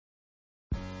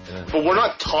Yeah. But we're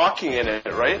not talking in it,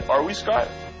 right? Are we, Scott?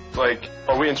 Like,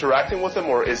 are we interacting with him,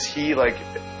 or is he like?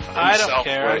 I don't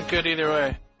care. I'm good either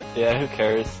way. Yeah, who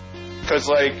cares? Because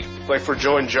like for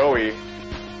Joe and Joey,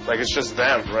 like it's just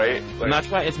them, right? Like, And that's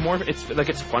why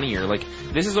it's funnier. Like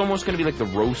this is almost going to be like the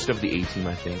roast of the A-Team,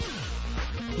 I think.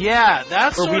 Yeah,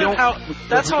 that's Or sort of how.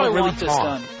 That's how I really want this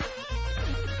done.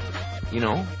 You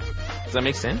know? Does that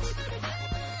make sense?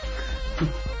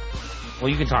 Well,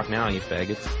 you can talk now, you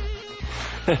faggots.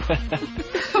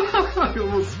 I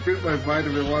almost spit my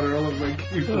vitamin water all over my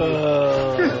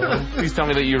keyboard. Please tell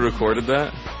me that you recorded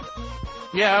that.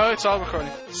 Yeah, it's all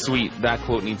recording. Sweet, that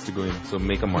quote needs to go in, so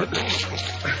make a marker.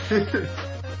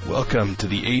 Welcome to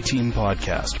the A-Team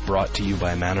Podcast, brought to you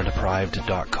by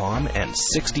ManaDeprived.com and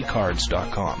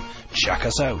 60cards.com. Check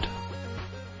us out.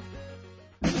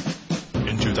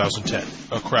 In 2010,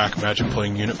 a crack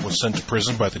Magic-playing unit was sent to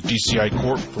prison by the DCI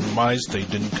court for crimes they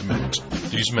didn't commit.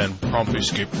 These men promptly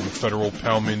escaped from a federal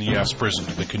pound-in-the-ass prison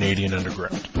to the Canadian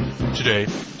underground. Today,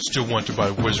 still wanted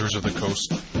by Wizards of the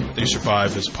Coast, they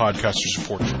survive as podcasters of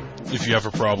fortune. If you have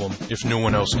a problem, if no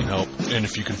one else can help, and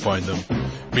if you can find them,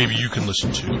 maybe you can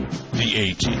listen to The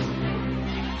A-Team.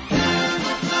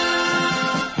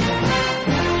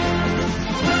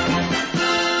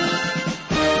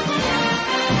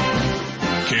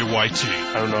 KYT.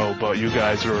 I don't know about you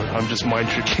guys, or I'm just mind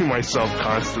tricking myself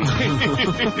constantly.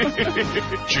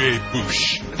 Jay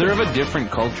Bush. They're of a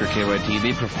different culture, KYT.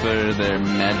 They prefer their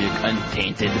magic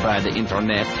untainted by the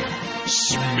internet.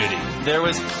 Smitty. There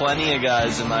was plenty of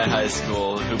guys in my high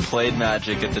school who played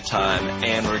Magic at the time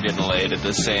and were getting laid at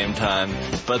the same time,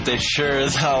 but they sure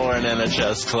as hell weren't in a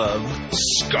chess club.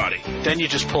 Scotty. Then you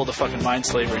just pull the fucking Mind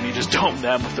Slaver and you just dome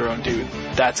them with their own dude.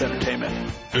 That's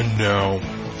entertainment. And now,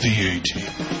 the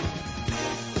A-Team.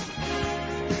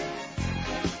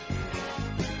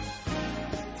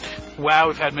 Wow,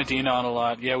 we've had Medina on a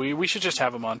lot. Yeah, we should just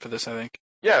have him on for this, I think.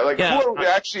 Yeah, like who are we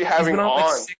actually having He's been on on?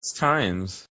 like 6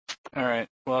 times. All right.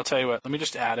 Well, I'll tell you what. Let me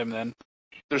just add him then.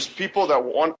 There's people that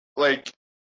want, like,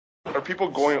 are people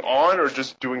going on or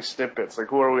just doing snippets? Like,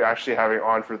 who are we actually having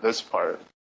on for this part?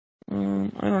 I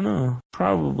don't know.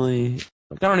 Probably.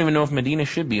 I don't even know if Medina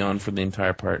should be on for the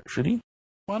entire part. Should he?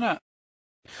 Why not?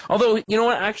 Although, you know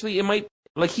what? Actually, it might.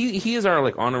 Like he is our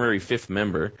like honorary 5th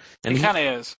member, and He kind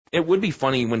of is. It would be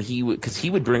funny when because he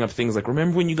would bring up things like,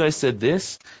 remember when you guys said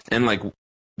this, and like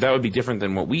that would be different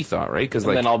than what we thought, right? Because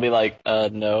like then I'll be like,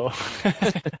 no. All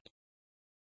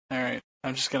right.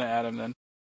 I'm just gonna add him then.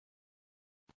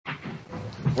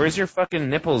 Where's your fucking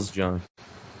nipples, John?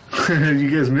 You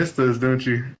guys missed those, don't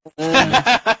you?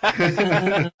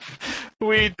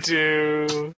 We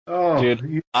do. Oh,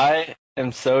 Dude, I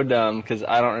am so dumb because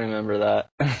I don't remember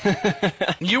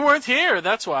that. You weren't here.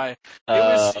 That's why.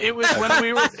 It was when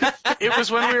we were. It was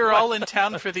when we were all in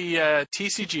town for the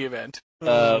TCG event,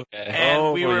 Okay.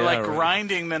 and we were right.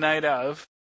 grinding the night of,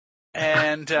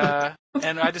 and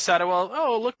I decided,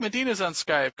 well, look, Medina's on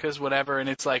Skype because whatever, and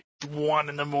it's like 1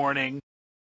 a.m. And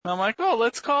I'm like, oh,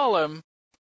 let's call him.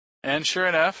 And sure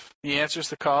enough, he answers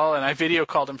the call, and I video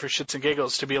called him for shits and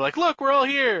giggles to be like, look, we're all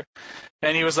here.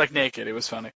 And he was like naked. It was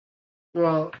funny.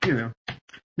 well,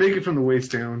 make it from the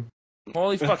waist down.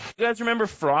 Holy fuck! You guys remember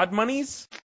fraud monies?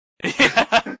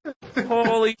 Yeah.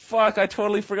 Holy fuck! I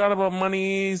totally forgot about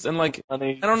monies, and like I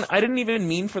didn't even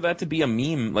mean for that to be a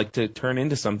meme, like to turn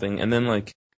into something, and then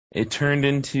like it turned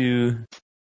into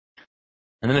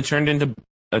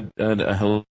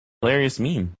a hilarious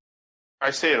meme. I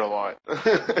say it a lot.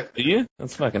 Do you?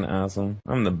 That's fucking awesome.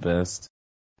 I'm the best.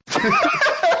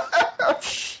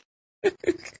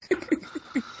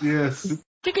 Yes.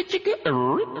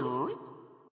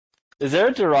 Is there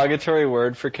a derogatory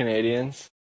word for Canadians?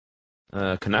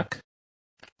 Canuck?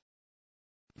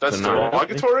 That's So not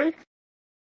derogatory?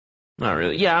 Not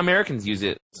really. Yeah, Americans use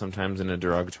it sometimes in a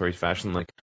derogatory fashion,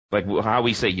 like how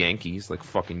we say Yankees, like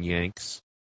fucking Yanks.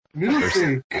 You don't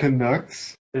say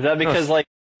Canucks. Is that because,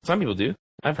 Some people do.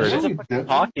 I've heard it's it. a fucking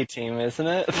hockey team, isn't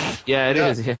it? Yeah, it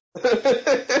is. Yeah.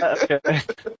 Okay.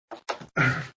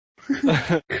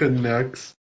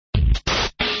 Canucks.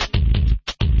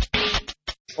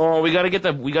 Oh, we gotta get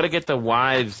the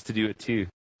wives to do it too,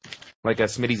 like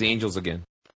Smitty's Angels again.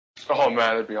 Oh man,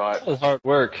 that'd be hot. That was hard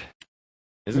work.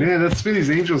 Isn't it? Yeah, that Spinny's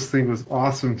Angels thing was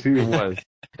awesome too. It was.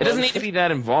 It doesn't need to be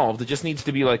that involved. It just needs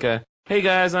to be like hey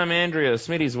guys, I'm Andrea,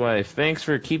 Smitty's wife. Thanks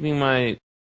for keeping my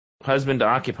husband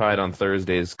occupied on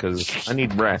Thursdays because I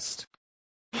need rest.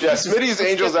 Yeah, Smitty's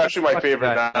Angel is actually my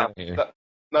favorite now. Yeah.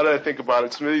 Now that I think about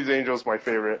it, Smitty's Angel is my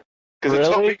favorite. Because it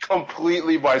Really? took me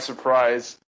completely by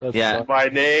surprise. Yeah. My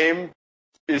name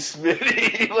is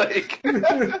Smitty. Like,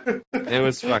 It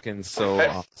was fucking so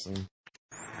awesome.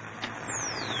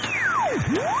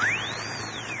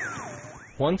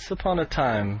 Once upon a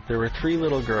time, there were 3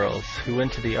 little girls who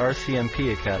went to the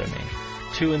RCMP Academy,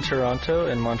 2 in Toronto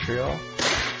and Montreal,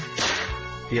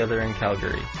 the other in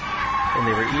Calgary, and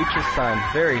they were each assigned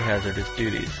very hazardous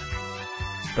duties.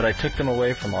 But I took them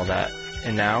away from all that,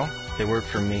 and now they work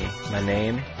for me. My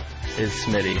name is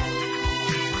Smitty.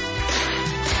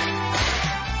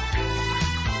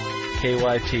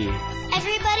 KYT.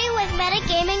 Everybody was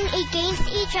metagaming against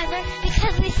each other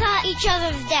because we saw each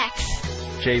other's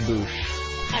decks. J. Boosh.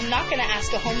 I'm not going to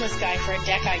ask a homeless guy for a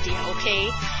deck idea, okay?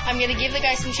 I'm going to give the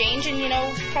guy some change and,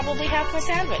 probably have my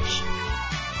sandwich.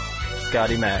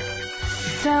 Scotty Mac.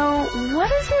 So, what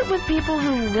is it with people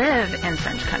who live in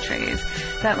French countries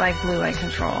that like blue light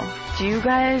control? Do you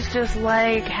guys just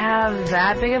have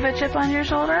that big of a chip on your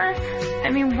shoulder? I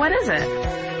mean, what is it?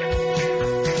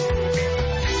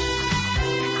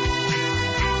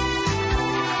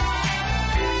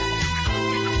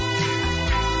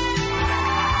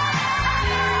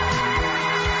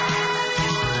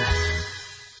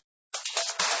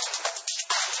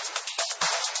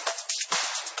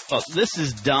 Well, this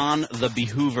is Don the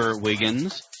Behoover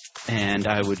Wiggins, and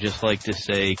I would just like to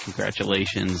say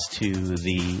congratulations to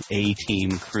the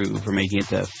A-Team crew for making it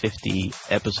to 50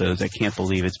 episodes. I can't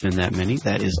believe it's been that many.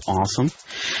 That is awesome.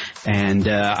 And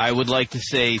I would like to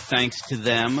say thanks to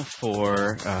them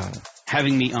for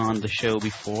having me on the show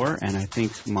before, and I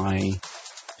think my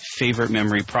favorite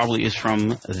memory probably is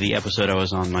from the episode I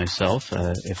was on myself,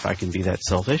 if I can be that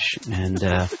selfish. And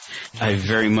I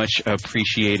very much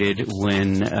appreciated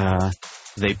when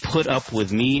they put up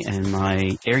with me and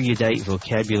my erudite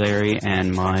vocabulary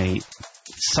and my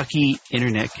sucky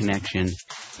internet connection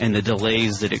and the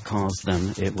delays that it caused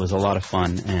them. It was a lot of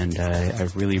fun, and I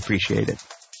really appreciate it.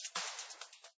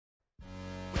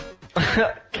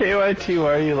 KYT,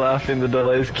 why are you laughing? The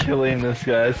delay's killing this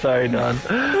guy. Sorry, Don.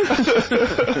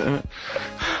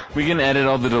 We can edit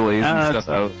all the delays and stuff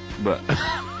out, but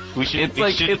we should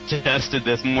have tested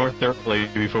this more thoroughly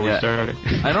before we started.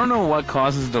 I don't know what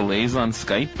causes delays on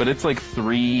Skype, but it's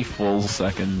 3 full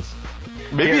seconds.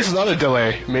 Maybe it's not a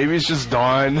delay. Maybe it's just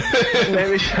Don.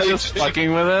 Maybe he's just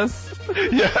fucking with us.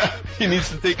 Yeah, he needs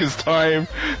to take his time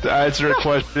to answer our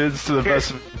questions to the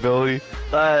best of his ability.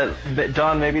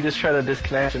 Don, maybe just try to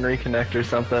disconnect and reconnect or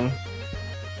something.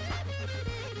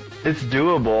 It's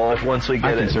doable once we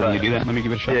get it. I can certainly do that. Let me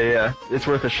give it a shot. Yeah. It's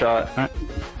worth a shot. All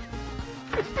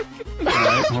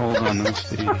right, hold on. Let's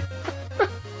see.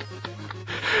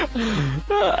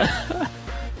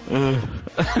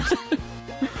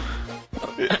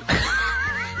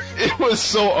 It was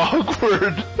so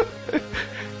awkward.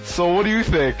 So what do you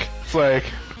think? It's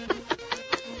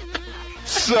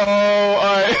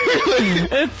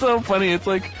it's so funny. It's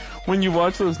when you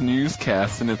watch those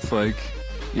newscasts and it's all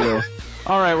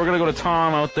right, we're gonna go to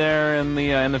Tom out there in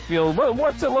the field.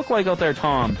 What's it look like out there,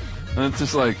 Tom? And it's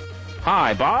just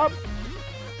hi, Bob.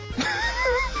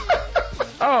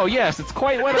 Oh yes, it's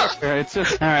quite wet out there. It's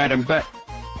just all right. I'm back.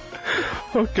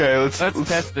 Okay, let's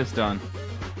test this, Don.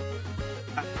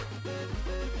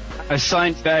 I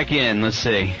signed back in. Let's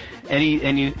see.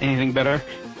 Anything better?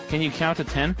 Can you count to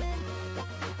 10?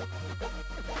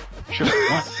 Sure.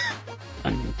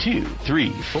 1, 2, 3,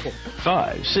 4,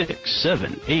 5, 6,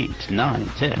 7, 8, 9,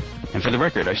 10. And for the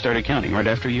record, I started counting right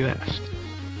after you asked.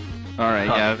 All right.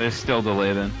 Yeah, there's still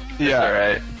delay then. Yeah. All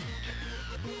right.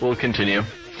 We'll continue.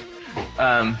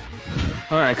 All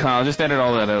right, Kyle. Just edit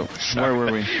all that out. Where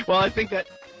were we? Well, I think that.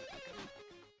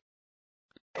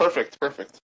 Perfect.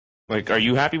 Are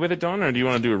you happy with it, Don, or do you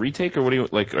want to do a retake, or what do you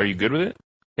are you good with it?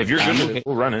 If you're good with it,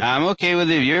 we'll run it. I'm okay with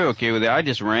it. If you're okay with it, I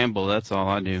just ramble. That's all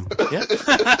I do. Yeah.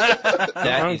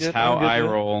 That is how I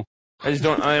roll. I just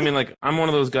don't. I'm one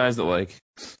of those guys that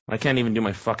I can't even do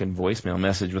my fucking voicemail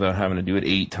message without having to do it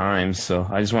 8 times. So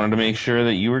I just wanted to make sure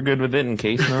that you were good with it in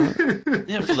case not.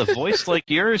 Yeah, for the voice like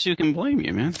yours, who can blame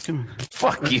you, man? Come on.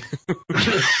 Fuck you.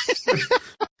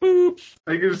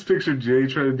 I can just picture Jay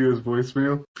trying to do his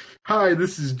voicemail. Hi,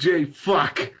 this is Jay.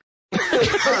 Fuck.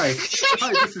 Hi,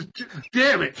 this is Jay.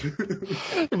 Damn it.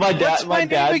 My dad's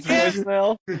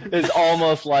voicemail is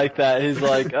almost like that. He's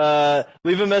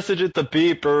leave a message at the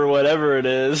beep or whatever it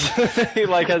is. He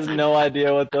has no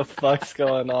idea what the fuck's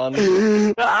going on.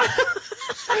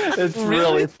 It's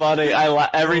really funny.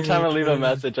 Every time I leave a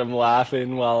message, I'm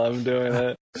laughing while I'm doing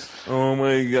it. Oh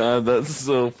my god, that's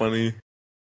so funny.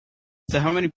 So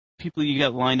how many people you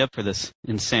got lined up for this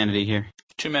insanity here?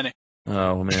 Too many.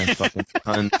 Oh man, fucking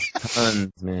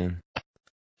tons, man.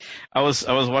 I was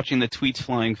watching the tweets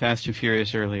flying fast and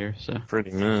furious earlier, so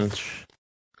pretty much.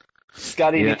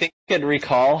 Scotty, do you think you could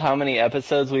recall how many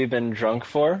episodes we've been drunk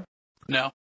for?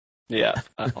 No. Yeah.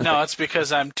 No, it's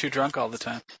because I'm too drunk all the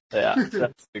time. Yeah, that's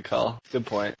a good call. Good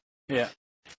point. Yeah.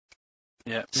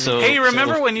 Yeah. So, hey,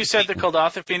 remember when you said the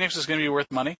Kuldotha Phoenix was going to be worth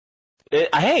money?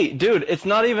 Hey, dude, it's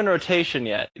not even rotation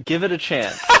yet. Give it a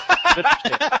chance.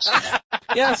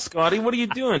 Yeah, Scotty, what are you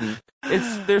doing?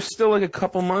 There's still like a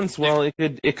couple months while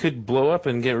it could blow up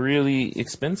and get really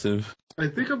expensive. I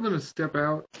think I'm going to step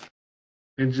out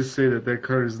and just say that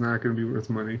card is not going to be worth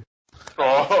money.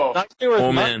 Oh, Not gonna be worth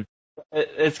Oh money. man.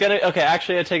 It's gonna. Okay,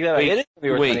 actually, I take that back. It is gonna be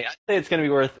worth money. I'd say it's gonna be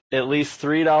worth at least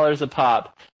 $3 a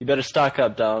pop. You better stock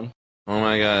up, Don. Oh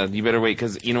my God, you better wait,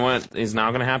 because you know what is now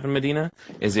going to happen, Medina?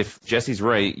 Is if Jesse's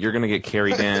right, you're going to get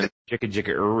carried down,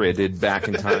 jicka back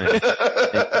in time.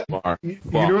 You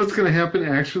know what's going to happen,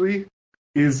 actually,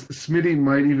 is Smitty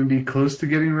might even be close to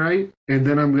getting right, and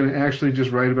then I'm going to actually just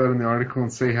write about it in the article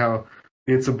and say how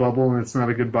it's a bubble and it's not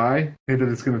a good buy, and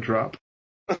then it's going to drop.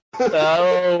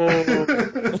 Oh,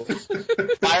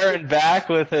 firing back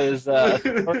with his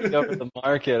authority over the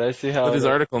market. I see how. With his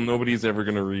article, nobody's ever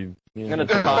going to read. Yeah. I'm going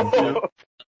to talk to you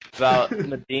about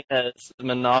Medina's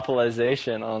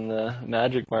monopolization on the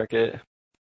Magic market.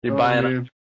 You're buying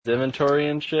inventory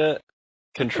and shit,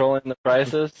 controlling the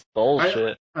prices.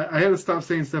 Bullshit. I had to stop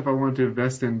saying stuff I wanted to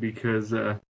invest in because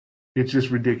it's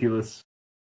just ridiculous.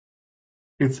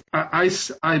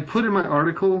 I put in my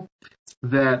article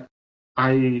that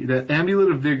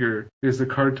Amulet of Vigor is the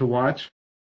card to watch,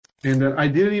 and that I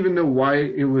didn't even know why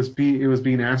it was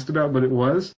being asked about, but it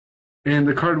was. And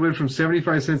the card went from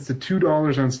 75 cents to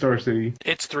 $2 on Star City.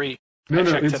 It's $3. No,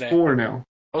 it's today. $4 now.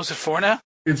 Oh, is it $4 now?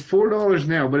 It's $4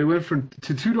 now, but it went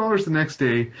to $2 the next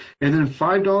day, and then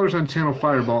 $5 on Channel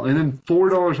Fireball, and then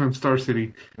 $4 on Star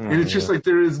City. And it's just like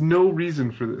there is no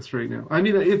reason for this right now. I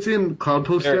mean, it's in Cloud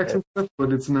Post Jacks and stuff,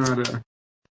 but it's not.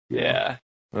 Yeah.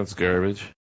 That's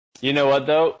garbage. You know what,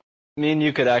 though? Me and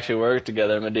you could actually work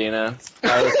together, Medina.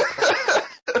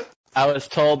 I was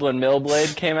told when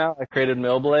Millblade came out, I created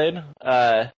Millblade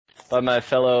by my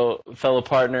fellow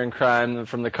partner in crime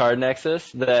from the Card Nexus,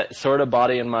 that Sort of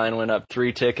Body and Mind went up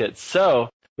 3 tickets. So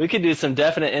we could do some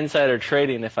definite insider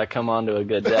trading if I come onto a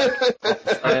good deck.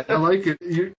 I like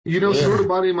it. You know, Sort of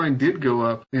Body and Mind did go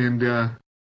up, and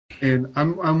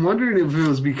I'm wondering if it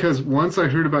was because once I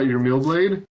heard about your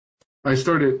Millblade, I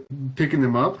started picking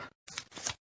them up.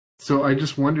 So I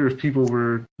just wonder if people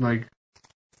were, like,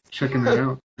 checking that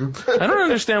out. I don't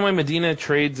understand why Medina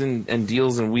trades and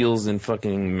deals and wheels in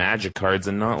fucking Magic cards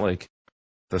and not, like,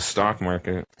 the stock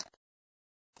market.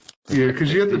 Yeah,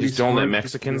 because you have to be just don't smart. let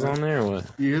Mexicans on there, or what?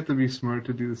 You have to be smart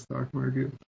to do the stock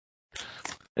market.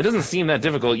 It doesn't seem that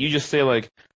difficult. You just say, like,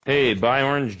 hey, buy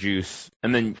orange juice,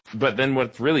 but then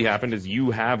what's really happened is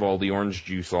you have all the orange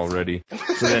juice already.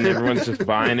 So then everyone's just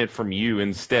buying it from you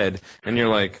instead, and you're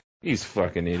like, these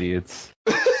fucking idiots.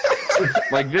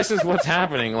 Like, this is what's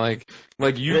happening. Like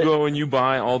you go and you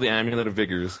buy all the Amulet of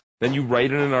Vigors, then you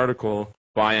write in an article,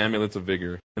 buy Amulets of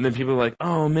Vigor, and then people are like,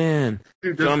 oh man,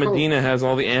 John Medina has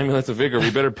all the Amulets of Vigor.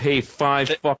 We better pay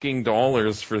 $5 fucking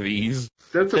for these.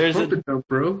 That's a pump and dump,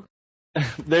 bro.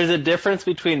 There's a difference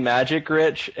between magic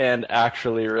rich and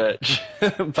actually rich,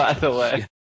 by the way.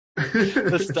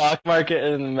 The stock market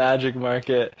and the magic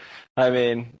market. I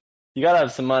mean, you gotta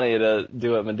have some money to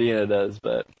do what Medina does,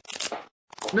 but.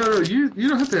 No, you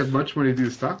don't have to have much money to do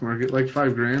the stock market, like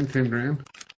 $5,000, $10,000.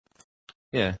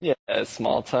 Yeah. Yeah,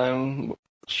 small time,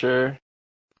 sure.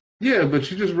 Yeah,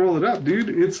 but you just roll it up, dude.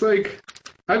 It's like,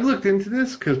 I've looked into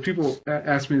this because people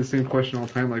ask me the same question all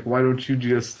the time, like, why don't you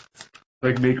just,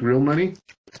 like, make real money?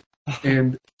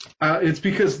 And it's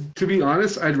because, to be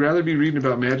honest, I'd rather be reading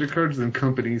about Magic cards than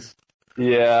companies.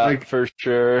 Yeah, like, for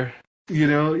sure. You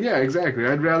know, yeah, exactly.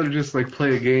 I'd rather just, like,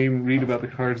 play a game, read about the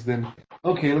cards than,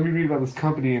 okay, let me read about this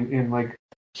company and like,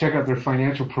 check out their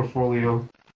financial portfolio.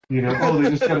 You know, oh, they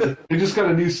just got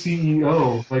a new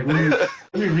CEO. Like, let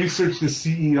me research the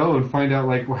CEO and find out,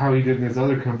 like, how he did in his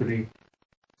other company.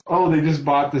 Oh, they just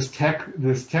bought this tech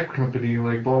company,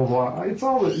 like, blah, blah, blah. It's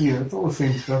all the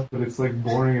same stuff, but it's, like,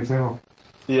 boring as hell.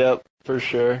 Yep, for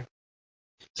sure.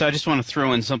 So I just want to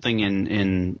throw in something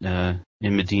in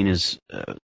Medina's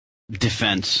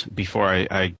defense before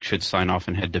I should sign off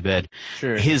and head to bed.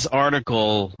 Sure. His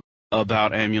article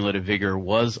about Amulet of Vigor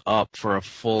was up for a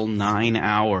full 9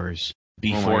 hours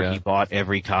before he bought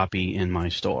every copy in my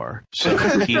store. So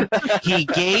he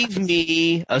gave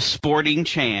me a sporting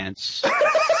chance.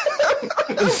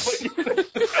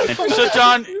 So,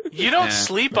 John, you don't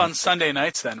sleep on Sunday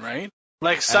nights then, right?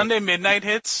 Like, Sunday midnight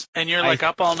hits, and you're, like,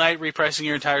 up all night repricing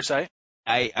your entire site?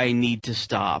 I need to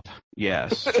stop,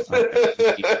 yes. I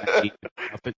need to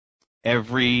stop it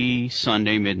every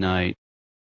Sunday midnight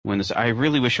when this. I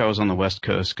really wish I was on the West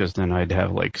Coast because then I'd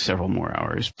have like several more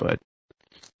hours. But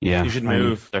yeah, You should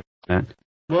move.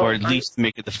 Or at least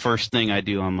make it the first thing I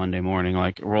do on Monday morning,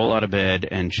 like roll out of bed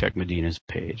and check Medina's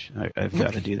page. I've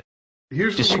got to do that.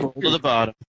 Just scroll to the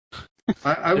bottom.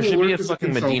 I There will should be work a as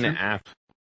fucking consultant. Medina app.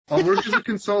 I'll work as a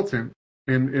consultant,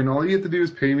 and all you have to do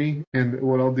is pay me, and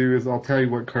what I'll do is I'll tell you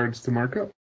what cards to mark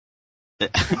up.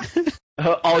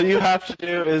 All you have to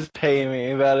do is pay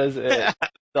me. That is it.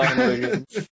 Don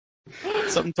Wiggins.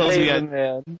 Something tells me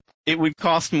man. it would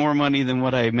cost more money than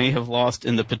what I may have lost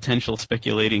in the potential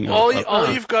speculating. All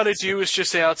you've got to do is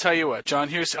just say, I'll tell you what, John,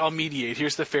 I'll mediate.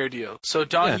 Here's the fair deal. So,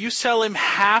 Don, you sell him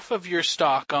half of your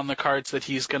stock on the cards that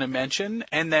he's going to mention,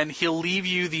 and then he'll leave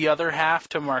you the other half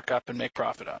to mark up and make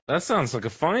profit on. That sounds like a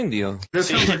fine deal. That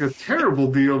sounds like a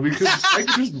terrible deal because I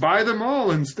can just buy them all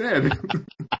instead.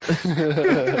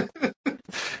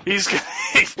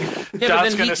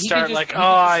 Don's going to start like,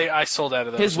 I sold out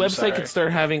of those. His website could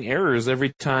start having errors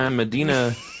every time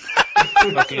Medina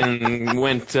fucking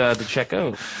went to check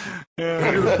out.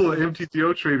 I'm going to pull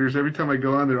MTGO traders. Every time I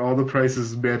go on there, all the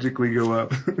prices magically go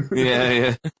up.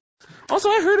 Yeah. Also,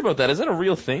 I heard about that. Is that a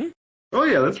real thing? Oh,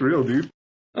 yeah, that's real, dude.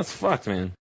 That's fucked,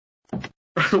 man.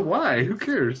 Why? Who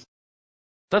cares?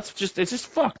 It's just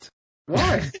fucked.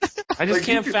 Why? I just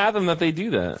can't fathom that they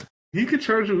do that. He could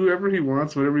charge whoever he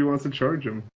wants, whatever he wants to charge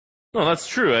him. No, that's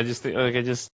true. I just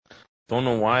don't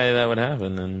know why that would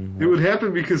happen. And it would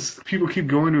happen because people keep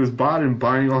going to his bot and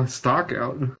buying all his stock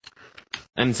out.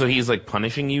 And so he's like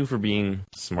punishing you for being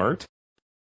smart?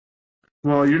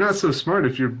 Well, you're not so smart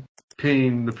if you're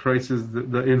paying the prices,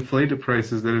 the inflated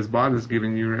prices that his bot is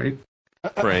giving you, right?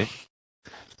 Right.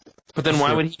 But then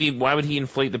why would he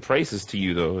inflate the prices to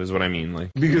you though, is what I mean.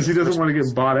 Like because he doesn't want to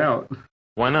get bought out.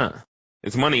 Why not?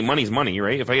 It's money. Money's money,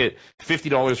 right? If I get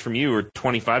 $50 from you or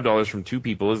 $25 from two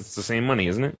people, it's the same money,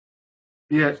 isn't it?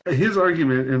 Yeah, his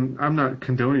argument, and I'm not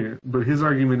condoning it, but his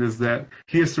argument is that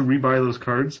he has to rebuy those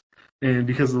cards, and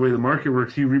because of the way the market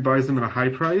works, he rebuys them at a high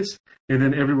price, and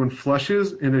then everyone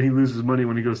flushes, and then he loses money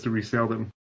when he goes to resell them.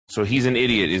 So he's an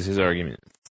idiot, is his argument.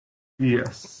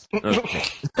 Yes. Okay.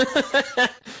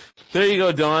 There you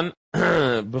go, Don.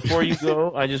 Before you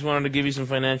go, I just wanted to give you some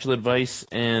financial advice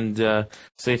and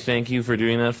say thank you for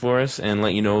doing that for us and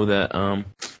let you know that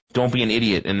don't be an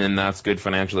idiot, and then that's good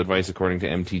financial advice according to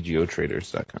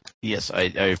mtgotraders.com. Yes, I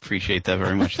appreciate that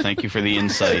very much. Thank you for the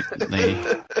insight.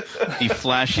 The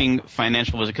flashing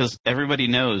financial advice, because everybody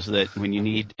knows that when you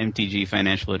need MTG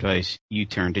financial advice, you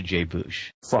turn to Jay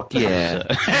Bush. Fuck yeah.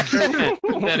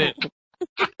 That it.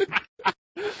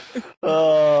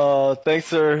 Oh, thanks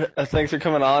for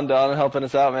coming on, Don, and helping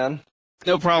us out, man.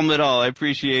 No problem at all. I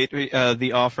appreciate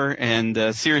the offer,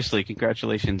 and seriously,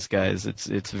 congratulations, guys.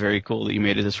 It's very cool that you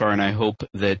made it this far, and I hope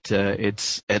that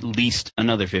it's at least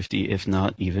another 50, if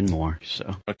not even more.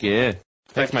 So, yeah.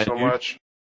 Thank you so much.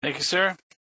 Thank you, sir.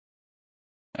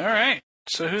 All right.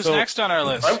 So who's next on our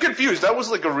list? I'm confused. That was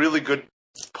like a really good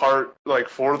part, like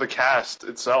for the cast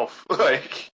itself.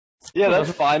 Like. Yeah,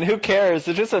 that's fine. Who cares?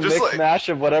 It's just a mixed mash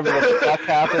of whatever the fuck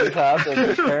happens,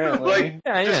 apparently.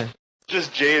 Yeah.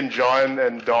 Just Jay and John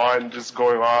and Dawn just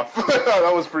going off.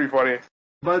 That was pretty funny.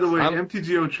 By the way,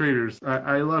 MTGO traders,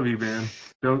 I love you, man.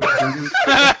 Don't get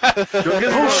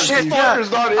oh shit!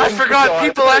 I forgot.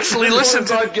 People actually listen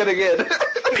to. Not getting in.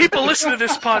 People listen to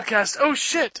this podcast. Oh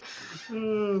shit!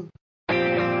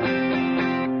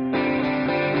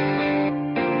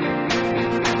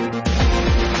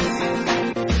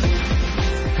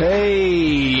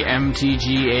 Hey,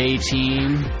 MTG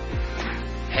A-Team.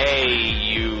 Hey,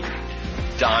 you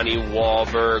Donnie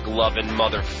Wahlberg loving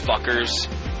motherfuckers.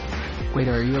 Wait,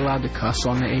 are you allowed to cuss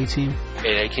on the A-Team?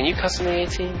 Hey, can you cuss on the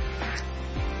A-Team?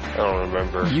 I don't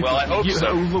remember. I hope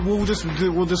so. We'll just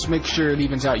make sure it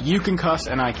evens out. You can cuss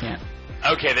and I can't.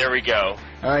 Okay, there we go.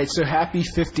 Alright, so happy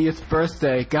 50th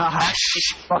birthday. Gosh.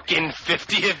 Fucking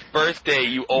 50th birthday,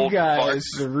 you old fart. You guys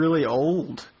fart. are really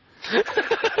old.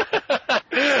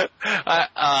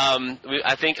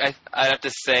 I think I have to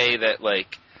say that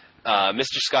like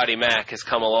Mr. Scotty Mac has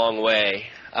come a long way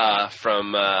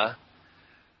from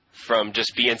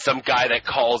just being some guy that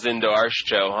calls into our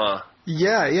show, huh?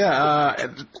 Yeah.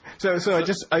 So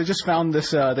I just found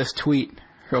this tweet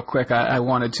real quick. I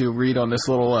wanted to read on this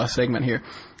little segment here.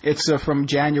 It's from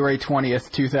January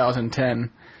 20th, 2010.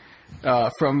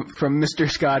 From Mr.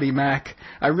 Scotty Mac.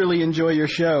 I really enjoy your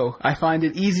show. I find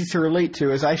it easy to relate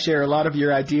to as I share a lot of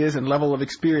your ideas and level of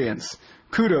experience.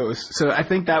 Kudos. So I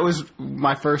think that was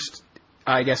my first,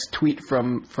 I guess, tweet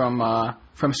from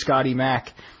Scotty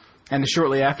Mac. And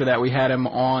shortly after that, we had him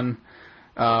on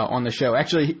on the show.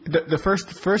 Actually, the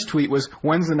first tweet was,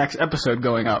 "When's the next episode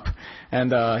going up?"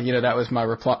 And that was my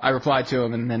reply. I replied to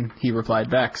him, and then he replied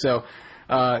back. So,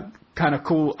 kind of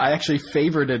cool. I actually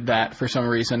favorited that for some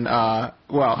reason. Well,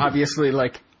 obviously,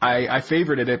 like I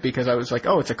favorited it because I was like,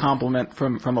 oh, it's a compliment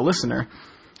from a listener.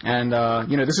 And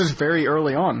this is very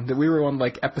early on. That we were on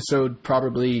like episode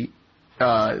probably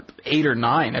 8 or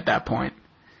 9 at that point.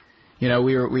 We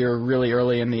were really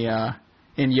early in the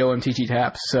in Yo MTG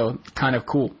Taps, so kind of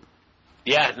cool.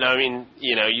 Yeah, no, I mean,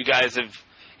 you guys have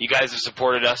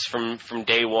supported us from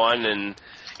day one, and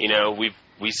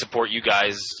we support you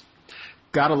guys.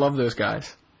 Gotta love those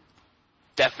guys.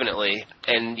 Definitely,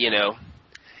 and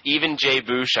even Jay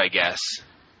Boosh, I guess.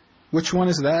 Which one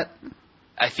is that?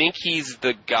 I think he's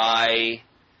the guy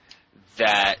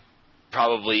that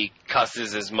probably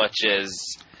cusses as much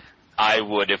as I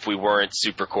would if we weren't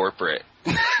super corporate.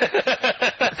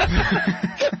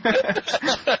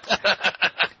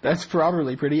 That's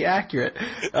probably pretty accurate.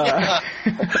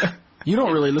 You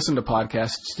don't really listen to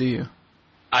podcasts, do you?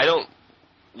 I don't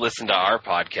listen to our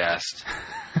podcast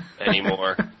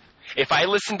anymore. If I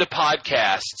listened to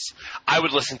podcasts, I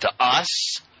would listen to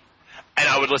us, and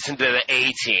I would listen to the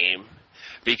A-Team,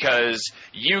 because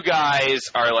you guys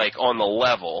are, like, on the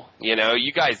level,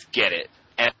 You guys get it.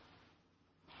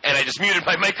 And I just muted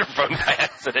my microphone by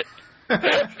accident.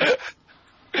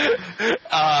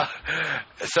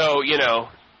 So,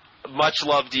 much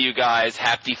love to you guys.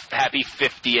 Happy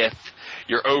 50th.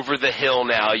 You're over the hill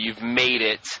now. You've made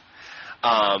it.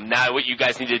 Now what you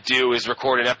guys need to do is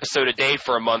record an episode a day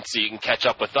for a month so you can catch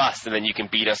up with us, and then you can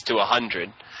beat us to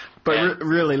 100. But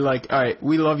really, like, all right,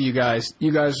 we love you guys.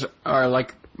 You guys are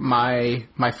like my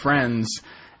friends,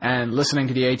 and listening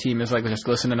to the A-Team is like just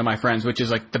listening to my friends, which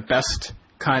is like the best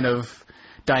kind of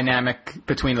dynamic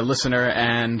between a listener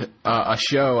and a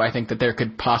show I think that there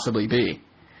could possibly be.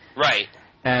 Right.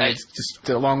 And it's just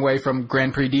a long way from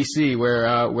Grand Prix DC,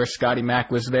 where Scotty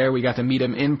Mac was there. We got to meet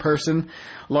him in person,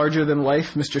 larger than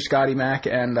life, Mr. Scotty Mac,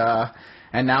 and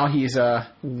now he's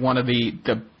one of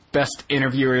the best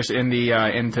interviewers in the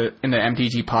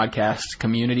MTG podcast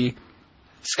community.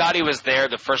 Scotty was there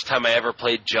the first time I ever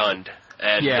played Jund,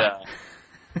 and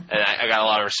and I got a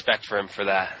lot of respect for him for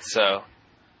that. So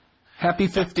happy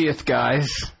 50th, guys!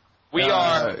 We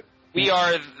are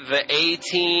the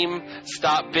A-Team.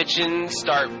 Stop bitchin',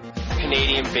 start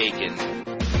Canadian bacon.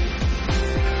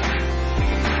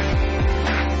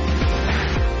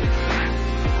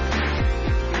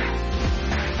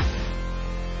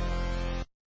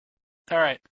 All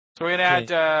right, so we're gonna add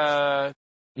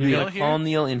You're Neil gonna here. call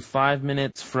Neil in 5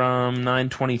 minutes from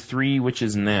 9:23, which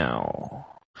is now.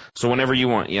 So whenever you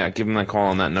want, give him that call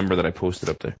on that number that I posted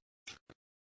up there.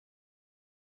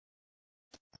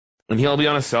 And he'll be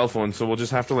on a cell phone, so we'll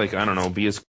just have to, be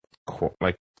as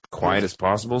quiet as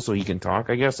possible so he can talk,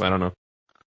 I guess. I don't know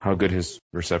how good his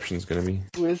reception is going to be.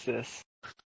 Who is this?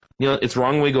 Neil, it's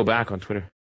Wrong Way Go Back on Twitter.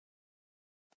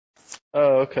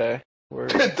 Oh, okay.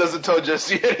 It doesn't tell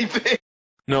Jesse anything.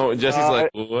 No, Jesse's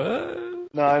what?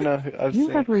 No, I know. You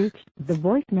have reached the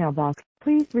voicemail box.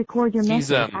 Please record your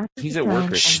message after he's the at work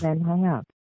tone right and then hang up.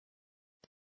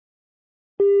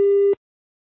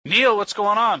 Neil, what's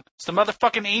going on? It's the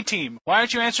motherfucking A-Team. Why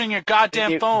aren't you answering your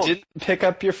goddamn phone? Didn't pick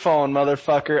up your phone,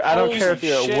 motherfucker. I don't Holy care if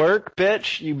you're shit. at work,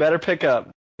 bitch. You better pick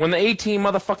up. When the A-Team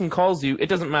motherfucking calls you, it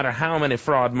doesn't matter how many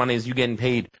fraud monies you getting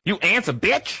paid. You answer,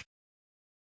 bitch!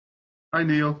 Hi,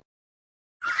 Neil.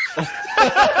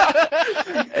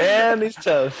 And he's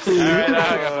toast. All right,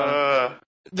 I got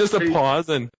Just a pause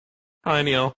and, hi,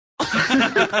 Neil.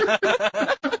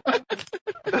 I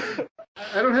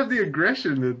don't have the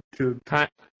aggression to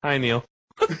Hi, Neil.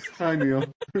 Hi, Neil.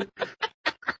 Wait,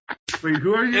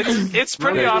 who are you? It's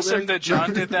pretty awesome that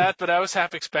John did that, but I was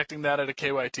half expecting that at a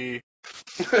KYT.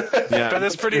 But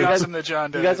it's pretty awesome that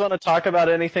John did You guys it. want to talk about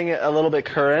anything a little bit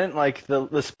current, like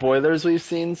the spoilers we've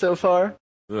seen so far?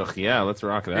 Ugh, yeah, let's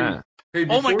rock that. Hey,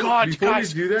 Oh my god,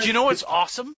 guys, do that, you know what's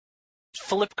awesome?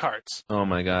 Flip cards. Oh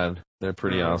my god, they're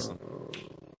pretty awesome.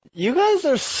 You guys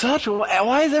are such...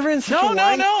 Why is everyone such a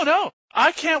whiny- No.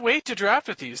 I can't wait to draft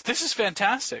with these. This is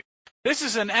fantastic. This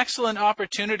is an excellent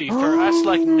opportunity for us,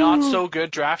 not so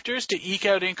good drafters, to eke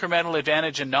out incremental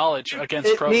advantage and knowledge against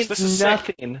It pros. means This is sick.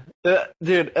 nothing.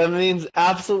 Dude, it means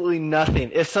absolutely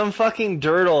nothing. If some fucking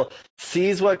dirtle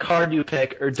sees what card you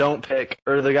pick or don't pick,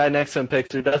 or the guy next to him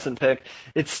picks or doesn't pick,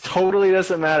 it totally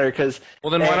doesn't matter, because...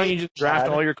 Well, then why don't you just draft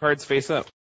all your cards face up?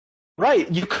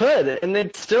 Right, you could, and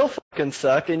it'd still fucking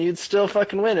suck, and you'd still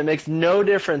fucking win. It makes no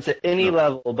difference at any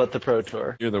level but the Pro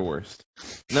Tour. You're the worst.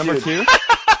 Number two?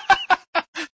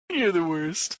 You're the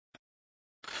worst.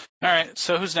 All right,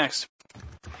 so who's next?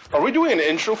 Are we doing an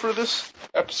intro for this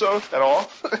episode at all?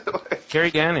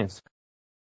 Gary Gannis.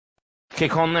 Okay,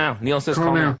 call him now. Neil says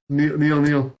call now.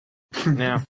 Neil.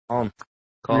 Now, call him.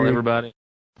 Call everybody.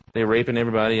 They're raping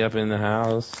everybody up in the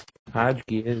house. Hide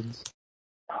your kids.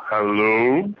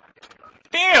 Hello?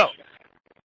 Neil!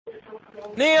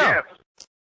 Yes.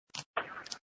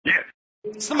 Yes.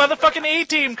 It's the motherfucking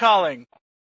A-Team calling.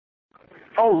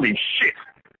 Holy shit.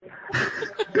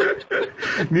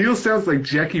 Neil sounds like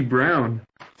Jackie Brown.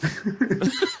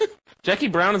 Jackie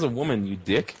Brown is a woman, you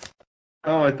dick.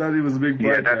 Oh, I thought he was a big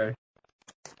black guy.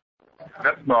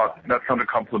 That's not a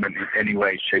compliment in any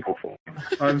way, shape, or form.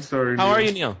 I'm sorry. How are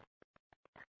you, Neil?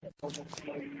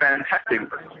 Fantastic.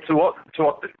 To what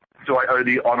do I owe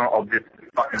the honor of this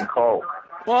fucking call?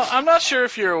 Well, I'm not sure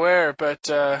if you're aware,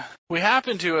 but we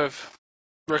happen to have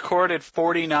recorded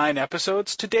 49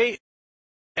 episodes to date.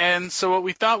 And so what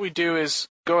we thought we'd do is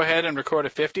go ahead and record a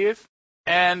 50th.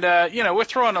 And, we're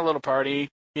throwing a little party,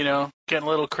 getting a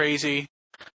little crazy.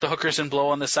 The hookers and blow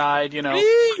on the side,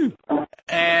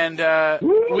 And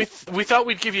we thought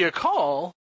we'd give you a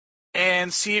call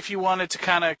and see if you wanted to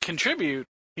kind of contribute,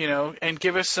 and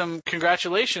give us some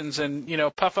congratulations and,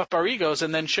 puff up our egos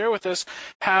and then share with us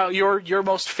how your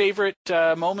most favorite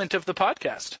moment of the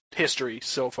podcast history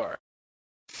so far.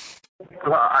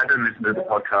 Well, I don't listen to the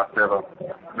podcast ever.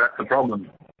 That's the problem.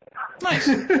 Nice.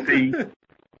 See,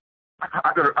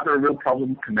 I've got a real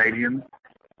problem with Canadians,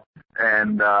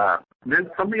 and there's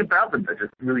something about them that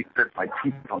just really sets my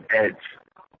teeth on edge.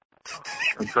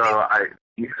 And so I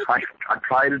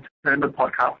try to turn the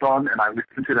podcast on, and I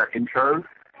listen to that intro,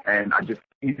 and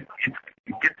it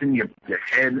gets in your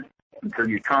head until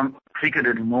you can't take it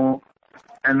anymore,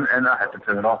 and I have to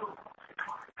turn it off.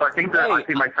 So I think my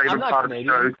favorite part of the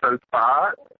show so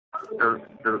far, my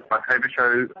favorite part of the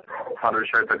show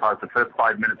so far is the first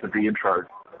 5 minutes of the intro,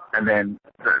 and then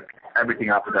everything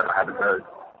after that I haven't heard.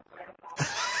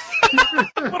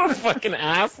 What a fucking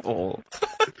asshole.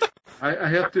 I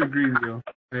have to agree, Neil.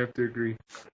 I have to agree.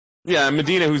 Yeah,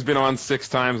 Medina, who's been on 6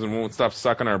 times and won't stop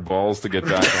sucking our balls to get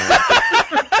back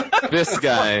on. This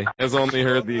guy has only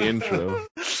heard the intro.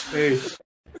 Hey,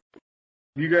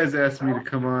 you guys asked me to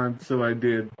come on, so I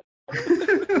did.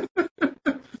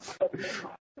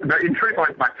 In truth,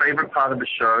 my favorite part of the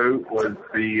show was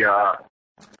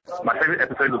my favorite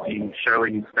episode was the show where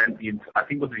you spent the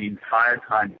entire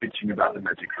time bitching about the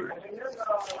Magic Cruise.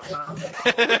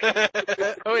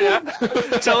 Oh yeah,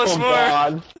 tell us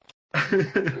more.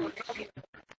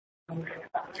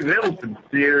 There was some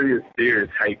serious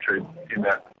hatred in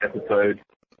that episode.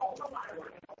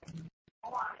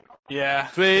 Yeah.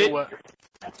 Sweet. We're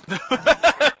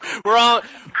all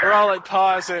at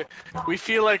pause. We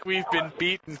feel like we've been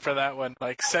beaten for that one,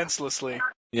 like senselessly.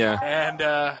 Yeah. And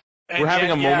we're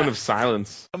having a moment of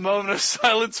silence. A moment of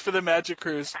silence for the Magic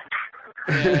Cruise.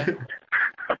 Yeah.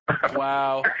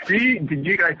 Wow. Did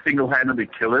you guys single-handedly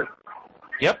kill it?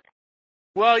 Yep.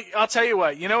 Well, I'll tell you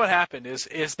what. You know what happened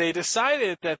is they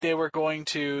decided that they were going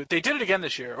to. They did it again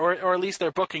this year, or at least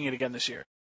they're booking it again this year.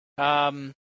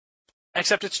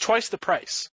 Except it's twice the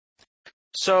price.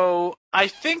 So I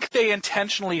think they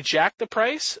intentionally jacked the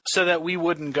price so that we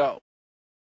wouldn't go.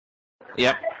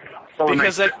 Yep.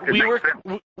 Because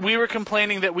we were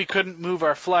complaining that we couldn't move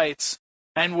our flights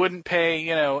and wouldn't pay,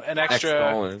 an extra X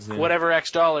dollars, yeah. whatever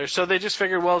X dollars. So they just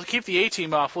figured, well, to keep the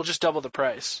A-Team off, we'll just double the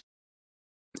price.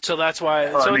 So that's why.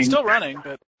 It's still running,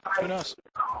 but who knows?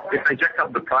 If they jack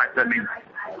up the price, that means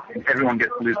everyone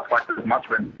gets to lose twice as much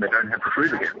when they don't have to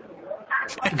cruise again.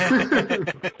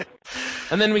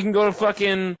 And then we can go to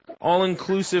fucking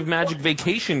all-inclusive Magic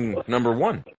Vacation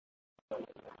 #1.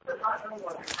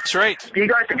 That's right. You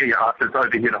guys should get your asses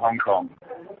over here to Hong Kong.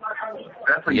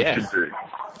 That's what you should do.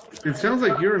 It sounds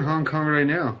like you're in Hong Kong right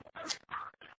now.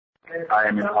 I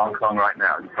am in Hong Kong right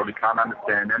now. You probably can't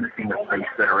understand anything that's being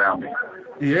said around me.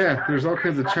 Yeah, there's all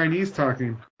kinds of Chinese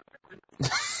talking.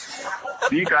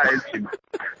 You guys should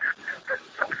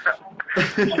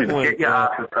get your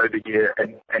asses over here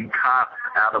and cart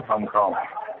out of Hong Kong.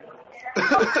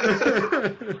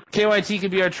 KYT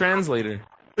could be our translator.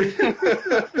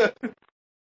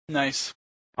 Nice.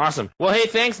 Awesome. Well, hey,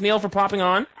 thanks, Neil, for popping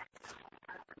on.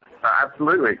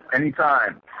 Absolutely.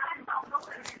 Anytime.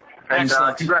 And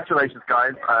congratulations,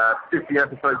 guys. 50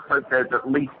 episodes. Hope there's at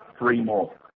least 3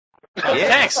 more.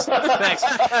 Yeah. Thanks.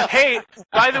 Hey,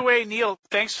 by the way, Neil,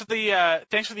 thanks for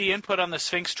the input on the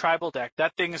Sphinx tribal deck.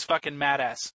 That thing is fucking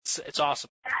badass. It's awesome.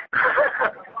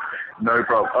 No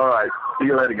problem. All right. See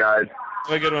you later, guys.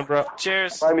 Have a good one, bro.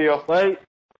 Cheers. Bye, Neil. Bye.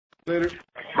 Later.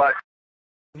 Bye.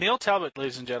 Neil Talbot,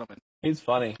 ladies and gentlemen. He's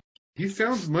funny. He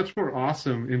sounds much more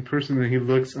awesome in person than he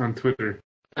looks on Twitter.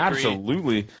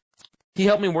 Absolutely. He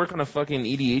helped me work on a fucking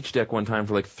EDH deck one time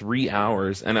for like 3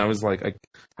 hours, and I was like,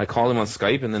 I called him on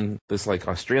Skype, and then this like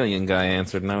Australian guy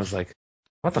answered, and I was like,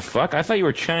 what the fuck? I thought you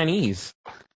were Chinese.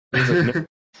 He's like,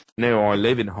 no, I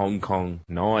live in Hong Kong.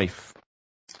 Knife.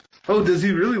 Oh, does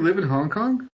he really live in Hong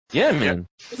Kong? Yeah, man.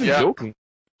 I wasn't joking.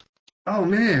 Oh,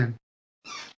 man.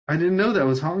 I didn't know that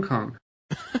was Hong Kong.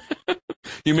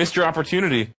 You missed your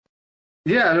opportunity.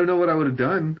 Yeah, I don't know what I would have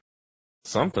done.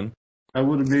 Something. I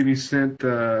would have maybe sent,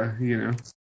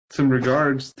 some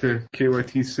regards to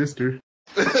KYT's sister.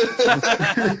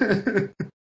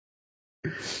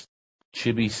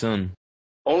 Chibi son.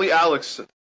 Only Alex,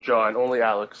 John. Only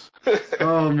Alex.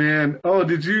 Oh, man. Oh,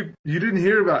 you didn't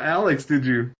hear about Alex, did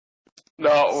you?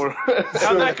 No.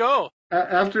 How'd that go?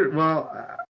 I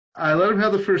let him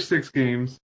have the first 6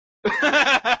 games.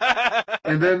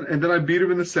 and then I beat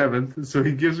him in the 7th, so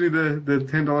he gives me the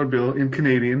 $10 bill in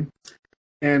Canadian.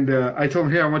 And I told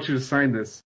him, hey, I want you to sign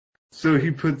this. So he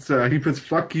puts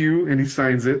fuck you, and he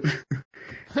signs it.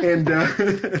 And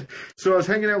so I was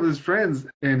hanging out with his friends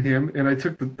and him, and I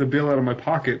took the bill out of my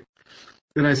pocket.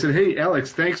 And I said, hey,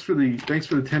 Alex, thanks for the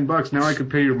 $10. Now I can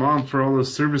pay your mom for all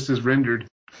those services rendered.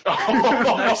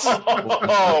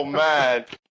 Oh, man.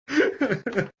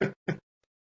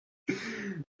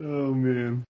 Oh,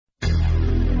 man.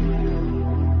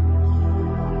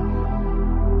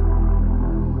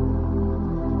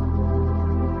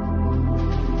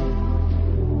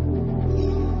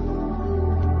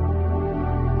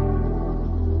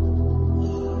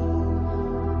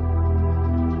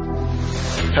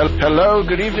 Hello,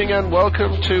 good evening, and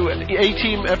welcome to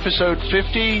A-Team episode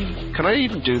 50. Can I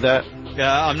even do that?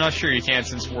 Yeah, I'm not sure you can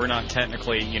since we're not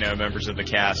technically, members of the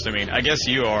cast. I mean, I guess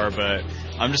you are, but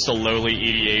I'm just a lowly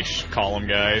EDH column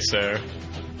guy, so...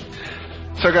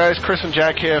 So guys, Chris and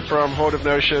Jack here from Horde of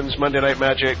Notions, Monday Night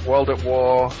Magic, World at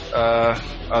War,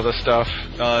 other stuff.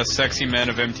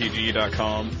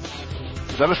 SexyMenOfMTG.com.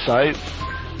 Is that a site?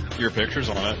 Your picture's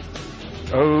on it.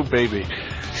 Oh, baby.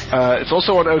 It's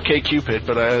also on OkCupid,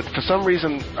 but for some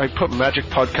reason I put Magic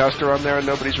Podcaster on there and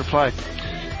nobody's replied.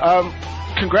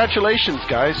 Congratulations,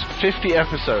 guys. 50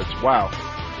 episodes. Wow.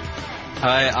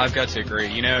 I've got to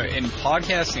agree. In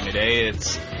podcasting today,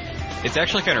 it's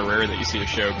actually kind of rare that you see a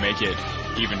show make it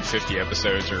even 50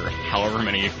 episodes or however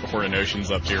many Horde of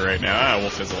Notions up to right now. We'll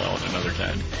fizzle out in another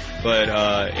 10. But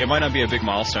it might not be a big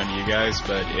milestone to you guys,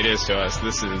 but it is to us.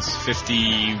 This is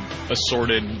 50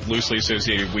 assorted, loosely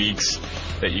associated weeks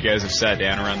that you guys have sat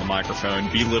down around the microphone,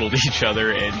 belittled each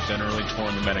other, and generally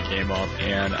torn the metagame up.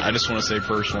 And I just want to say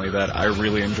personally that I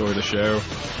really enjoy the show.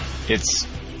 It's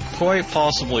quite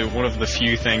possibly one of the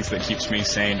few things that keeps me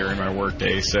sane during my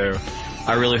workday, so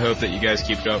I really hope that you guys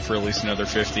keep it up for at least another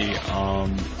 50.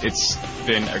 It's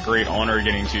been a great honor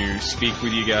getting to speak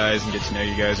with you guys and get to know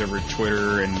you guys over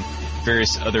Twitter and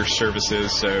various other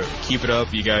services, so keep it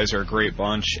up. You guys are a great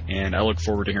bunch, and I look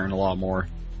forward to hearing a lot more.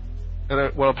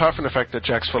 Well, apart from the fact that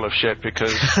Jack's full of shit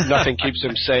because nothing keeps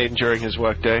him sane during his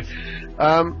workday,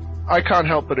 I can't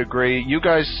help but agree. You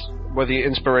guys were the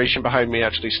inspiration behind me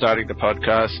actually starting the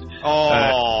podcast.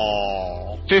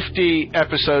 50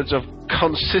 episodes of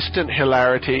consistent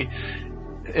hilarity.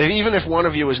 Even if one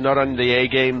of you is not on the A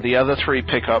game, the other 3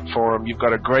 pick up for them. You've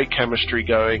got a great chemistry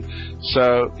going.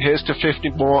 So here's to 50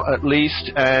 more at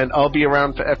least, and I'll be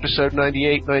around for episode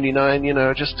 98,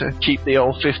 99, just to keep the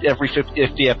old 50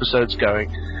 episodes going.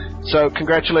 So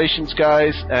congratulations,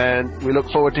 guys, and we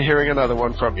look forward to hearing another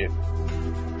one from you.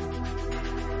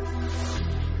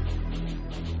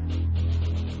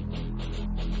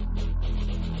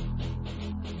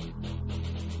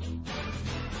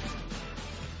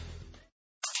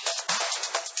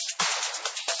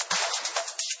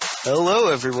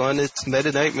 Hello everyone, it's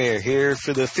Meta Nightmare here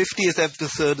for the 50th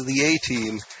episode of the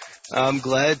A-Team. I'm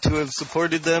glad to have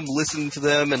supported them, listened to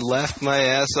them, and laughed my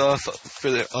ass off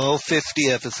for all 50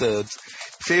 episodes.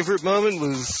 Favorite moment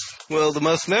was, the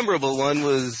most memorable one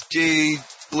was Jay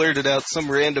blurted out some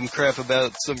random crap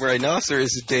about some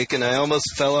rhinoceros dick and I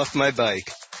almost fell off my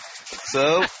bike.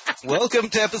 So, welcome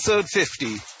to episode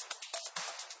 50.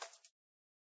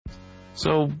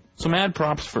 So mad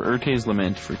props for Urte's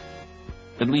Lament for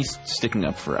at least sticking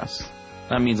up for us.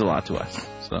 That means a lot to us.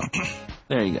 So,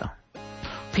 there you go.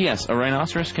 P.S. A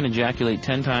rhinoceros can ejaculate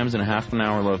 10 times in a half an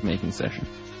hour lovemaking session.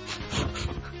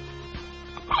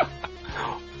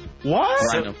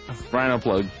 What? Rhino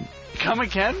plug. Come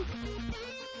again?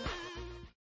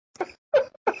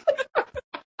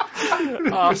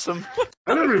 Awesome.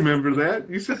 I don't remember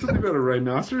that. You said something about a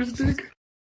rhinoceros dick?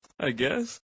 I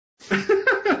guess.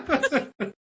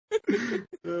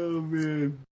 Oh,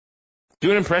 man. Do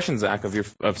an impression, Zach,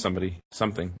 of somebody,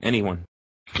 something, anyone.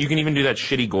 You can even do that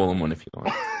shitty Golem one if you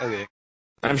want. Okay.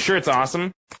 I'm sure it's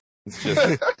awesome. It's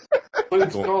just But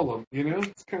it's Gollum, you know?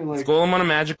 It's kind of like... It's Gollum on a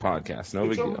Magic podcast. No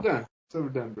big deal. Overdone. It's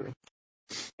overdone, bro.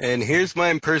 And here's my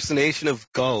impersonation of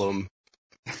Gollum.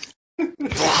 That's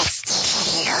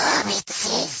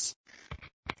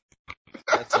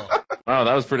all. Wow,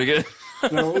 that was pretty good.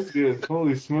 That was good.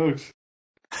 Holy smokes.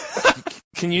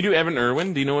 Can you do Evan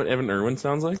Irwin? Do you know what Evan Irwin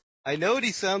sounds like? I know what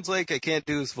he sounds like. I can't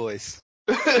do his voice.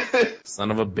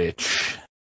 Son of a bitch.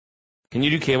 Can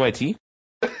you do KYT?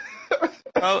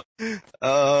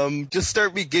 Just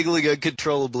start me giggling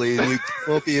uncontrollably, and you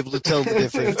won't be able to tell the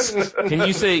difference.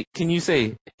 Can you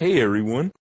say, hey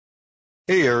everyone?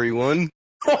 Hey everyone.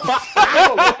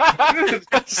 That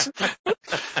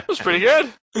was pretty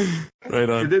good. Right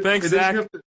on. Thanks, Zach.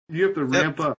 You have to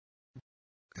ramp up.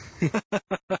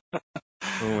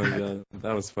 Oh my god,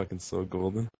 that was fucking so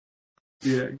golden.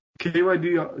 Yeah,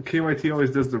 KYT always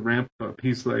does the ramp up.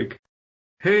 He's like,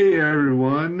 "Hey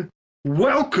everyone,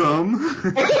 welcome."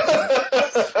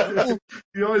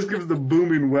 He always gives the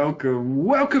booming welcome.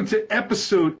 Welcome to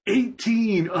episode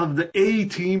 18 of the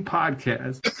A-Team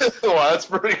podcast. Wow, that's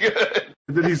pretty good.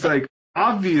 And then he's like,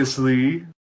 obviously,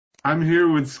 I'm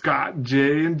here with Scott,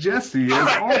 Jay, and Jesse,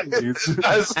 as always.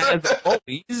 As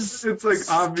always. It's like,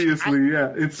 obviously,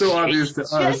 yeah. It's so obvious to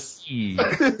us.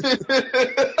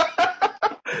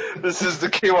 This is the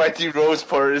KYT Rose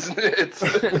part, isn't it?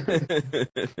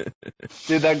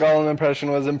 Dude, that Gollum impression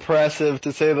was impressive,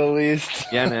 to say the least.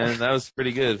 Yeah, man, that was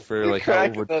pretty good for like how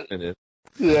we're doing it.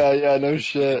 Yeah, no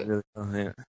shit. Oh,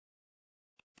 yeah.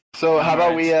 So how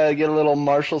about we get a little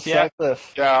Marshall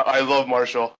Sutcliffe? Yeah, I love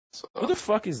Marshall. So. Who the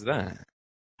fuck is that?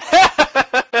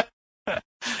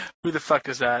 Who the fuck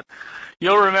is that?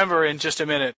 You'll remember in just a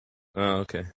minute. Oh,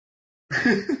 okay.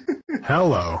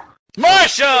 Hello.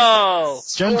 Marshall!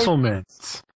 Gentlemen.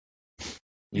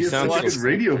 You sound like his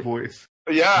radio voice.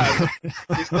 Yeah.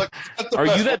 Are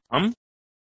you that bum?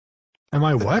 Am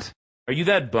I what? Are you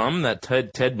that bum, that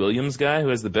Ted Williams guy who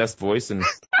has the best voice in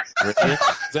radio? Is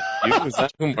that you? Is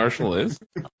that who Marshall is?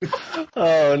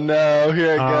 Oh no,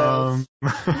 here it goes.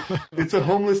 It's a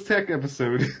homeless tech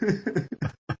episode.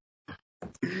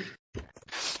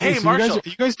 Hey, so Marshall. are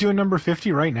you guys doing number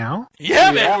 50 right now?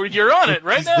 Yeah, man, you're on it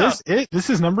right now. Is this it?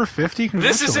 This is number 50?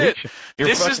 This is it.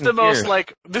 This is the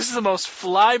most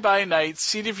fly-by-night,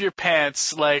 seat of your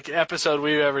pants episode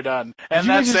we've ever done. And Did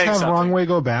you that's just saying have something. Wrong Way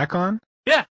Go Back on?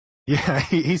 Yeah. Yeah,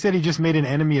 he said he just made an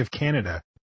enemy of Canada.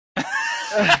 Well,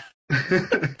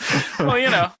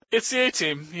 it's the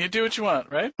A-Team. You do what you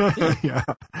want, right? Yeah.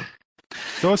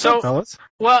 So what's up, fellas?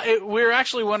 Well, we're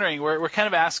actually wondering. We're kind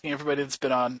of asking everybody that's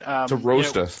been on to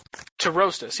roast us. To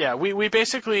roast us, yeah. We've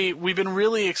been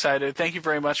really excited. Thank you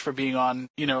very much for being on.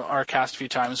 Our cast a few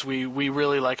times. We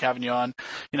really like having you on.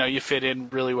 You fit in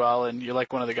really well, and you're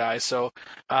like one of the guys. So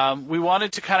we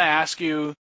wanted to kind of ask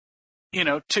you,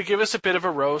 to give us a bit of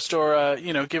a roast, or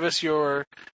give us your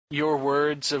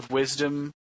words of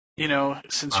wisdom.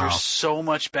 Since you're so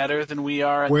much better than we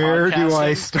are at Where podcasting. do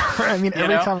I start? I mean,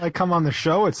 every time I come on the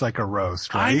show, it's like a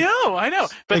roast, right? I know.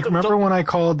 But remember when I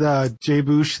called Jay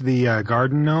Bush the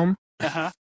garden gnome?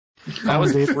 Uh-huh. That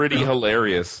was pretty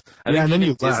hilarious. I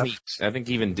think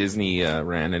even Disney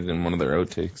ran it in one of their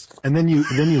outtakes. And then you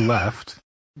left.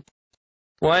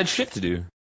 Well, I had shit to do.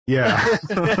 Yeah.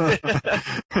 You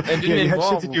had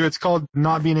shit to do. It's called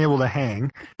not being able to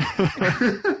hang.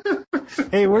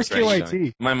 Hey, where's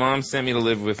KYT? My mom sent me to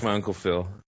live with my Uncle Phil.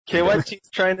 KYT's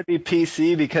trying to be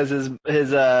PC because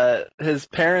his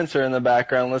parents are in the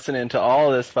background listening to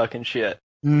all this fucking shit.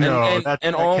 No,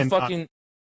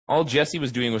 all Jesse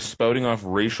was doing was spouting off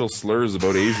racial slurs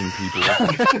about Asian people.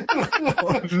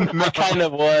 I kind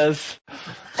of was.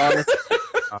 Honestly.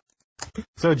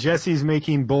 So Jesse's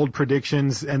making bold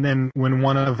predictions, and then when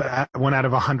one out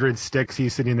of 100 sticks,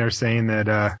 he's sitting there saying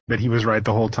that he was right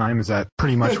the whole time. Is that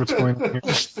pretty much what's going on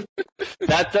here?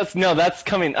 That's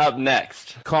coming up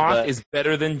next. Koth is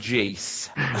better than Jace.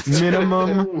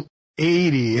 Minimum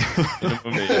 80.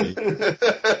 Minimum 80.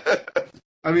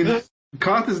 I mean,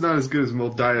 Koth is not as good as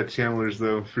Moldiah Chandler's,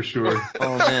 though, for sure.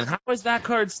 Oh, man. How is that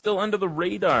card still under the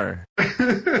radar?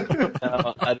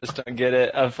 No, I just don't get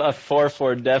it. A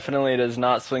 4/4 definitely does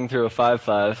not swing through a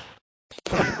 5/5.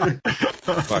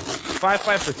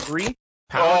 5/5 for 3?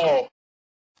 Oh.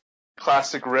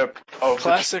 Classic rip. Oh,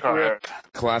 classic rip.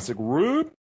 Classic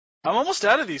rip. I'm almost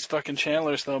out of these fucking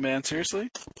Chandlers, though, man. Seriously?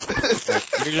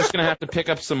 You're just going to have to pick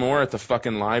up some more at the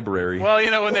fucking library. Well,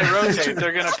 when they rotate,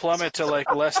 they're going to plummet to,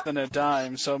 less than a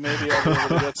dime, so maybe I'll be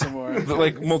able to get some more.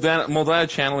 But, Moldiah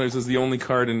Chandler's is the only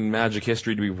card in Magic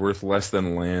history to be worth less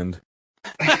than land.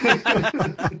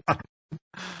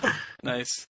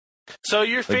 Nice. So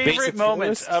your favorite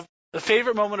moment of... The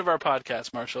favorite moment of our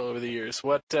podcast, Marshall, over the years.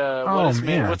 What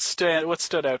man. what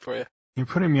stood out for you? You're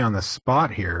putting me on the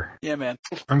spot here. Yeah, man.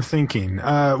 I'm thinking.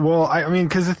 Well, I mean,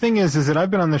 because the thing is that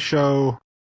I've been on the show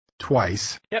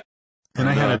twice. Yep. And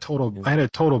I had a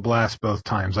total blast both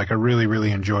times. Like, I really,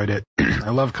 really enjoyed it.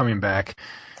 I love coming back.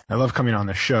 I love coming on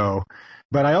the show.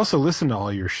 But I also listen to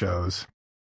all your shows.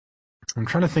 I'm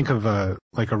trying to think of a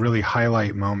really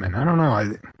highlight moment. I don't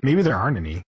know. Maybe there aren't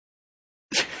any.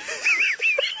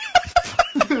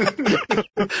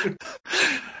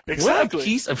 Exactly. What a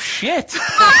piece of shit.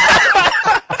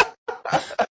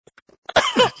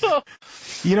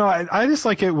 You know, I just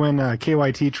like it when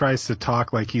KYT tries to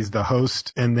talk like he's the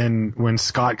host, and then when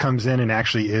Scott comes in and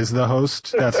actually is the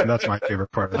host, that's my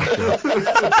favorite part of the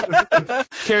show.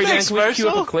 Carrie, Dan, can we cue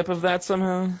up a clip of that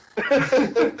somehow?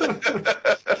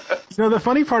 You know, the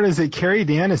funny part is that Carrie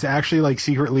Dan is actually like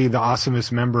secretly the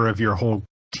awesomest member of your whole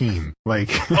team. Like,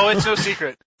 oh, it's no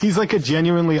secret. He's like a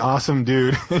genuinely awesome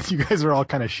dude, and you guys are all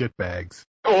kind of shitbags.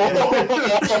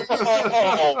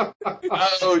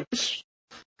 Ouch.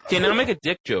 Okay, now make a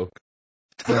dick joke.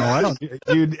 No, I don't.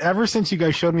 Dude, ever since you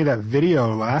guys showed me that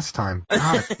video last time,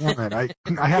 God damn it,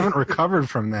 I haven't recovered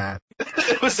from that.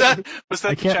 Was that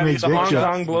I can't make the dick Hong jokes.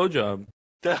 Kong blowjob?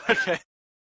 Okay.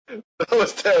 That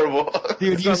was terrible.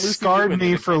 Dude, you scarred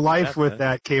me for life with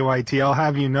that, KYT. I'll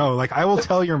have you know. Like, I will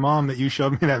tell your mom that you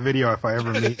showed me that video if I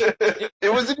ever meet you.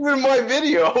 It wasn't even my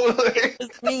video.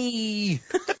 It's me.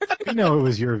 You know it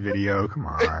was your video. Come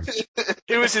on.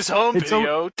 It was his home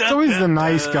video. It's always the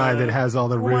nice guy that has all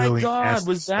the Oh really my God,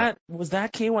 nasty was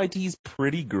that KYT's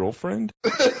pretty girlfriend?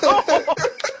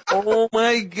 Oh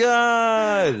my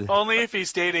God. Only if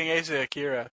he's dating Asa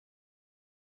Akira.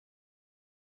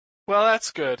 Well,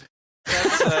 that's good.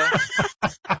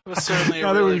 That's was certainly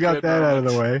now a that really we got good that out of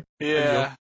moment. the way.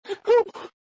 Yeah.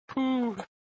 Whew.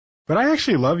 But I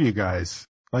actually love you guys.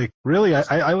 Like, really,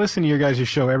 I listen to your guys'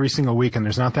 show every single week, and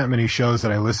there's not that many shows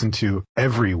that I listen to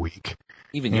every week.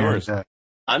 Even yours.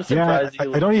 I'm surprised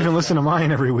I don't even listen to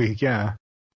mine every week, yeah.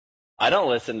 I don't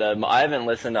listen to them. I haven't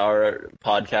listened to our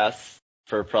podcasts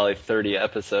for probably 30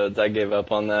 episodes. I gave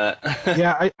up on that.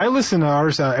 Yeah, I listen to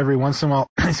ours every once in a while,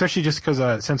 especially just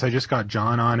because since I just got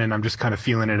John on and I'm just kind of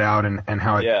feeling it out and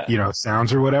how it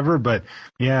sounds or whatever. But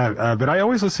yeah, but I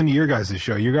always listen to your guys'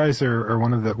 show. You guys are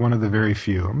one of the very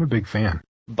few. I'm a big fan.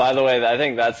 By the way, I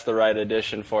think that's the right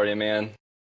addition for you, man.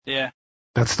 Yeah.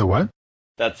 That's the what?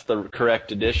 That's the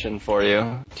correct addition for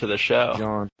you to the show.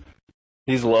 John.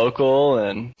 He's local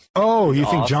and. Oh, you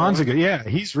think awesome. John's a good? Yeah,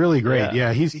 he's really great.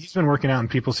 Yeah. Yeah, he's been working out and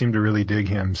people seem to really dig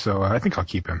him. So I think I'll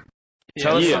keep him.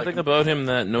 Tell us something about him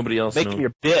that nobody else knows. Make him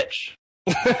your bitch.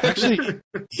 Actually,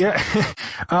 yeah,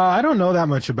 I don't know that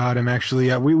much about him.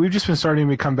 Actually, we've just been starting to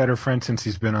become better friends since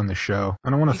he's been on the show. I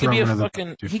don't want to throw him under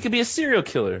the. He could be a serial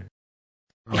killer.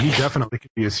 Oh, he definitely could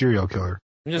be a serial killer.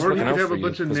 I'm just Or he looking could out have for a you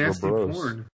bunch of 'cause we're nasty bros.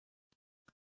 porn.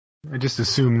 I just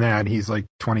assume that he's like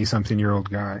 20-something-year-old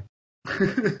guy.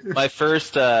 My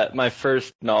first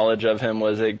knowledge of him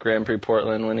was at Grand Prix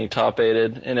Portland when he top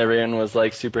 8'd, and everyone was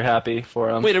like super happy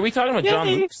for him. Wait, are we talking about John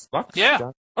Luke's?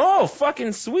 Yeah. Oh,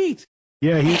 fucking sweet.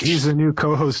 Yeah, he's a new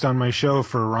co-host on my show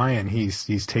for Ryan.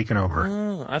 He's taken over.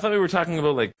 Oh, I thought we were talking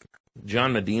about like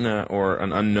John Medina or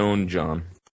an unknown John.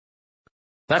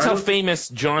 That's how famous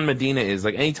John Medina is.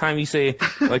 Like, anytime you say,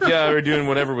 like, yeah, we're doing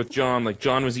whatever with John, like,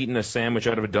 John was eating a sandwich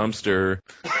out of a dumpster,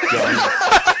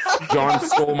 John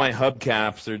stole my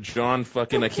hubcaps, or John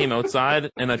fucking, I came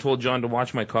outside and I told John to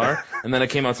watch my car, and then I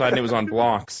came outside and it was on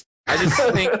blocks. I just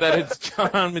think that it's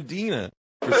John Medina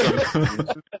for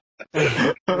some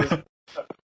reason.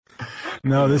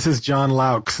 No, this is John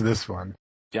Laux, this one.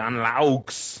 John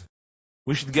Laux.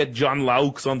 We should get John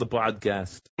Laux on the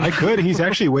podcast. I could. He's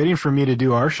actually waiting for me to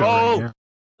do our show. Oh, right now.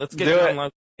 let's get John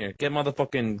Laux here. Get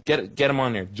him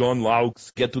on here. John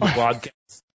Laux, get to the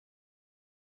podcast.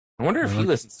 I wonder if he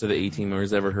listens to the A-Team or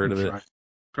has ever heard of it.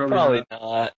 Probably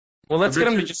not. Well, let's get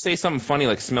him to just say something funny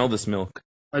like "Smell this milk."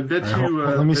 I bet you.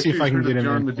 Let me see if I can get him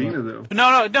John in. Medina though.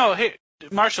 No. Hey,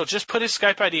 Marshall, just put his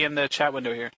Skype ID in the chat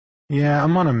window here. Yeah,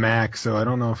 I'm on a Mac, so I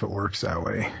don't know if it works that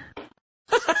way.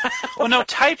 Well, no,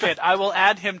 type it. I will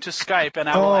add him to Skype, and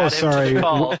I will add him to the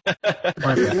call.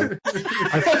 That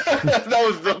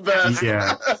was the best.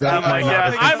 Yeah. Oh my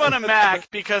God. I'm on a Mac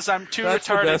because I'm too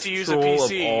retarded to use a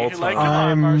PC. Like, come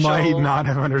on, Marshall. might not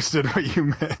have understood what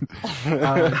you meant.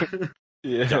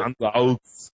 Yeah. John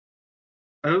Laux.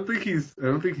 I don't think he's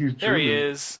German. There he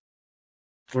is.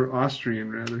 Or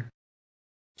Austrian, rather.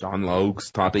 John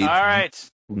Laux, top 8. All right.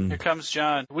 Here comes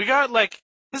John. We got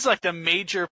this is like the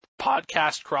major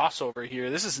podcast crossover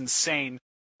here. This is insane.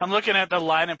 I'm looking at the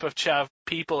lineup of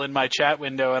people in my chat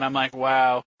window, and I'm like,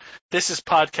 wow, this is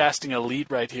podcasting elite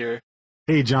right here.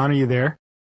 Hey, John, are you there?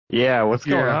 Yeah, what's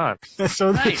going on?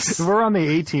 So Nice. we're on the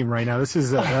A-Team right now. This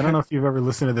is I don't know if you've ever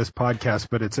listened to this podcast,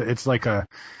 but it's like a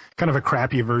kind of a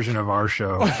crappy version of our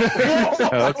show.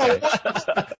 Okay.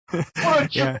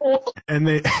 Yeah, and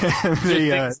they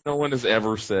Things no one has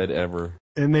ever said ever.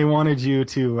 and they wanted you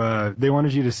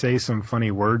to say some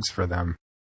funny words for them.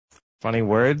 Funny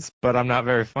words, but I'm not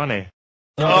very funny.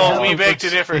 Oh, we beg to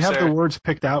differ, They have sir. the words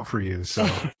picked out for you, so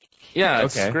Yeah,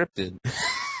 it's Okay. scripted.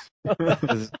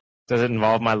 Does it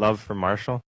involve my love for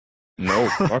Marshall? No.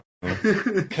 Fuck no.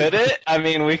 Could it? I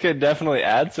mean, we could definitely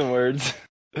add some words.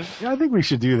 yeah, I think we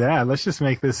should do that. Let's just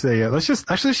make this let's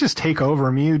just take over.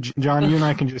 I mean, John, you and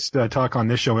I can just talk on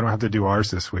this show. We don't have to do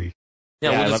ours this week.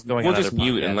 Yeah, Yeah, I we'll love just, going we'll on just other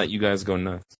mute and podcasts. let you guys go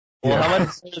nuts. Well, Yeah. how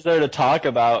much is there to talk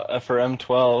about for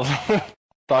M12?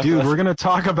 Dude, we're gonna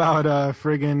talk about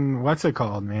friggin' what's it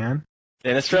called, man?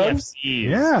 Innistrad?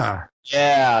 Yeah.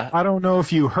 Yeah. I don't know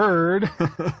if you heard.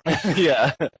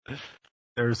 Yeah.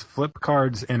 There's flip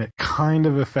cards and it kind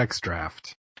of affects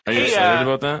draft. Are you Hey, excited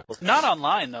about that? Not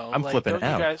online though. I'm like, flipping don't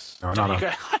out. You guys, No, don't no, you no.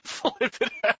 guys, I'm flipping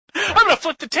out. I'm gonna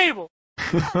flip the table.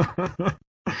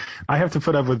 I have to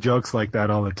put up with jokes like that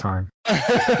all the time.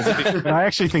 But I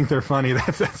actually think they're funny.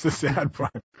 That's the sad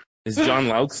part. Is John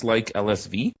Laux like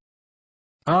LSV?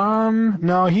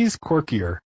 No, he's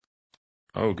quirkier.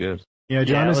 Oh, good. Yeah,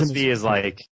 John is LSV is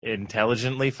like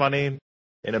intelligently funny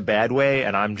in a bad way,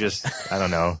 and I'm just, I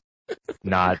don't know,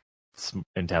 not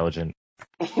intelligent.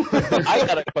 I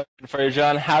got a question for you,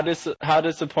 John. How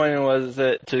disappointing was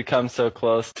it to come so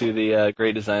close to the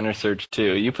Great Designer Search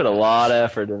 2? You put a lot of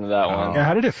effort into that one. Yeah,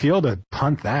 how did it feel to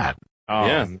punt that? Oh,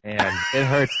 Yeah. man, it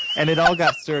hurts. And it all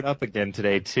got stirred up again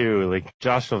today, too. Like,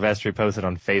 Josh Silvestri posted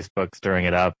on Facebook stirring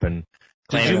it up. And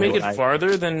Did you make it I-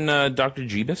 farther than Dr.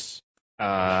 Jeebus?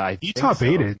 I He think top so.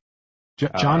 8'd.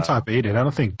 John top 8'd. I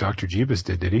don't think Dr. Jeebus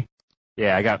did he?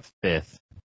 Yeah, I got 5th.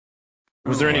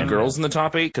 Was there any girls in the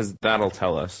top 8? Because that'll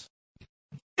tell us.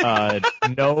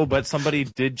 No, but somebody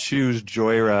did choose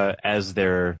Joyra as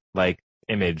their, like,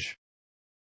 image.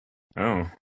 Oh.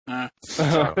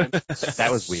 That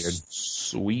was weird.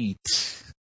 Sweet.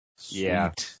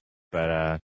 Yeah.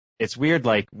 But it's weird,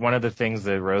 like, one of the things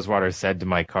that Rosewater said to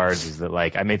my cards is that,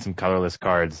 like, I made some colorless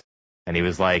cards, and he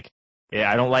was like, yeah,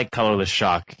 I don't like colorless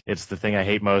shock. It's the thing I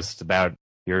hate most about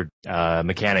your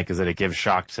mechanic is that it gives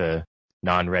shock to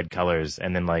non-red colors,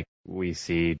 and then, like, we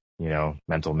see, you know,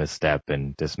 mental misstep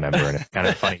and dismember, and it's kind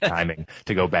of funny timing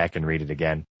to go back and read it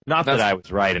again. Not that I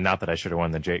was right, and not that I should have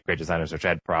won the Great Designer Search. I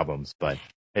had problems, but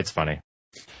it's funny.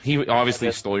 He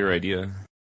obviously stole your idea.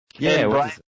 Yeah, And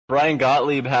what Brian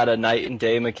Gottlieb had a night and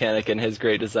day mechanic in his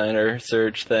Great Designer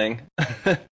Search thing.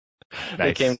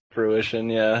 It came to fruition,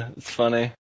 yeah. It's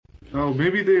funny. Oh,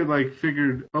 maybe they like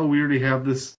figured, oh, we already have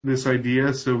this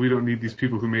idea, so we don't need these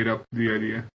people who made up the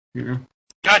idea. You know?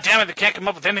 God damn it! They can't come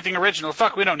up with anything original.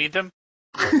 Fuck, we don't need them.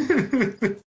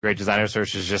 Great Designer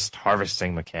Search is just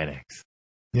harvesting mechanics.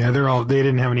 Yeah, they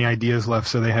didn't have any ideas left,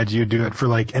 so they had you do it for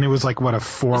like, and it was like, what, a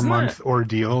 4-month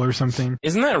ordeal or something?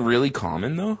 Isn't that really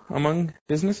common though among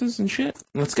businesses and shit?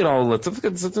 Let's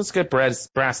get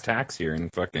brass tacks here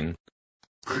and fucking.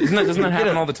 Doesn't that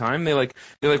happen all the time? They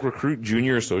recruit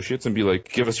junior associates and be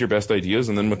like, give us your best ideas,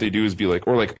 and then what they do is be like,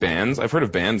 or like bands. I've heard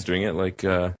of bands doing it. Like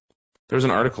there was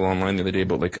an article online the other day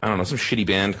about like, I don't know, some shitty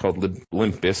band called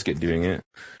Limp Bizkit doing it,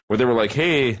 where they were like,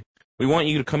 hey, we want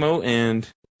you to come out and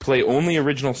play only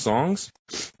original songs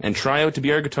and try out to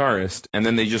be our guitarist, and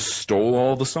then they just stole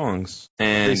all the songs.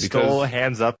 And They stole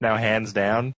Hands Up, Now Hands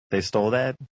Down. They stole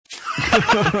that?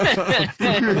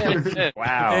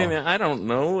 Wow. Hey man, I don't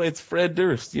know. It's Fred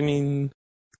Durst. You mean,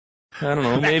 I don't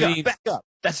know. Maybe Back up.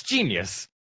 That's genius.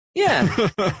 Yeah.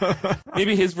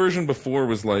 Maybe his version before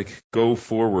was like, go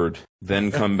forward,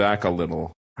 then come back a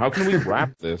little. How can we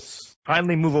wrap this?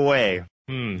 Finally move away.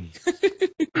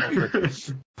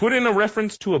 Put in a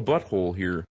reference to a butthole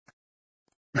here.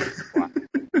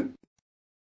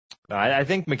 I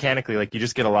think mechanically, like, you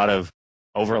just get a lot of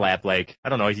overlap. Like, I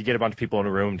don't know, if you get a bunch of people in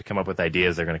a room to come up with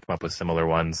ideas, they're going to come up with similar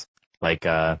ones. Like,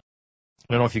 I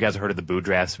don't know if you guys have heard of the boo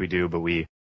drafts we do, but we,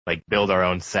 like, build our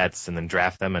own sets and then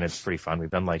draft them, and it's pretty fun. We've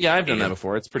done, like... Yeah, I've done that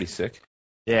before. It's pretty sick.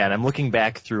 Yeah, and I'm looking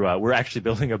back through, we're actually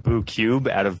building a boo cube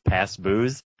out of past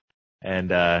boos, and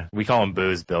we call them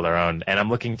boos, build our own. And I'm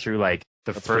looking through, like,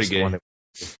 the first one,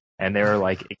 and they were,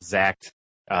 like, exact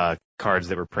cards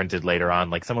that were printed later on.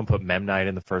 Like, someone put Memnite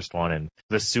in the first one, and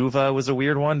Vesuva was a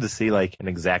weird one to see, like, an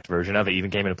exact version of it.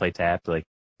 Even came into play tapped. Like,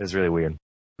 it was really weird.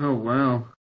 Oh, wow.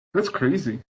 That's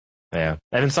crazy. Yeah.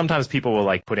 And then sometimes people will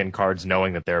like put in cards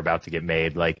knowing that they're about to get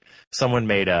made. Like someone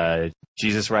made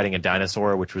Jesus riding a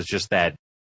dinosaur, which was just that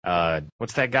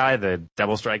what's that guy? The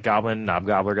Devil Strike Goblin, Knob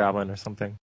Gobbler Goblin or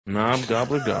something? Knob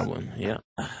Gobbler Goblin, yeah.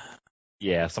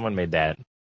 Yeah, someone made that.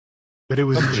 But it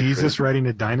was Jesus riding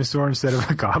a dinosaur instead of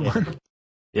a goblin?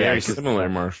 Yeah, Very similar,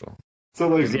 Marshall. So,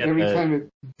 like, every time it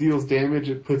deals damage,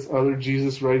 it puts other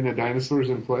Jesus riding the dinosaurs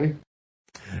in play?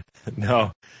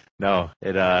 No.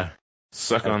 It,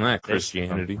 Suck on that,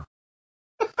 Christianity.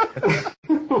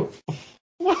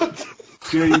 What?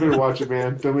 Jay, you better watch it,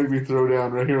 man. Don't make me throw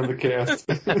down right here on the cast.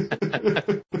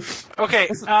 Okay,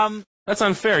 That's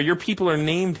unfair. Your people are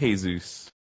named Jesus.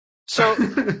 So,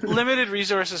 limited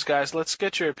resources, guys. Let's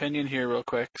get your opinion here real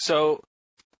quick. So,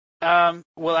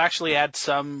 we'll actually add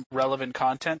some relevant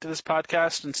content to this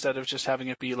podcast instead of just having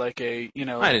it be like a,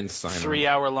 I didn't sign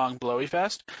 3-hour-long blowy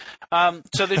fest.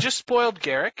 So they just spoiled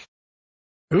Garrick.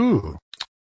 Ooh.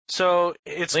 So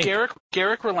it's Link.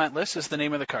 Garrick Relentless is the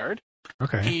name of the card.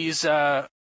 Okay. He is a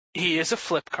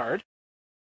flip card.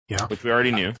 Yeah. Which we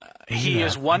already knew. He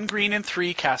is 1 green and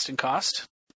 3 casting cost.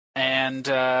 And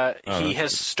he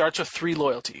starts with 3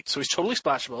 loyalty, so he's totally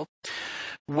splashable.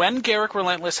 When Garrick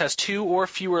Relentless has 2 or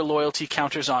fewer loyalty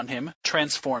counters on him,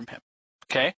 transform him.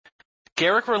 Okay?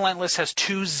 Garrick Relentless has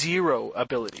 2 0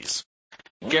 abilities.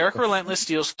 Garrick Relentless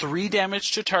deals 3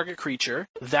 damage to target creature.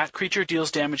 That creature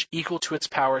deals damage equal to its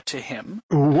power to him.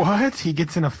 What? He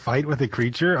gets in a fight with a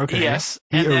creature? Okay. Yes.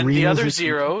 He And then the arenas other a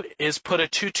 0 is put a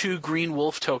 2/2 green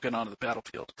wolf token onto the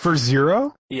battlefield. For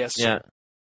 0? Yes. Yeah.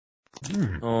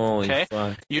 Holy Okay.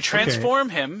 fuck. You transform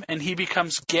him, and he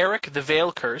becomes Garrick the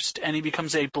Veil Cursed, and he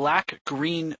becomes a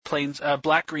black-green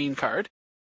card.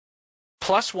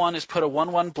 +1 is put a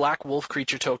 1/1 black wolf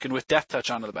creature token with Death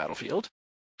Touch onto the battlefield.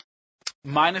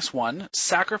 -1,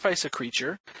 sacrifice a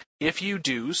creature. If you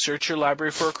do, search your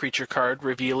library for a creature card,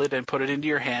 reveal it, and put it into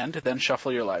your hand, then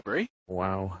shuffle your library.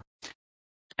 Wow.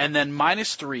 And then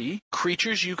 -3,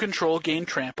 creatures you control gain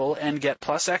trample and get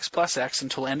 +X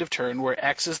until end of turn, where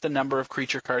X is the number of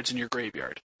creature cards in your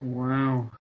graveyard.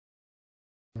 Wow.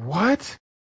 What?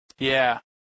 Yeah.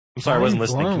 I'm sorry, I wasn't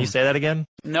listening. Can you say that again?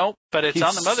 Nope, but it's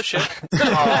on the mothership.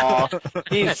 Aw,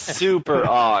 he's super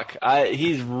awk.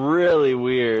 He's really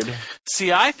weird.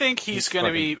 See, I think he's going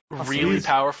to be really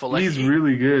powerful. Like, He's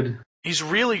really good. He's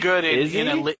really good Is in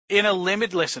he? a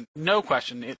limit. Listen, no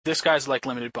question. This guy's like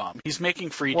limited bomb. He's making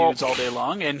free dudes all day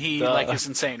long, and he is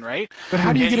insane, right? But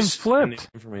how do you And get him he's- flipped?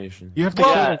 Information. You have to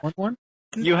Well, kill a 1/1?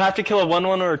 You have to kill a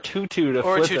 1/1 or a 2/2 to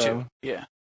Or a flip 2/2. him. Yeah.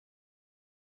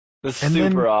 That's And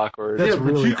then- super awkward. That's yeah, but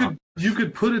really you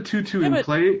could put a 2/2 in but-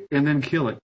 play and then kill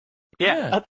it.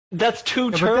 Yeah. That's 2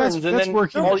 Yeah, but turns, and that's then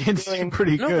working all you're against you doing.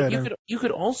 pretty No, good. but you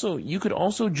could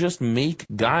also just make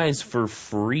guys for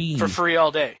free. For free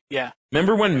all day. Yeah.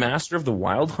 Remember when Master of the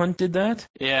Wild Hunt did that?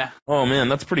 Yeah. Oh man,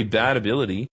 that's pretty bad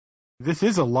ability. This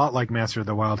is a lot like Master of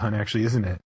the Wild Hunt, actually, isn't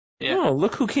it? Yeah. Oh,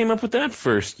 look who came up with that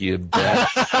first, you bet.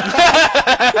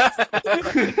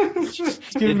 Just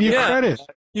giving you Yeah. credit.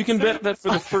 You can bet that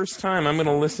for the first time I'm going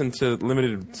to listen to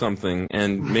Limited Something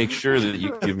and make sure that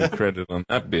you give me credit on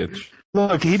that bitch.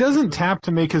 Look, he doesn't tap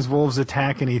to make his wolves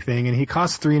attack anything, and he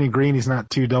costs 3 and a green. He's not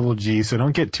 2 double G, so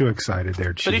don't get too excited there,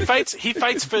 But Chief. he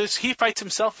fights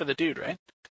himself for the dude, right?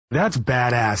 That's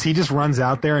badass. He just runs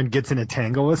out there and gets in a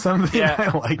tangle with something. Yeah.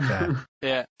 I like that.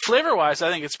 Yeah. Flavor-wise, I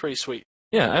think it's pretty sweet.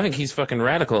 Yeah, I think he's fucking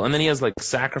radical. And then he has like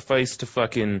sacrifice to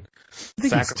fucking. I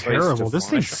think it's terrible. This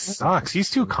thing sucks. He's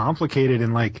too complicated,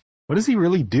 and like, what does he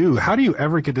really do? How do you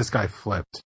ever get this guy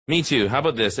flipped? Me too. How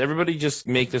about this? Everybody just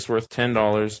make this worth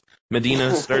 $10.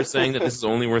 Medina, start saying that this is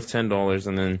only worth $10,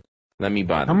 and then let me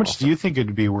buy them. How much do you think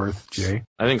it'd be worth, Jay?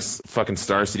 I think fucking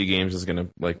Star City Games is gonna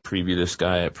like preview this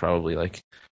guy at probably like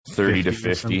 30 to 50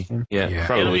 or 50. something? Yeah, Yeah.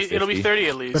 probably It'll be 30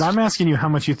 at least. But I'm asking you how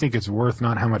much you think it's worth,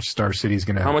 not how much Star City's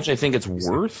gonna. How much I think it's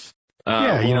worth?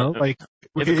 Yeah, you know, like,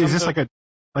 if it is comes this up-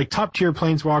 like top tier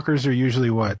planeswalkers are usually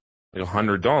what? like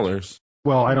 $100.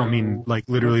 Well, I don't mean like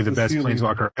literally the the best ceiling.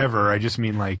 planeswalker ever. I just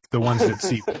mean like the ones that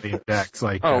see the decks.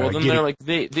 Like, Oh, well, then Giddy- they're like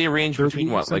they range 30 between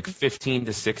or what, like something? 15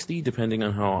 to 60, depending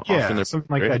on how yeah, often they're something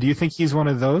like right? that. Do you think he's one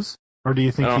of those, or do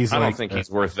you think I he's don't like? think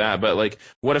he's worth that, but like,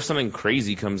 what if something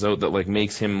crazy comes out that like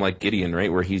makes him like Gideon,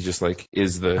 right? Where he's just like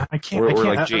is the I can't. or I can't.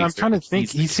 like I'm Jace, trying to think.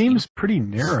 he's- He seems pretty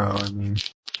narrow. I mean,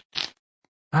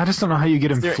 I just don't know how you get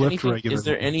him flipped regularly. Is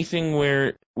there anything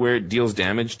where it deals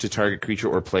damage to target creature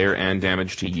or player and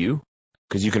damage to you?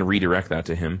 Because you can redirect that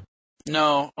to him.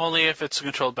 No, only if it's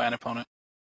controlled by an opponent.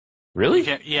 Really?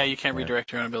 You can't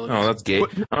redirect your own abilities. Oh, that's gay.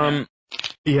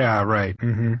 Yeah, right.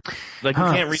 Mm-hmm. Like you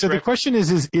can't So the redirect. question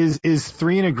is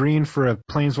 3 and a green for a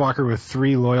planeswalker with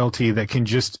 3 loyalty that can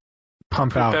just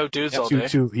pump Poop out out dudes all day.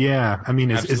 yeah. I mean,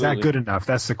 is that Absolutely. good enough?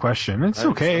 That's the question. It's I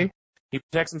think okay. so. He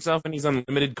protects himself and he's on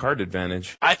limited card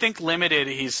advantage. I think limited.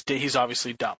 He's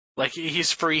obviously dumb. Like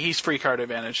he's free. He's free card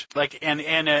advantage. Like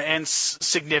and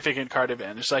significant card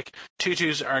advantage. Like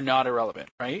 2/2s are not irrelevant,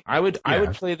 right? I would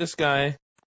play this guy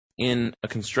in a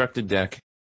constructed deck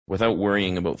without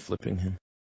worrying about flipping him.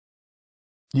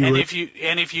 If you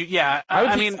yeah,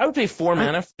 I mean I would pay 4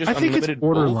 mana for just I think unlimited it's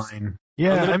borderline. wolves.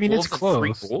 Yeah, Unlimited I mean, it's wolves and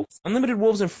free close. bolts. Unlimited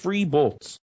wolves and free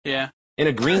bolts yeah. in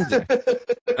a green deck.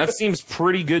 That seems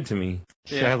pretty good to me.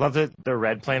 Yeah, I love that the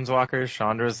red planeswalker,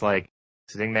 Chandra's like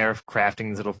sitting there crafting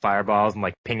these little fireballs and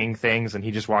like pinging things, and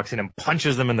he just walks in and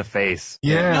punches them in the face.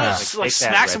 Yeah. No, Like, just, take that,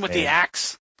 smacks him red with the bait.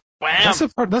 axe. Wham!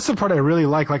 That's the part I really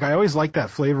like. Like, I always liked that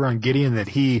flavor on Gideon that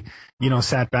he,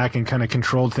 sat back and kind of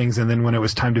controlled things, and then when it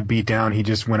was time to beat down, he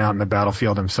just went out in the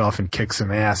battlefield himself and kicked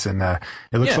some ass. And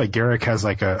it looks like Garrick has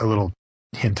like a little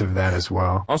hint of that as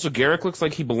well. Also, Garrick looks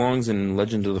like he belongs in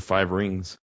Legend of the Five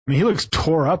Rings. I mean, he looks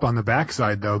tore up on the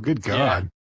backside, though. Good God.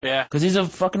 Yeah. Because he's a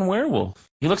fucking werewolf.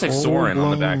 He looks like Soren on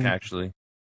the back, actually.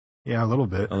 Yeah, a little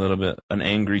bit. A little bit. An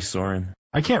angry Soren.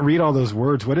 I can't read all those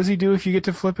words. What does he do if you get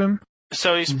to flip him?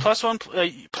 So he's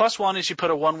 +1 is you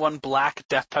put a 1/1 black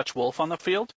Death Touch Wolf on the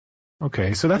field.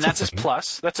 Okay, so And that's his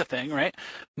plus. That's a thing, right?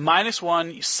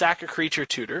 -1, you sack a creature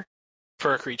tutor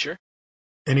for a creature.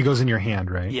 And he goes in your hand,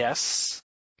 right? Yes.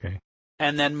 Okay.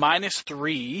 And then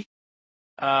 -3,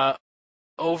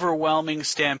 Overwhelming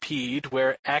Stampede,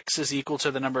 where X is equal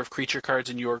to the number of creature cards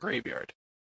in your graveyard.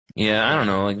 Yeah, I don't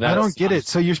know. Like that. I don't get it.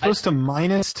 So you're supposed to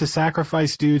minus to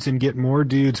sacrifice dudes and get more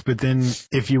dudes, but then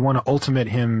if you want to ultimate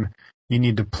him, you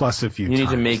need to plus a few You times.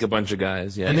 need to make a bunch of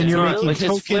guys, yeah. And then It's you're not making like his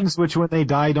tokens, which when they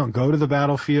die don't go to the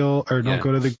battlefield, or don't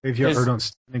go to the graveyard, or don't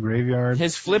stay in the graveyard.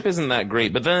 His flip isn't that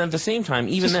great, but then at the same time,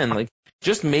 even then, like,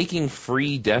 just making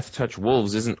free Death Touch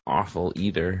Wolves isn't awful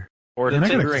either. Or They're not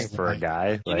gonna tinkering kill for a him.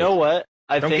 guy. You know what?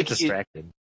 I don't think get distracted.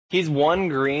 He's 1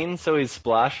 green, so he's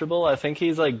splashable. I think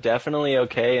he's like definitely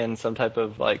okay in some type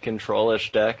of like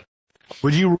control-ish deck.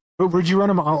 Would you run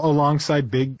him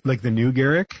alongside the new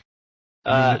Garrick?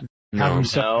 Have him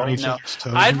step on each other's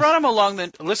toes? I'd run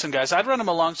him listen guys, I'd run him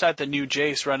alongside the new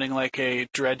Jace running like a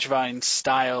Dredgevine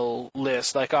style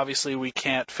list. Like obviously we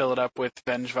can't fill it up with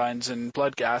Vengevines and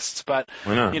Bloodghasts, but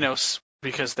Why not?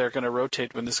 because they're going to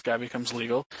rotate when this guy becomes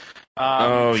legal.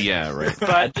 Oh yeah, right.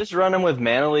 But just run him with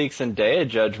Mana Leaks and Dea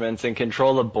Judgments and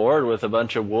control the board with a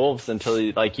bunch of wolves until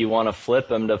you want to flip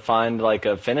him to find like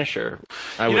a finisher.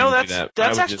 I wouldn't do that.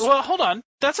 That's actually well, hold on.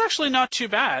 That's actually not too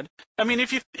bad. I mean,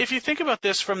 if you think about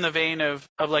this from the vein of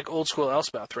like old school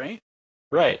Elspeth, right?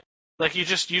 Right. Like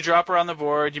you drop her on the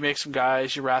board, you make some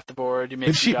guys, you rat the board, you make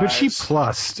But some guys. but she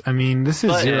plussed. I mean, this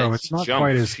is zero. It's not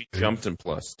quite as She jumped and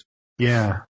plussed.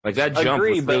 Yeah. Like that jump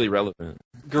Agree, was but really relevant.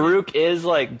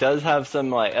 Garruk does have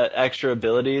some extra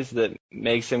abilities that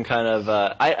makes him kind of.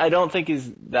 I don't think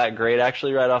he's that great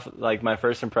actually right off like my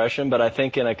first impression, but I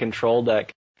think in a control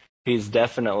deck he's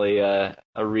definitely a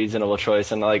reasonable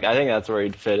choice, and like I think that's where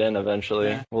he'd fit in eventually.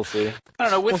 Yeah. We'll see. I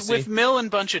don't know with Mill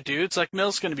and bunch of dudes, like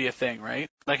Mill's going to be a thing, right?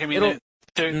 Like I mean,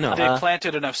 they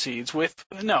planted enough seeds.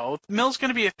 Mill's going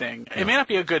to be a thing. No. It may not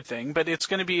be a good thing, but it's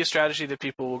going to be a strategy that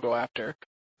people will go after.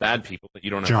 Bad people that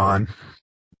you don't have. John.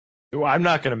 Well, I'm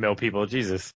not going to mill people.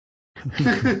 Jesus.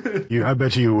 I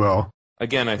bet you will.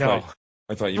 Again, I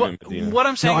thought you meant Medina. What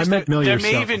I'm saying is there yourself.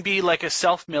 may even be like a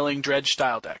self-milling dredge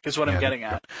style deck is what I'm getting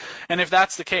at. And if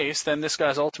that's the case, then this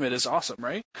guy's ultimate is awesome,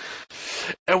 right?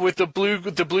 And with the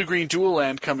blue-green dual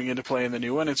land coming into play in the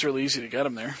new one, it's really easy to get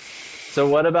him there. So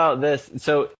what about this?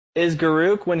 So is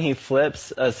Garruk, when he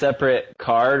flips, a separate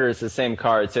card, or is it the same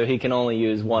card, so he can only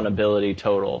use 1 ability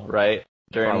total, right?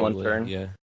 During Probably, 1 turn?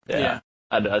 Yeah.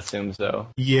 I'd assume so.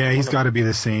 Yeah, he's got to be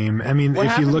the same. I mean,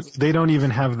 if you look, they don't even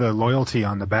have the loyalty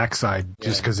on the backside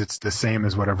just because it's the same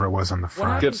as whatever it was on the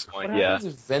front. Good point, what happens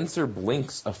if Venser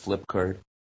blinks a flip card?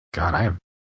 God,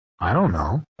 I don't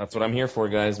know. That's what I'm here for,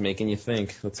 guys, making you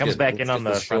think. Comes back in on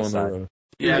the front side.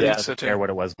 Yeah, I think so Doesn't care what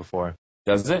it was before.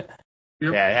 Does it?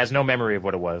 Yep. Yeah, it has no memory of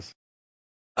what it was.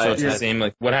 So it's the same.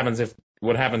 Like, what happens if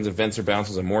Venser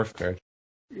bounces a morph card?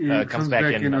 It comes back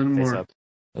in face up.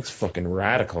 That's fucking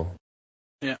radical.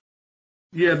 Yeah.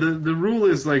 Yeah, the rule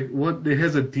is like it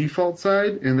has a default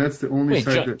side, and that's the only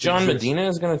side that John exists. Medina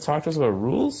is going to talk to us about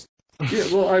rules? Yeah,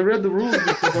 well, I read the rules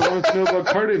because I wanted to know about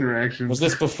card interactions. Was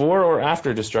this before or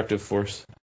after Destructive Force?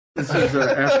 This is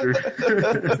after.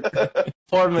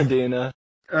 Poor Medina.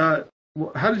 How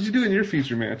did you do in your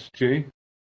feature match, Jay?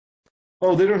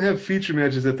 Oh, they don't have feature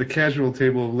matches at the casual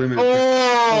table of limited.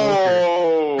 Oh!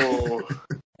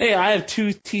 Hey, I have 2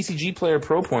 TCG player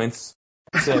pro points.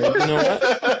 So, you know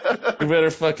what? You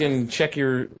better fucking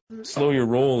slow your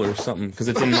roll or something, because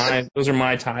those are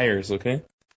my tires, okay?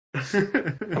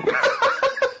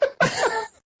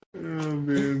 Oh,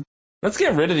 man. Let's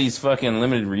get rid of these fucking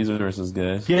limited resources,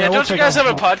 guys. Yeah, don't you guys have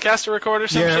a podcast to record or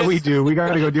something? Yeah, we do. We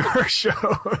gotta go do our show.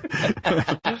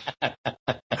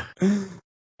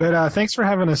 But thanks for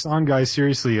having us on, guys.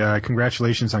 Seriously,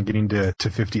 congratulations on getting to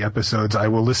 50 episodes. I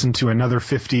will listen to another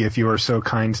 50 if you are so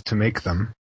kind to make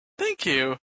them. Thank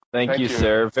you. Thank you,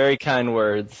 sir. Very kind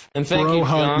words. And thank Bro you,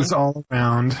 John. hugs all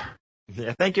around.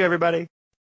 Yeah, thank you, everybody.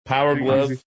 Power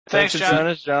glove. Thanks,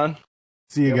 John. John.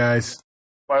 See you guys.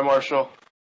 Bye, Marshall.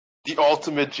 The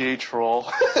ultimate J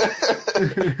troll.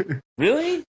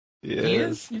 Really? Yes. He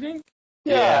is, you think?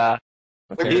 Yeah.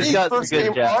 When He's he got first some good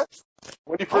came jabs. on,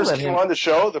 when he first came on the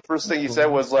show, the first thing he said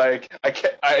was like,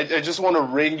 I just want to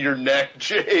wring your neck,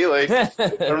 Jay. Like, I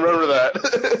remember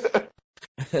that.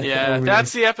 Yeah,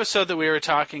 that's the episode that we were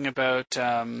talking about.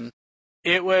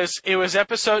 It was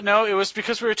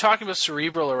because we were talking about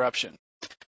cerebral eruption.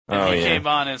 And he came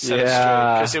on and set it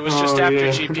straight, because it was just after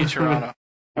GP Toronto.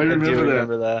 I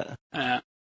remember that. Yeah.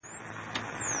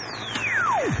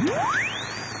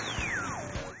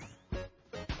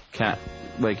 Cat,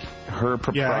 like her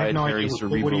proprietary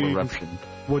cerebral eruption.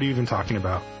 What are you even talking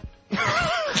about?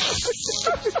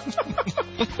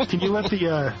 Can you let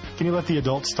the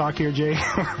adults talk here, Jay?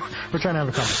 We're trying to have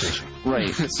a conversation. Right.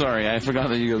 Sorry, I forgot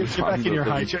that you guys. Get back in your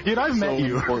high chair, dude. I've met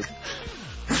you.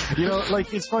 You know,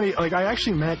 like it's funny. Like I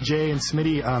actually met Jay and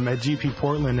Smitty at GP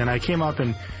Portland, and I came up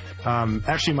and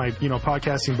actually my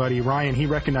podcasting buddy Ryan, he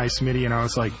recognized Smitty, and I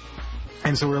was like.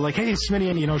 And so we're like, hey,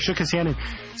 Smitty, and, shook his hand. And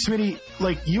Smitty,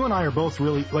 like, you and I are both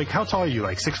really, like, how tall are you?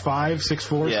 Like 6'5",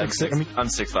 6'4"? Yeah, 6'6"? I'm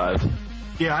 6'5".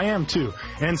 Yeah, I am too.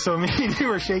 And so me and you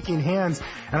were shaking hands,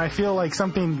 and I feel like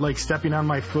something, like, stepping on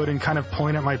my foot and kind of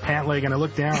pulling at my pant leg, and I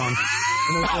look down. And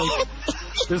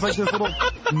there's like this little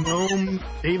gnome,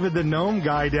 David the Gnome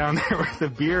guy down there with the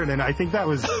beard, and I think that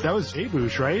was Jay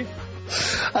Boosh, right?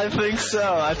 I think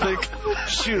so.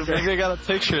 Shoot, maybe I got a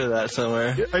picture of that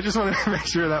somewhere. I just wanted to make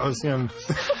sure that was him.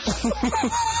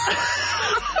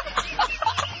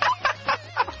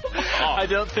 I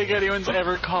don't think anyone's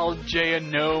ever called Jay a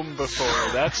gnome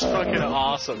before. That's fucking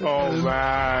awesome. Oh,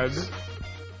 man.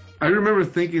 I remember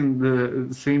thinking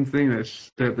the same thing,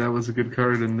 that was a good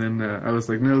card, and then I was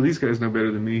like, no, these guys know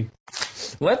better than me.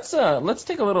 Let's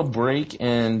take a little break,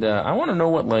 and I want to know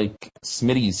what like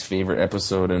Smitty's favorite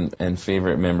episode and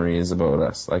favorite memory is about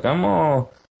us. Like I'm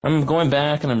going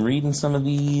back and I'm reading some of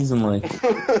these and like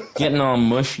getting all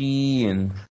mushy,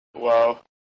 and wow.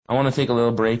 I want to take a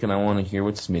little break and I want to hear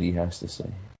what Smitty has to say.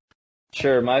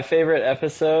 Sure, my favorite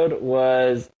episode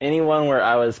was anyone where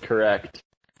I was correct.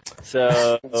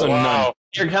 So wow.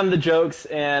 Here come the jokes,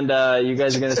 and you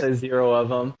guys are gonna say 0 of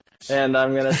them. And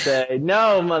I'm going to say,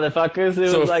 no, motherfuckers,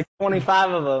 it was like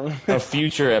 25 of them. A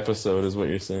future episode is what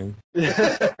you're saying.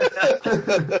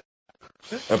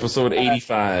 Episode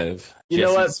 85. You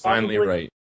know what? Finally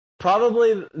right.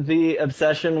 Probably the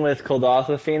obsession with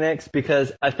Kuldotha Phoenix,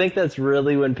 because I think that's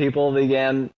really when people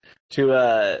began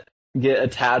to get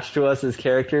attached to us as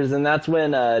characters, and that's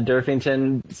when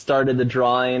Durfington started the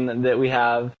drawing that we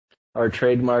have, our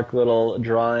trademark little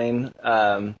drawing.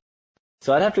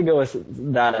 So I'd have to go with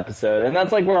that episode. And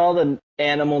that's like where all the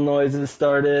animal noises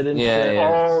started and shit. Yeah.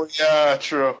 Oh, yeah,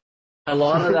 true. A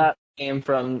lot of that came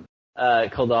from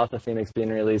Kuldotha Phoenix being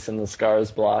released in the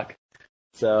Scars block.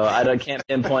 So I can't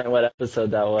pinpoint what episode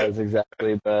that was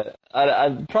exactly, but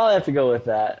I'd probably have to go with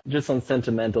that, just on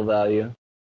sentimental value.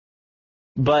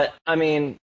 But, I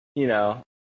mean,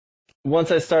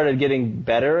 once I started getting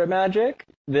better at Magic,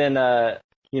 then,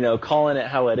 calling it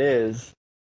how it is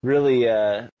really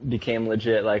became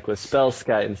legit, like with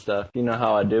Spellskite and stuff. You know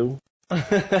how I do.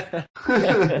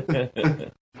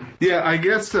 Yeah, I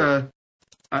guess I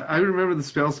remember the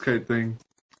Spellskite thing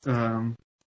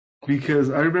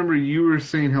because I remember you were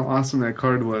saying how awesome that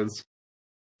card was,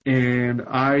 and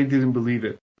I didn't believe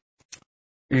it.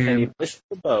 And you missed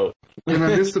the boat. And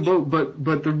I missed the boat,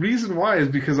 but the reason why is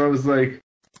because I was like,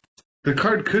 the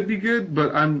card could be good,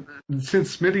 but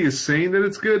since Smitty is saying that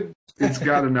it's good, it's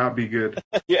got to not be good.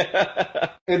 Yeah.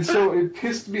 And so it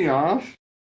pissed me off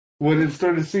when it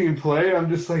started seeing play. I'm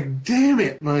just like, damn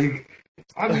it! Like,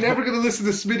 I'm never going to listen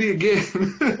to Smitty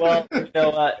again. Well,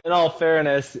 in all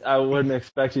fairness, I wouldn't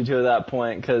expect you to at that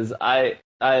point, because I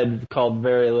had called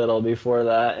very little before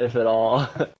that, if at all.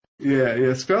 Yeah.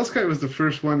 Spellskite was the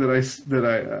first one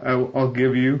I'll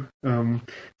give you.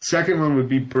 Second one would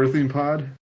be Birthing Pod.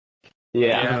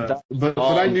 Yeah. But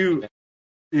I knew.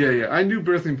 Yeah, I knew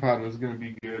Birthing Pod was going to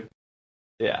be good.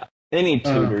 Yeah. They need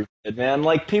tutors, man.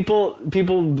 Like, people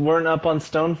weren't up on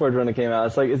Stoneforge when it came out.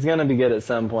 It's like, it's gonna be good at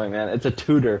some point, man. It's a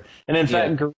tutor. And in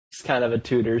fact, Garuk's kind of a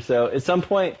tutor, so at some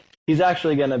point, he's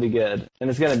actually gonna be good. And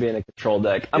it's gonna be in a control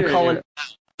deck. I'm calling it.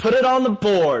 Put it on the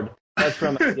board! That's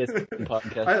from a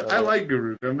podcast. I like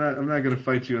Garuk. I'm not gonna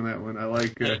fight you on that one. I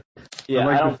like the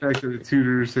fact that it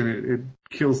tutors and it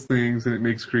kills things and it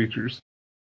makes creatures.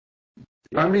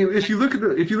 I mean, if you look at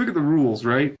the rules,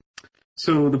 right?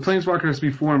 So the Planeswalker has to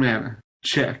be 4 mana.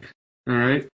 Check. All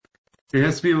right. It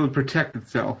has to be able to protect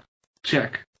itself.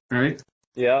 Check. All right.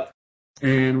 Yeah.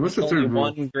 And what's the third rule?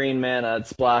 1 green mana.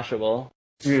 It's splashable.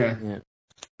 Yeah.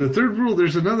 The third rule.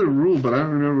 There's another rule, but I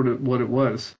don't remember what it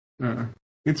was.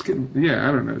 It's getting. Yeah,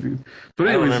 I don't know, dude. But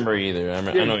anyways, I don't remember either. I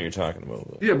know what you're talking about.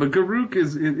 But. Yeah, but Garuk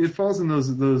it falls in those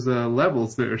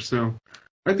levels there, so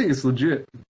I think it's legit.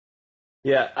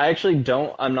 Yeah,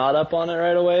 I'm not up on it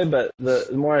right away, but the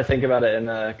more I think about it in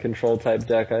a control type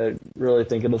deck, I really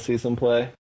think it'll see some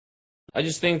play. I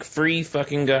just think free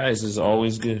fucking guys is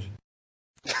always good.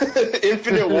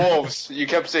 Infinite wolves. You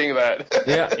kept saying that.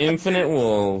 Yeah, infinite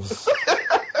wolves.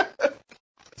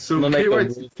 So we'll make a wolf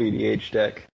EDH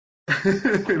deck.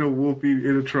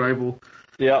 in a tribal.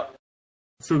 Yeah.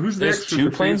 So who's There's next?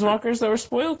 There's 2 Planeswalkers that were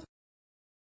spoiled?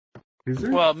 Is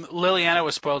there? Well, Liliana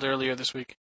was spoiled earlier this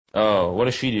week. Oh, what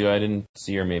does she do? I didn't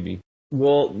see her, maybe.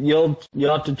 Well, you'll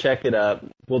have to check it up.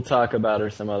 We'll talk about her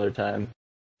some other time.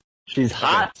 She's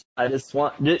hot. I just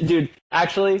want... Dude,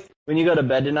 actually, when you go to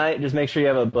bed tonight, just make sure you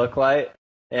have a book light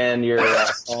and your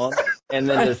phone, and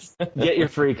then just get your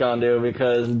freak on, dude,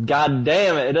 because god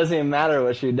damn it doesn't even matter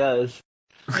what she does.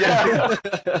 Yeah.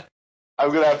 I'm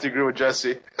going to have to agree with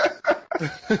Jesse.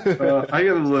 I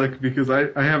gotta look because I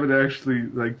haven't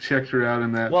actually checked her out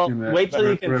in that. Well, in that wait till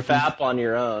you can reference. fap on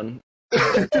your own.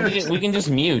 we can just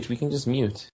mute.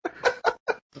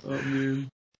 Oh man,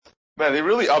 they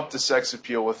really upped the sex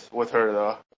appeal with her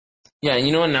though. Yeah, and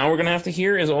you know what now we're gonna have to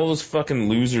hear is all those fucking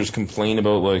losers complain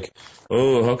about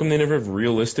oh, how come they never have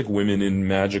realistic women in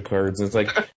Magic cards? And it's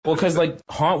like, well, because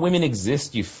hot women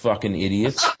exist, you fucking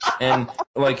idiots. And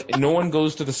no one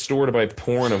goes to the store to buy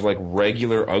porn of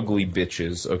regular ugly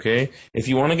bitches, okay? If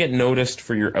you want to get noticed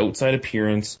for your outside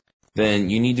appearance, then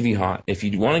you need to be hot. If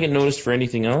you want to get noticed for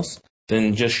anything else,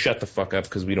 then just shut the fuck up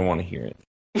because we don't want to hear it.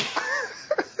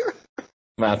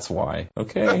 That's why,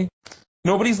 okay?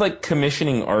 Nobody's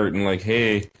commissioning art and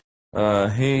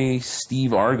hey,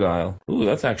 Steve Argyle. Ooh,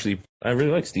 that's actually, I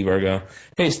really like Steve Argyle.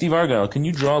 Hey, Steve Argyle, can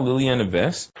you draw Liliana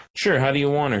Vess? Sure, how do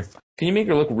you want her? Can you make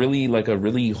her look really like a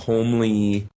really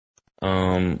homely,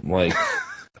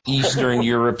 Eastern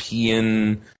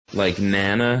European,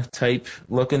 Nana type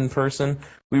looking person?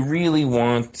 We really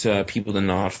want people to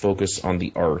not focus on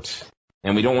the art.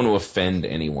 And we don't want to offend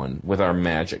anyone with our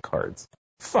Magic cards.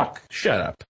 Fuck, shut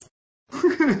up.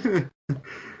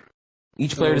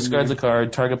 Each player discards a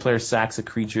card, target player sacks a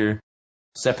creature.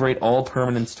 Separate all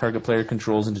permanents target player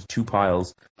controls into 2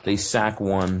 piles. They sack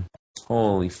 1.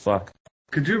 Holy fuck.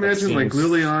 Could you imagine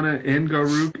Liliana and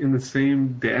Garuk in the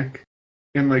same deck?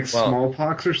 In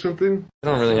Smallpox or something? I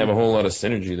don't really have a whole lot of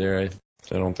synergy there, I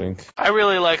don't think. I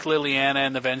really like Liliana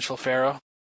and the Vengeful Pharaoh.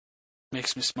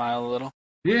 Makes me smile a little.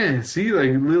 Yeah, see,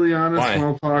 Liliana, Why?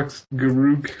 Smallpox,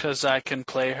 Garuk. Because I can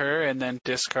play her and then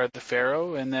discard the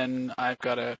Pharaoh, and then I've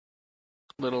got a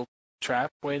little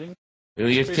trap waiting.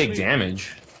 Really, you have to take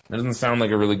damage. That doesn't sound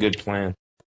like a really good plan.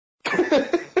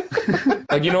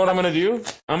 You know what I'm going to do?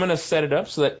 I'm going to set it up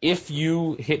so that if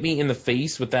you hit me in the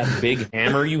face with that big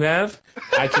hammer you have,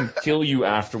 I can kill you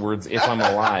afterwards if I'm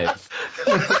alive.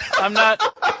 I'm not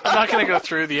going to go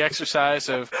through the exercise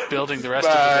of building the rest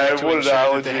of the deck to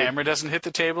ensure that the hammer doesn't hit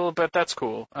the table, but that's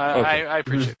cool. Okay. I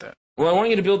appreciate that. Well, I want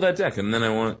you to build that deck, and then I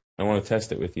want to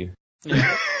test it with you.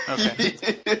 Yeah. Okay.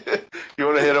 You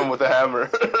want to hit him with a hammer?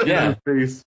 Yeah.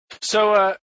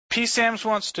 So, P. Sams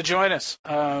wants to join us.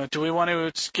 Do we want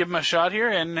to give him a shot here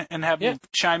and have him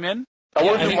chime in? I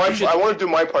want to do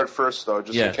my part first, though,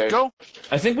 just in case. Go.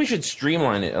 I think we should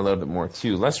streamline it a little bit more,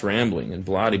 too. Less rambling and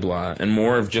blah-de-blah, and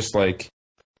more of just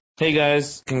hey,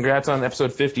 guys, congrats on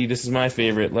episode 50. This is my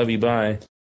favorite. Love you, bye.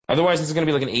 Otherwise, this is going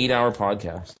to be an 8-hour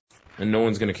podcast, and no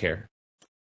one's going to care.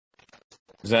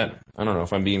 Is that... I don't know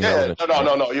if I'm being relevant.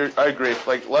 No. I agree.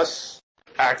 Less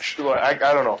action... I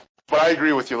don't know. But I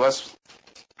agree with you. Less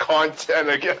content,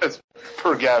 I guess,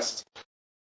 per guest.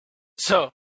 So...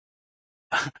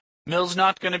 Mill's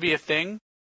not going to be a thing?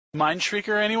 Mind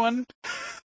Shrieker, anyone?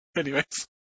 Anyways.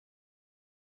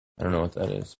 I don't know what that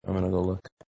is. I'm going to go look.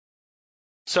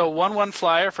 So 1/1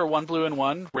 flyer for 1 blue and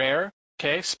 1, rare.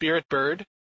 Okay, Spirit Bird.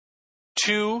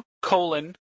 2:2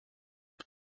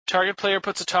 Target player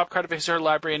puts a top card of his or her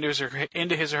library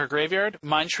into his or her graveyard.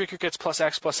 Mineshrieker gets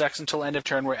 +X until end of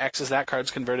turn, where X is that card's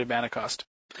converted mana cost.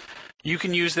 You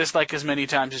can use this like as many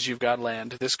times as you've got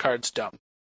land. This card's dumb.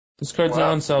 This card's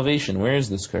not on Salvation. Where is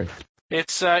this card?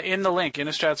 It's in the link,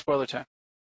 Innistrad Spoiler Time.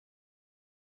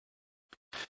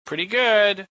 Pretty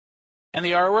good. And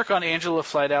the artwork on Angel of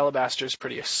Flight Alabaster is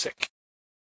pretty sick.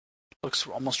 Looks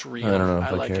almost real. I don't know if I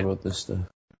like care it. about this stuff.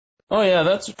 Oh yeah,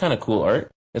 that's kind of cool art.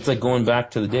 It's like going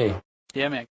back to the day. Yeah,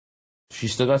 man.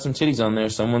 She's still got some titties on there.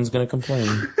 Someone's gonna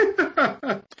complain.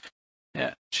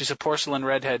 Yeah, she's a porcelain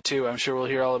redhead too. I'm sure we'll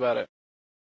hear all about it.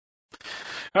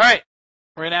 All right,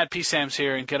 we're gonna add P-Sams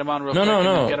here and get them on real quick.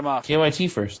 No. Get them off.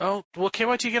 KYT first. Oh, well,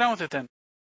 KYT, get on with it then.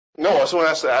 No, someone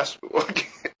has to ask.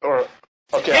 Okay.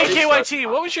 Hey,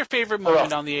 KYT, what was your favorite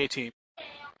moment on the A-Team?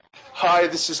 Hi,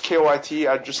 this is KYT.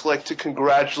 I'd just like to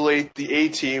congratulate the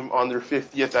A-Team on their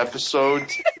 50th episode.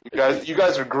 You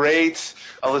guys are great.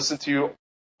 I listen to you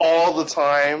all the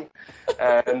time,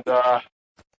 and I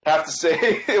have to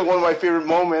say one of my favorite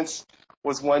moments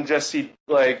was when Jesse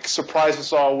surprised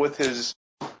us all with his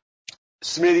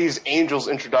Smitty's Angels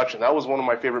introduction. That was one of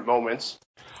my favorite moments.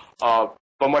 But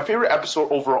my favorite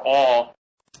episode overall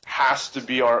has to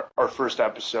be our first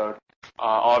episode.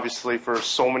 Obviously for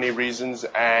so many reasons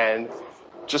and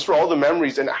just for all the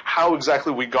memories and how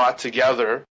exactly we got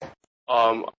together.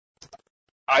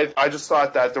 I just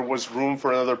thought that there was room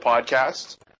for another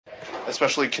podcast,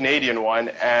 especially a Canadian one,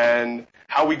 and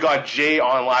how we got Jay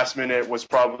on last minute was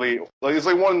probably it's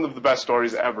like one of the best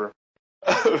stories ever.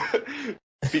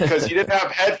 Because he didn't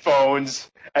have headphones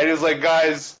and he was like,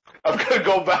 guys, I'm going to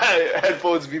go back,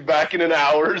 headphones be back in an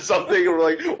hour or something. And we're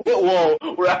like, whoa,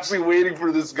 we're actually waiting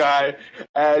for this guy.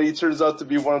 And he turns out to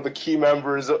be one of the key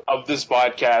members of this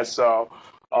podcast. So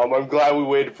I'm glad we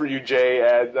waited for you, Jay.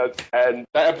 And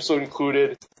that episode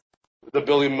included the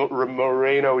Billy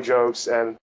Moreno jokes.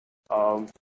 And, I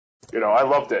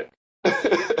loved it.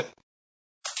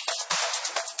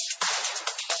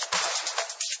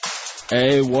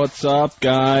 Hey, what's up,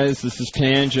 guys? This is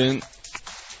Tangent.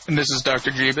 And this is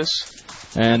Dr.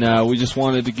 Jeebus. And we just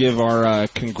wanted to give our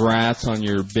congrats on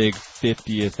your big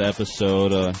 50th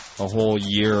episode, a whole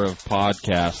year of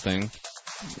podcasting.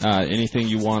 Anything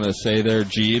you want to say there,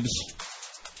 Jeebs?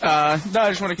 No, I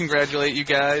just want to congratulate you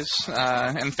guys,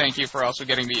 and thank you for also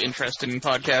getting me interested in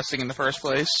podcasting in the first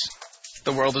place.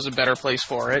 The world is a better place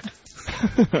for it.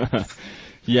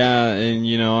 Yeah,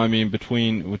 and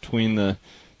between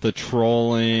the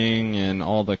trolling and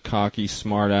all the cocky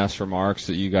smart-ass remarks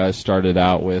that you guys started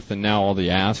out with, and now all the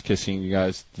ass-kissing you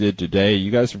guys did today, you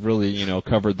guys have really,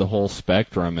 covered the whole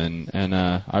spectrum, and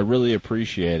I really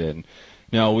appreciate it. And,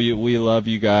 we love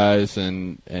you guys,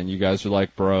 and you guys are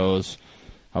like bros.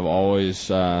 I've always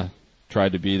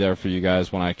tried to be there for you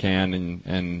guys when I can,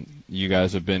 and you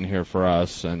guys have been here for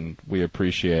us, and we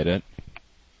appreciate it.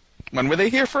 When were they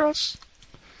here for us?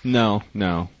 No.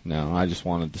 I just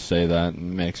wanted to say that. It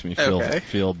makes me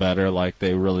feel better, like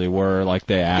they really were, like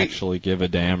they actually give a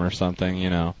damn or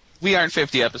something, We aren't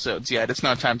 50 episodes yet. It's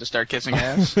not time to start kissing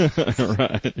ass.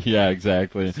 Right. Yeah,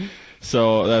 exactly.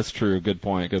 So that's true. Good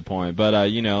point. But,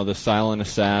 the Silent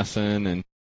Assassin and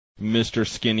Mr.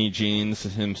 Skinny Jeans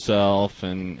himself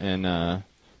and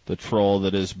the troll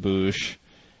that is Boosh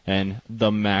and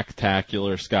the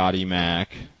Mac-tacular Scotty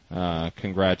Mac,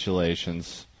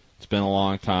 congratulations. It's been a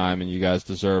long time, and you guys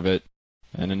deserve it.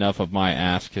 And enough of my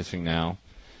ass kissing now.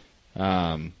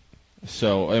 And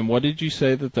what did you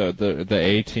say that the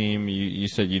A-Team? You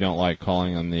said you don't like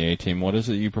calling them the A-Team. What is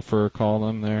it you prefer to call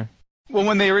them there? Well,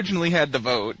 when they originally had the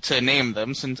vote to name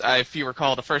them, since if you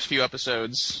recall the first few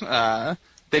episodes, they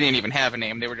didn't even have a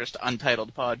name. They were just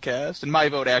Untitled Podcast, and my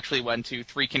vote actually went to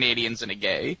 3 Canadians and a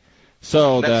Gay.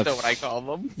 So that's still what I call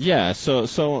them. Yeah.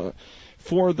 So.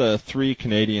 For the 3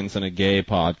 Canadians and a Gay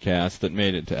podcast that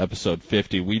made it to episode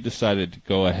 50, we decided to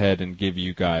go ahead and give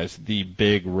you guys the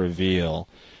big reveal.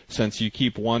 Since you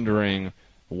keep wondering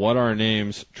what our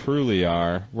names truly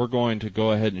are, we're going to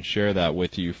go ahead and share that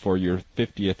with you for your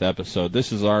 50th episode.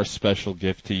 This is our special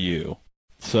gift to you.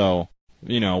 So,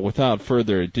 without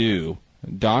further ado,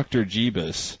 Dr.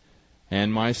 Jeebus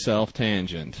and myself,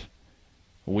 Tangent,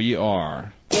 we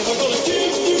are...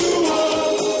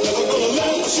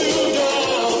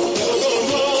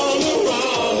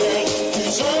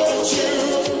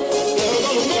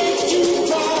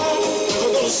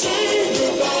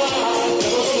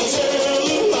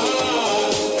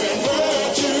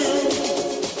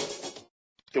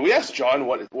 Did we ask John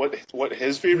what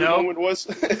his favorite moment was?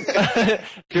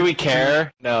 Do we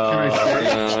care?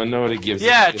 No. Nobody gives.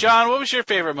 Yeah, John, what was your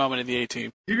favorite moment of the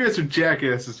A-Team? You guys are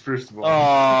jackasses, first of all.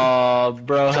 Oh,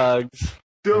 bro hugs.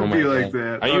 Don't my be like God.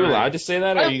 that. Are you allowed to say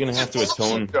that, or are you going to have to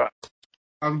atone?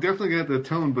 I'm definitely going to have to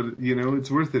atone, but,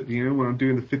 it's worth it, when I'm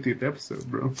doing the 50th episode,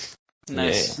 bro.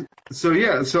 Nice.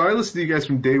 Yeah. So I listened to you guys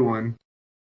from day one,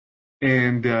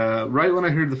 and right when I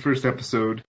heard the first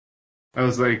episode, I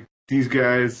was like, these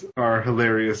guys are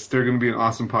hilarious. They're going to be an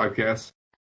awesome podcast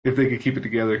if they could keep it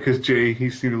together, because Jay,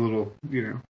 he seemed a little,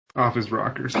 off his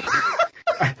rockers.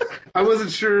 I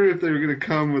wasn't sure if they were gonna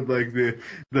come with like the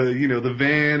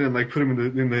van and like put him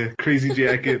in the crazy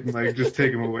jacket and like just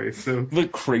take him away. So the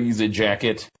crazy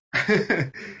jacket.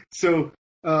 So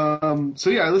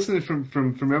yeah, I listened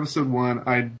from episode 1.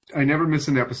 I never miss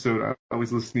an episode. I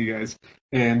always listen to you guys,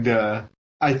 and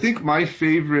I think my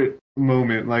favorite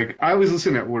moment, like I always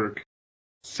listen at work.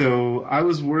 So I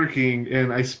was working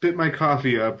and I spit my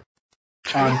coffee up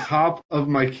on top of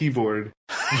my keyboard.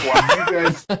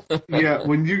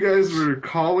 When you guys were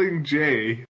calling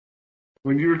Jay,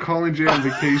 on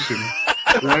vacation,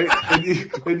 right? And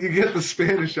you get the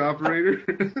Spanish operator.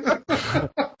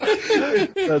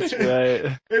 That's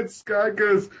right. And Scott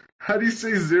goes, "How do you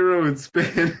say 0 in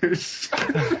Spanish?"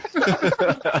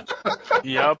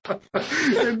 Yep.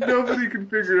 And nobody can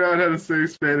figure out how to say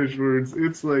Spanish words.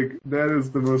 It's like, that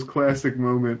is the most classic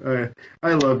moment.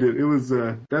 I loved it. It was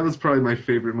that was probably my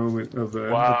favorite moment of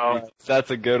Wow,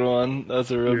 that's a good one. That's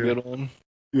a real good one.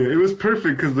 Yeah, it was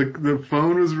perfect because the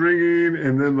phone was ringing,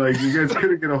 and then like you guys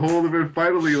couldn't get a hold of it.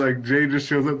 Finally, like Jay just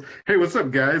shows up. "Hey, what's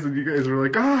up, guys?" And you guys were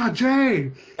like,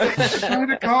 Jay, I'm trying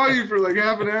to call you for like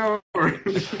half an hour."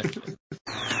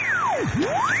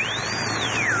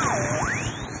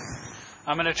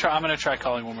 I'm gonna try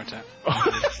calling one more time.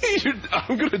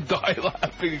 I'm gonna die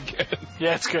laughing again.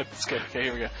 Yeah, it's good. It's good. Okay,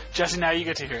 here we go. Jesse, now you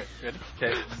get to hear it. Ready?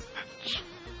 Okay.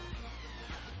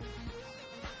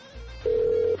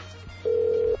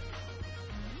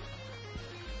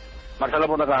 Marcelo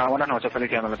Punta Cana, buenas noches,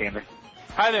 Feliciano la atiende.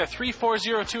 Hi there,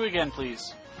 3402 again,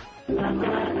 please.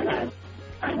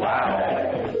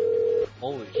 Wow.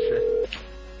 Holy shit.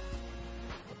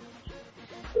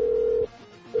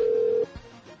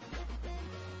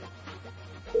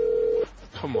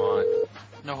 Come on.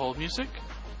 No hold music?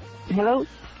 Hello?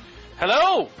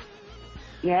 Hello!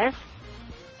 Yes?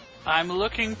 I'm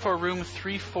looking for room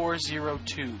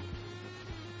 3402.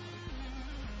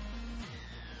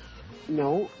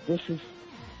 No, this is...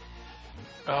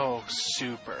 Oh,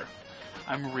 super.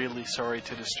 I'm really sorry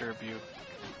to disturb you.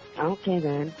 Okay,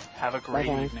 then. Have a great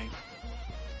Bye-bye. evening.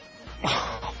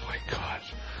 Oh my god.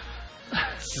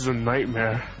 This is a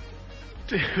nightmare.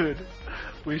 Dude,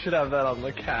 we should have that on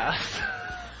the cast.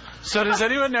 So does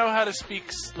anyone know how to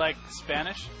speak,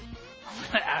 Spanish? I'm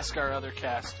going to ask our other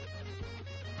cast.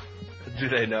 Do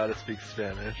they know how to speak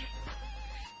Spanish?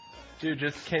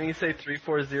 Dude, can you say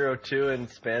 3402 in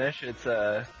Spanish? It's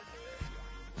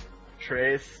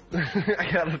Trace. I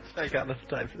gotta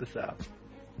type this out.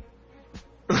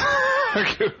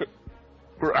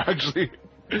 We're actually...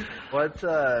 What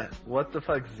the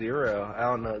fuck 0? I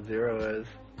don't know what 0 is.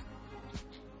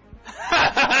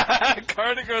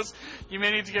 Carter goes, "You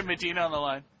may need to get Medina on the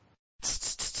line."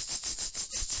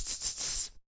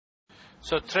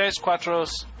 So, 3, 4,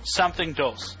 something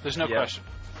dos. There's no question.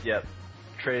 Yep.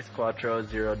 3, 4,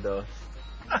 0, 2.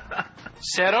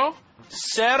 Cero?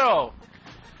 Cero!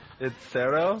 It's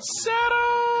Cero?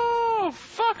 Cero!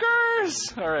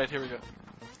 Fuckers! Alright, here we go.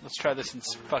 Let's try this in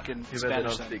fucking Too bad Spanish they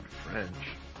don't then. speak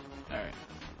French. Alright.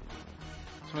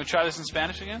 So we try this in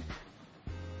Spanish again?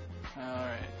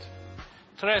 Alright.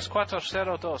 3, 4,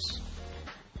 0, 2.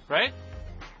 Right?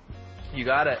 You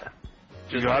got it.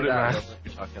 You got it, man. What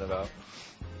you're talking about.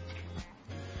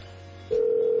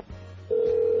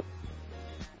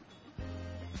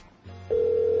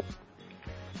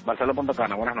 Marcelo Punta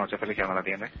Cana, buenas noches, Feliciano la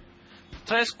atiende.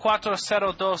 3, 4,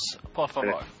 0, 2, por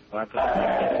favor.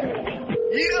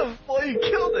 Yeah, boy, you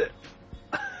killed it.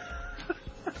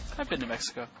 I've been to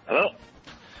Mexico. Hello?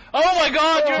 Oh my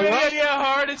god, you have Hello? any idea how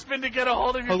hard it's been to get a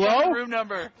hold of your Hello? fucking room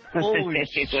number? Holy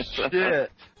shit. That's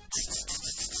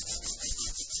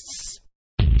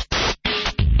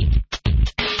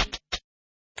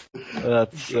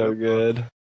so good.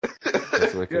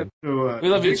 That's wicked. So, we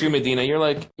love you too, Medina. You're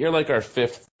like our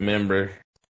 5th member.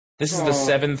 This is the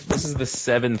 7th. This is the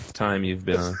 7th time you've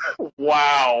been on.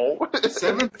 Wow.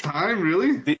 7th time,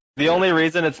 really? The only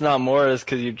reason it's not more is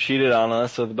because you cheated on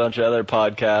us with a bunch of other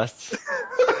podcasts.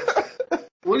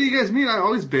 What do you guys mean? I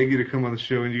always beg you to come on the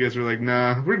show, and you guys are like,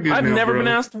 "Nah, we're good I've now, never bro." been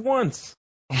asked once.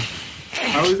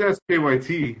 I always ask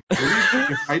KYT.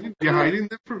 You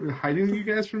hiding you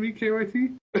guys from me,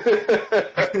 KYT?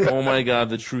 Oh my god,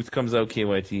 the truth comes out,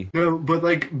 KYT. No, but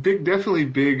like big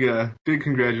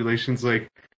congratulations. Like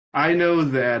I know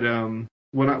that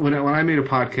when I made a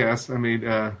podcast, I made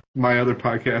my other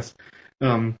podcast,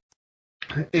 and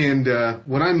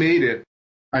when I made it,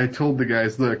 I told the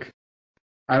guys, look,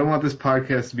 I don't want this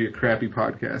podcast to be a crappy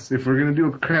podcast. If we're gonna do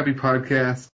a crappy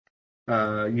podcast,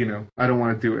 I don't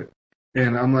want to do it.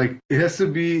 And I'm like, it has to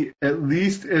be at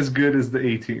least as good as the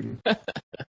A-Team.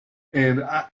 And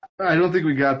I don't think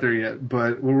we got there yet,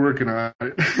 but we're working on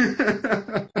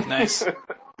it. Nice.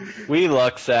 We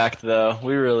luck-sacked, though.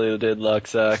 We really did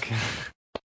luck-sack.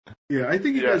 Yeah, I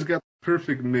think you guys got the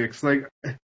perfect mix. Like,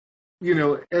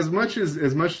 as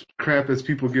much crap as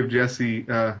people give Jesse,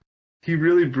 he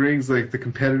really brings like the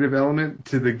competitive element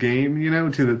to the game,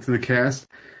 to the cast,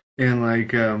 and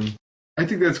like I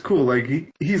think that's cool.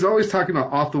 Like he's always talking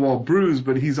about off the wall brews,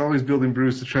 but he's always building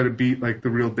brews to try to beat like the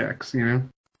real decks,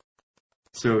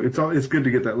 So it's good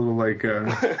to get that little like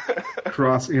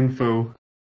cross info.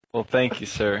 Well, thank you,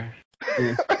 sir.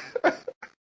 Yeah.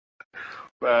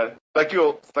 Man, thank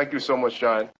you so much,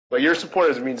 John. Like your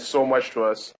support means so much to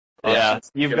us. Yeah,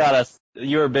 you've got us.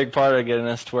 You're a big part of getting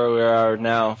us to where we are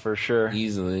now, for sure.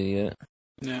 Easily, yeah.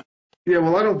 Yeah. Yeah,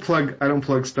 well, I don't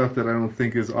plug stuff that I don't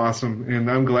think is awesome, and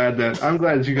I'm glad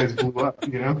that you guys blew up.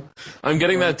 I'm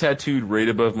getting that tattooed right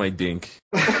above my dink.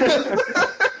 That's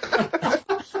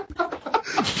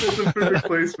a perfect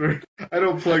place for. I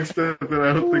don't plug stuff that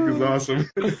I don't think is awesome.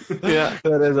 Yeah,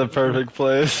 that is a perfect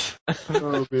place.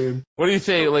 Oh man. What do you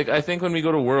say? Like, I think when we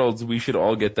go to Worlds, we should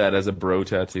all get that as a bro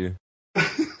tattoo.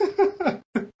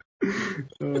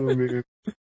 Oh man.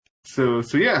 So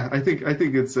yeah, I think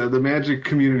it's the Magic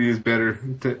community is better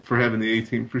for having the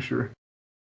A-Team for sure.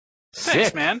 Thanks,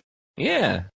 Sick. man.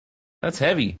 Yeah, that's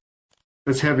heavy.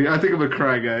 That's heavy. I think I'm gonna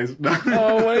cry, guys.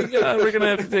 Oh my god, we're gonna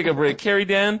have to take a break. Carrie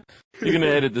Dan, you're gonna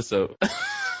edit this out.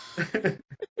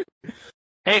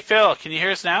 Hey, Phil, can you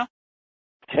hear us now?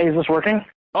 Hey, is this working?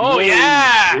 Oh,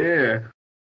 yeah! Yeah.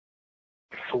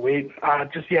 Sweet.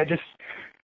 Just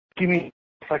give me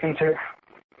seconds here.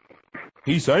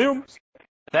 He Sam?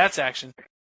 That's action.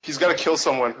 He's got to kill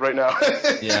someone right now.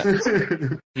 Yeah.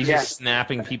 He's just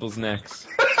snapping people's necks.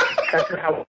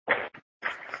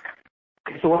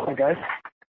 So what, guys?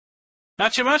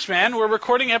 Not too much, man. We're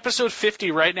recording episode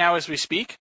 50 right now as we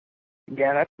speak.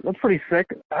 Yeah, that's pretty sick.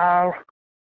 By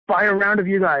a round of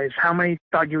you guys, how many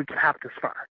thought you would get half this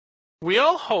far? We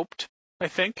all hoped, I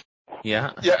think.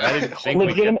 Yeah. Yeah. I didn't think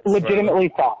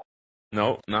Legitimately thought.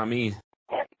 No, not me.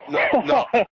 No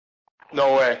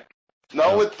way.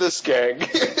 Not with this gang.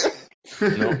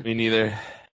 No, me neither.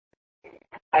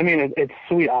 I mean, it's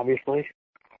sweet, obviously,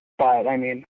 but I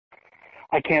mean,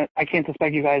 I can't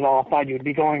suspect you guys all thought you'd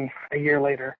be going a year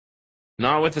later.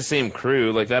 Not with the same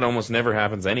crew. Like, that almost never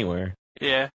happens anywhere.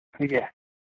 Yeah. Yeah.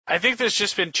 I think there's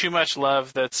just been too much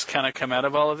love that's kind of come out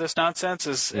of all of this nonsense,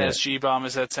 as G-bomb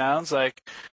as that sounds. Like,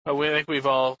 I think we've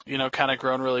all, kind of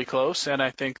grown really close, and I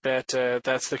think that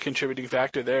that's the contributing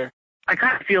factor there. I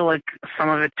kind of feel like some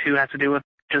of it, too, has to do with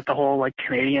just the whole,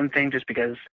 Canadian thing, just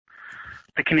because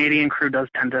the Canadian crew does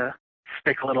tend to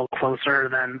stick a little closer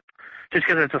than, just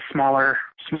because it's a smaller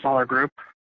group.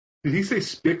 Did he say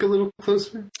spick a little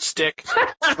closer? Stick.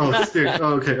 Oh, stick.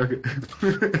 Oh, okay.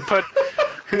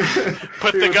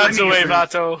 Put the guns away,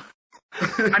 Vato.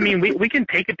 I mean, we can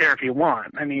take it there if you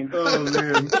want. I mean... Oh,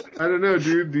 man. I don't know,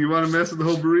 dude. Do you want to mess with the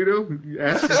whole burrito? You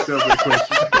ask yourself that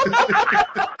question.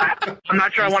 I'm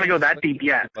not sure I want to go that deep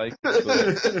yet. Oh,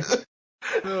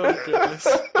 goodness.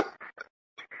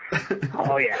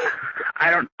 Oh, yeah.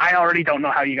 I already don't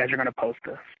know how you guys are going to post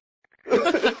this.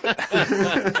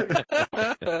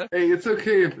 Hey, it's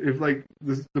okay if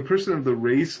the person of the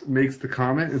race makes the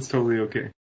comment. It's totally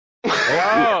okay.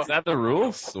 Oh, is that the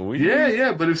rules? Sweet.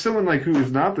 Yeah, but if someone who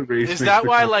is not the race, is that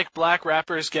why black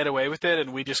rappers get away with it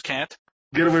and we just can't?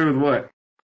 Get away with what?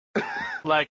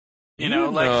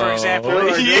 For example,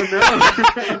 you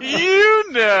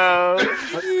know.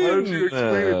 Why don't you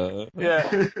explain it?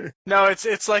 Yeah. No,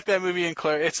 it's like that movie in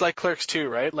Clerks. It's like Clerks 2,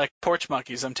 right? Like Porch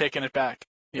Monkeys. I'm taking it back.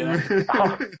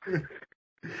 Oh,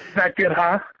 that good,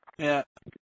 huh? Yeah.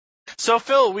 So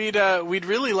Phil, we'd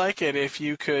really like it if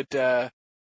you could,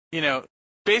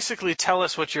 basically tell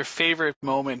us what your favorite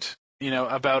moment,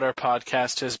 about our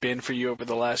podcast has been for you over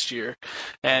the last year,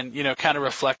 and kind of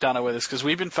reflect on it with us, because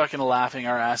we've been fucking laughing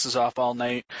our asses off all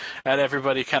night at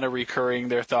everybody kind of recurring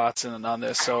their thoughts on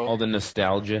this. So all the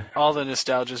nostalgia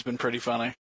has been pretty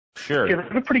funny. Sure. Yeah, I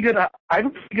have a pretty good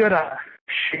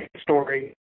shit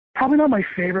story. Probably not my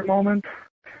favorite moment.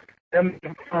 A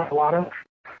lot of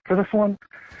for this one,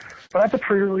 but at the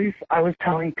pre-release, I was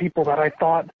telling people that I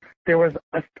thought there was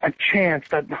a chance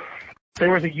that there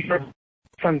was a year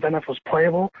Sun Zenith was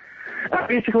playable. I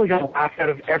basically got laughed out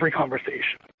of every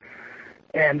conversation.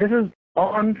 And this is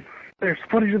on there's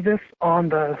footage of this on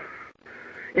the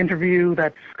interview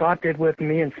that Scott did with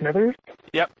me and Smithers.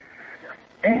 Yep.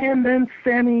 And then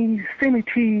Sammy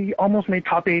T almost made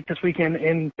top 8 this weekend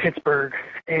in Pittsburgh,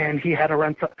 and he had a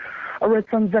Red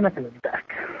Sun Zenith in his deck.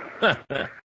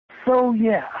 So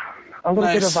yeah, a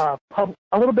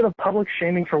little bit of public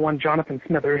shaming for one Jonathan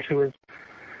Smithers, who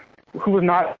was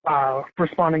not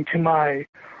responding to my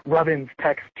rub-ins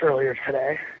text earlier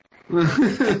today.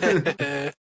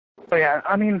 But yeah,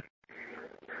 I mean,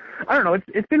 I don't know.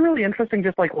 It's been really interesting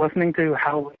just like listening to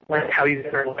how you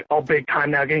guys are like all big time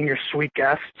now, getting your sweet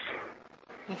guests.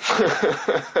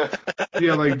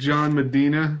 Yeah, like John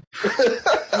Medina.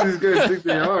 These guys think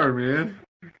they are, man.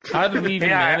 How did we even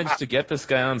manage to get this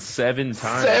guy on 7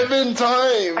 times? 7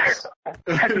 times.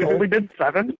 Has he only been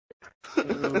 7? Oh,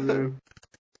 man.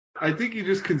 I think you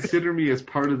just consider me as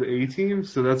part of the A team,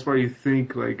 so that's why you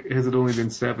think like, has it only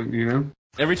been 7? You know?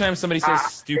 Every time somebody says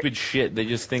stupid shit, they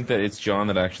just think that it's John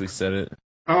that actually said it.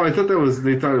 Oh, I thought they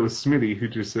thought it was Smitty who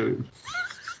just said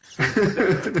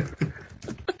it.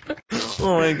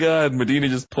 Oh my God, Medina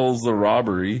just pulls the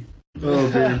robbery. Oh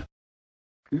man.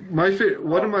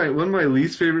 One of my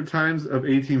least favorite times of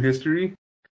A Team history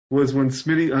was when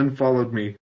Smitty unfollowed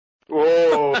me.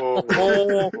 Whoa. He's going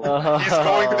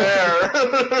there.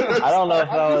 I don't know if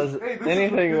that was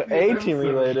anything A-Team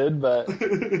related, but...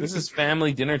 This is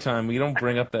family dinner time. We don't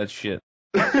bring up that shit.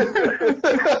 The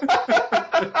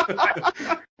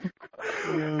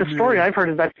story I've heard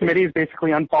is that Smitty's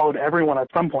basically unfollowed everyone at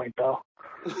some point, though.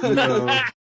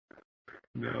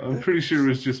 No, I'm pretty sure it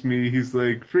was just me. He's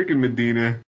like, freaking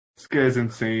Medina. This guy's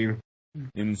insane.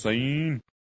 Insane?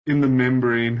 In the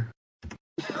membrane.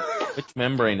 Which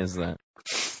membrane is that?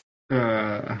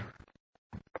 Yeah,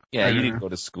 you didn't go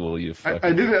to school, you fucking...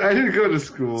 I didn't go to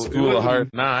school. School of Hard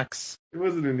Knocks. It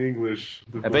wasn't in English.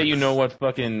 I bet you know what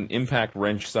fucking impact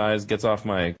wrench size gets off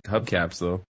my hubcaps,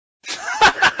 though.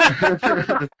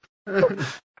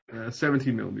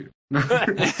 17 millimeter.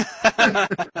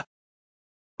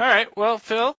 All right. Well,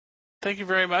 Phil, thank you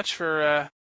very much for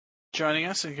joining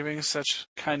us and giving us such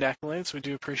kind accolades. We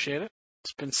do appreciate it.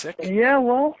 It's been sick. Yeah,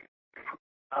 well,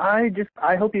 I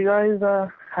hope you guys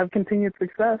have continued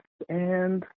success,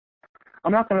 and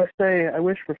I'm not going to say I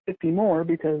wish for 50 more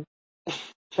because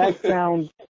that sounds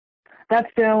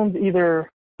either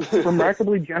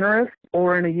remarkably generous,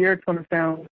 or in a year it's going to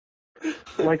sound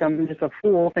like I'm just a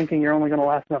fool thinking you're only going to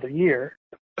last another year.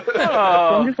 Oh.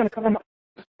 So I'm just going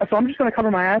to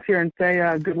cover my ass here and say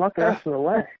good luck the rest of the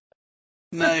way.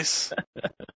 Nice.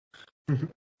 Thank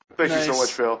you so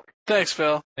much, Phil. Thanks,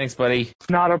 Phil. Thanks, buddy.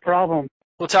 Not a problem.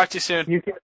 We'll talk to you soon. You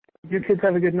kids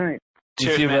have a good night.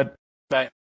 Cheers, You too, man. bud. Bye.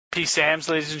 Peace, Sams,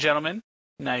 ladies and gentlemen.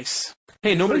 Nice.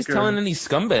 Hey, nobody's telling any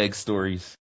scumbag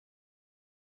stories.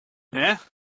 Yeah?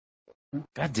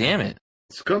 God damn it.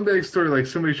 Scumbag story, like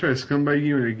somebody tried to scumbag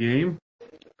you in a game?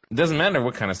 It doesn't matter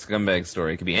what kind of scumbag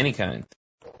story. It could be any kind.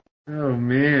 Oh,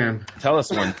 man. Tell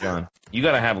us one, John. You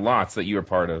gotta have lots that you were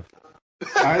part of.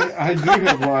 I do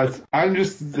have lots. I'm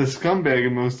just the scumbag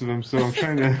in most of them, so I'm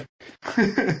trying to...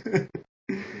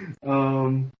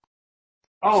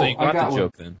 So you got I got the one.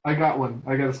 joke then. I got one.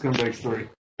 I got a scumbag story.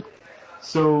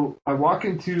 So I walk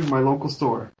into my local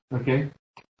store, okay?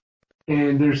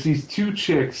 And there's these 2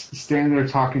 chicks standing there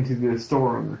talking to the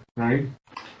store owner, right?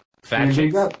 Fat and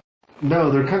chicks? No,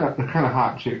 they're kind of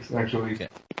hot chicks, actually. Okay.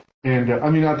 And I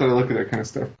mean, not that I look at that kind of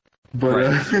stuff, but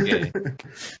right.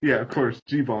 yeah, of course,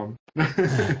 G-bomb.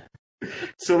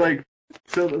 So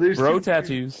there's bro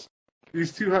tattoos.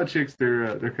 These 2 hot chicks,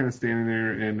 they're kind of standing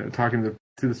there and talking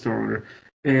to the store owner,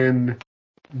 and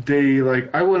they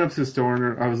I went up to the store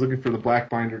owner. I was looking for the black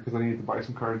binder because I needed to buy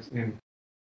some cards, and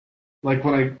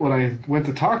when I went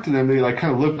to talk to them, they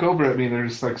kind of look over at me and they're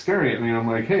just staring at me, and I'm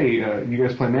like, hey, you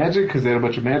guys play Magic? Because they had a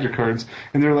bunch of Magic cards,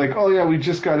 and they're like, oh yeah, we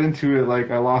just got into it.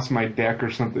 I lost my deck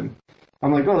or something.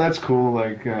 I'm like, oh, that's cool.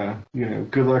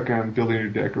 Good luck on building your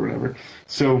deck or whatever.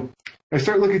 So I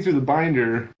start looking through the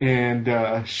binder, and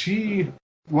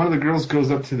one of the girls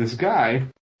goes up to this guy,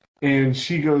 and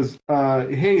she goes,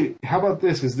 hey, how about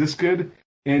this? Is this good?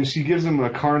 And she gives him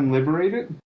a Karn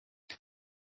Liberated.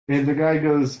 And the guy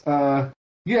goes,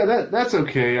 yeah, that's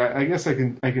okay. I guess I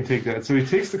can take that. So he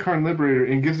takes the Karn Liberator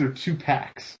and gives her 2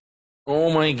 packs.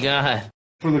 Oh my god.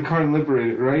 For the Karn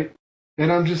Liberated, right? And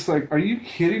I'm just like, are you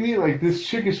kidding me? This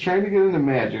chick is trying to get into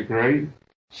Magic, right?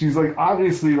 She's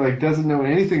obviously doesn't know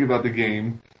anything about the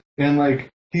game. And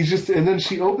and then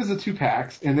she opens the 2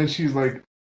 packs, and then she's like,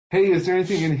 hey, is there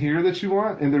anything in here that you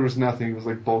want? And there was nothing. It was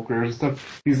bulk rares and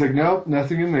stuff. He's like, nope,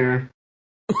 nothing in there.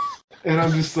 And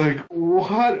I'm just like,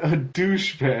 what a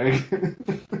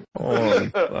douchebag. Oh,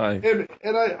 my.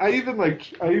 And I even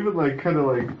kind of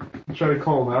try to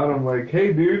call him out. I'm like,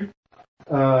 hey, dude,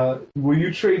 will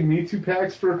you trade me 2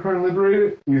 packs for a Karn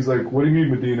Liberated? He's like, what do you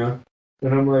mean, Medina?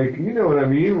 And I'm like, you know what I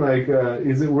mean? Like,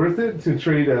 is it worth it to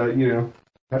trade,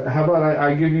 how about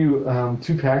I give you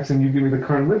 2 packs and you give me the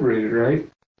Karn Liberated, right?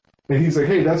 And he's like,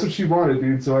 hey, that's what she wanted,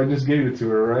 dude, so I just gave it to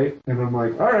her, right? And I'm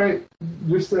like, all right,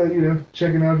 just,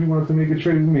 checking out if you want to make a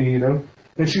trade with me,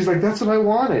 And she's like, that's what I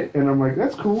wanted. And I'm like,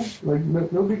 that's cool. Like,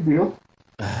 no big deal.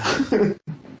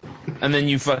 And then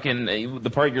you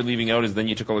the part you're leaving out is then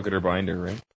you took a look at her binder,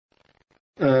 right?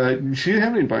 She didn't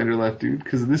have any binder left, dude,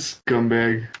 because of this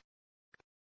scumbag.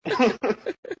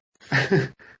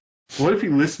 What if he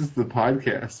listens to the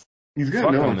podcast? He's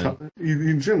gonna know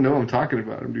he's gonna know I'm talking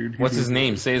about him, dude. What's his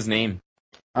name? Say his name.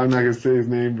 I'm not gonna say his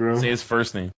name, bro. Say his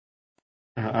first name.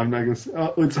 I'm not gonna say.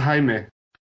 Oh, it's Jaime.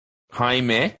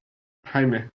 Jaime.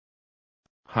 Jaime.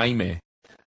 Jaime.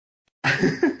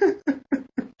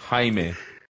 Jaime.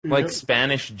 Like Yep.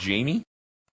 Spanish Jamie?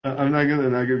 I'm not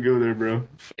gonna go there, bro.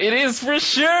 It is for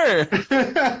sure.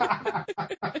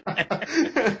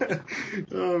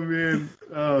 Oh man.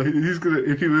 Oh, he's gonna.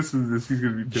 If he listens to this, he's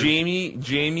gonna be pissed.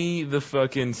 Jamie, the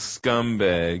fucking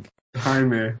scumbag.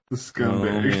 Jaime, the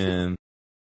scumbag. Oh man.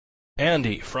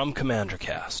 Andy from Commander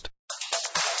Cast.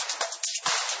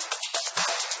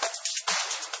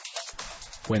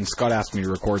 When Scott asked me to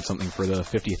record something for the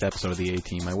 50th episode of the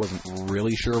A-Team, I wasn't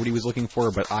really sure what he was looking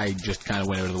for, but I just kind of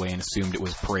went out of the way and assumed it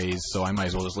was praise, so I might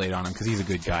as well just lay it on him because he's a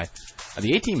good guy.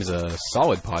 The A-Team is a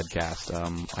solid podcast.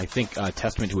 I think a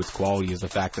testament to its quality is the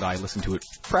fact that I listen to it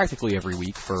practically every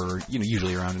week for,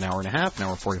 usually around an hour and a half, an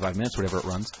hour and 45 minutes, whatever it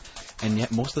runs. And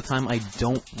yet most of the time I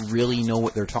don't really know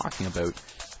what they're talking about.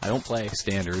 I don't play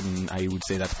Standard, and I would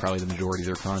say that's probably the majority of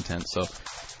their content, so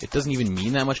it doesn't even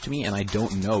mean that much to me, and I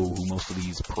don't know who most of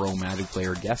these pro Magic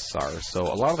player guests are, so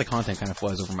a lot of the content kind of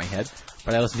flies over my head,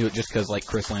 but I listen to it just because, like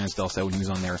Chris Lansdale said when he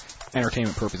was on there,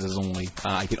 entertainment purposes only.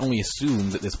 I can only assume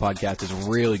that this podcast is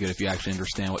really good if you actually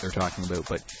understand what they're talking about,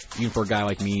 but even for a guy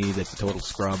like me that's a total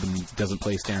scrub and doesn't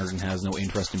play Standard and has no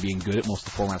interest in being good at most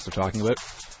of the formats they're talking about,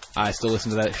 I still listen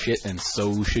to that shit, and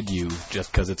so should you,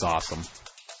 just because it's awesome.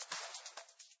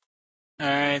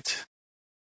 Alright.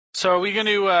 So are we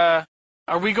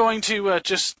going to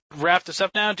just wrap this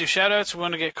up now? Do shoutouts? We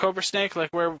want to get Cobra Snake?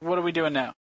 Like, what are we doing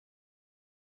now?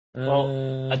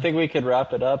 Well, I think we could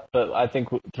wrap it up, but I think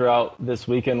throughout this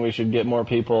weekend we should get more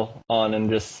people on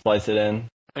and just splice it in.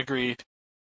 Agreed.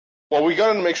 Well, we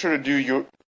got to make sure to do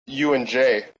you and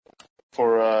Jay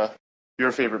for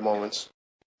your favorite moments.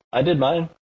 I did mine.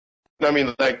 I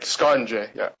mean, like Scott and Jay,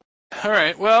 yeah. All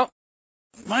right. Well,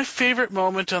 my favorite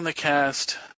moment on the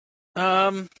cast.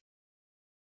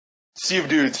 Sea of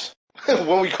Dudes.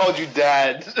 When we called you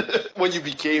Dad. When you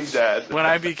became Dad. When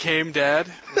I became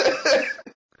Dad.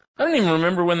 I don't even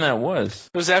remember when that was.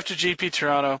 It was after GP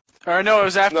Toronto. Or no, it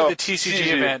was after the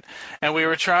TCG event. And we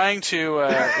were trying to,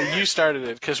 you started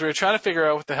it, because we were trying to figure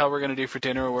out what the hell we're going to do for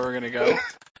dinner or where we're going to go.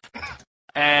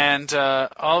 And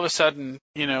all of a sudden,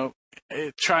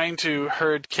 trying to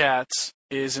herd cats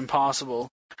is impossible.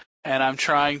 And I'm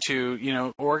trying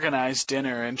to, organize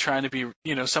dinner and trying to be,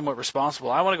 somewhat responsible.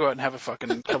 I want to go out and have a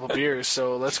fucking couple beers,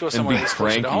 so let's go somewhere that's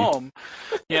closer to home.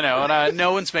 And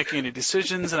no one's making any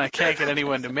decisions, and I can't get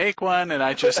anyone to make one, and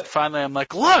I'm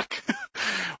like, look!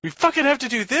 We fucking have to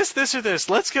do this, or this.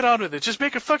 Let's get on with it. Just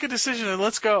make a fucking decision and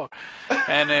let's go.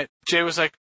 And Jay was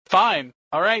like, fine.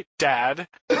 All right, Dad.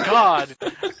 God.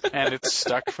 And it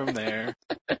stuck from there.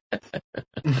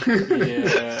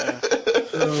 Yeah.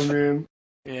 Oh, man.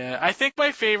 Yeah, I think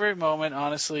my favorite moment,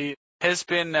 honestly, has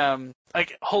been,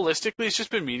 holistically, it's just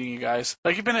been meeting you guys.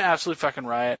 Like, you've been an absolute fucking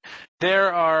riot.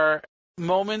 There are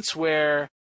moments where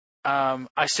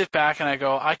I sit back and I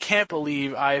go, I can't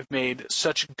believe I've made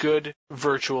such good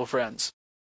virtual friends.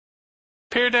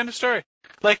 Period, end of story.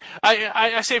 Like,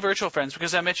 I say virtual friends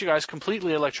because I met you guys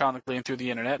completely electronically and through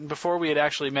the internet, and before we had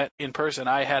actually met in person,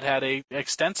 I had a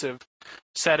extensive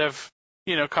set of,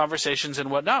 conversations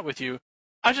and whatnot with you.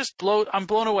 I'm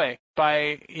blown away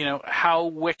by, how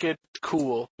wicked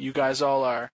cool you guys all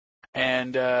are.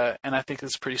 And I think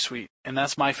it's pretty sweet. And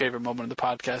that's my favorite moment of the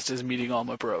podcast is meeting all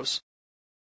my bros.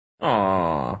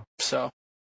 Aww. So.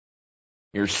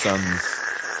 Your sons.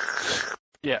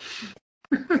 Yeah.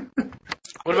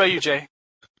 What about you, Jay?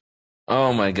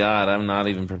 Oh my god, I'm not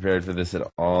even prepared for this at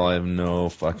all. I have no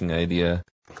fucking idea.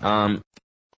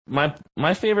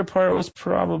 My favorite part was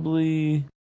probably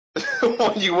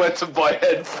when you went to buy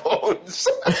headphones.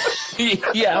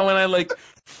 Yeah, when I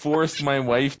forced my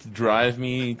wife to drive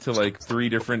me to 3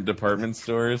 different department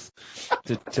stores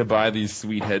to buy these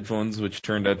sweet headphones, which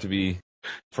turned out to be,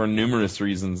 for numerous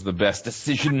reasons, the best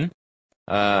decision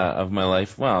of my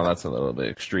life. Well, that's a little bit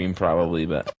extreme probably,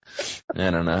 but I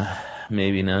don't know.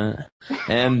 Maybe not.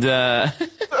 And I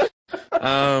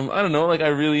don't know, like I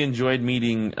really enjoyed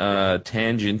meeting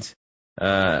Tangent,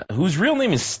 whose real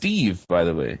name is Steve, by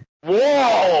the way.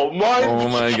 Whoa! Oh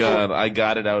my god, I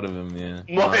got it out of him, yeah.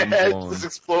 My head just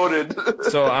exploded.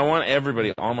 So I want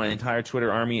everybody, all my entire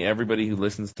Twitter army, everybody who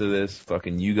listens to this,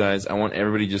 fucking you guys, I want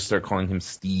everybody to just start calling him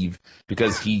Steve,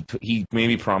 because he made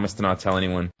me promise to not tell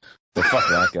anyone. So fuck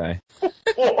that guy.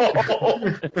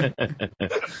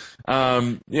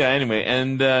 Yeah, anyway,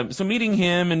 and so meeting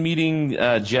him and meeting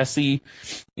Jesse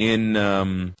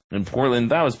in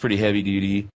Portland, that was pretty heavy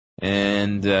duty.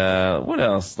 And what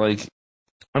else? Like,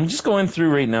 I'm just going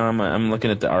through right now. I'm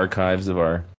looking at the archives of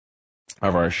our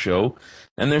show,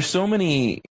 and there's so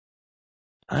many,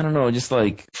 I don't know, just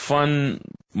like fun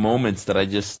moments that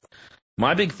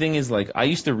my big thing is like I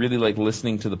used to really like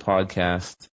listening to the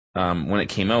podcast when it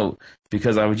came out,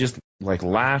 because I would just like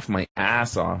laugh my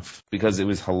ass off because it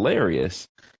was hilarious.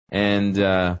 And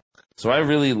so I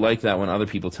really like that when other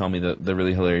people tell me the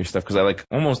really hilarious stuff, because I like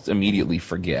almost immediately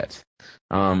forget.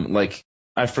 Like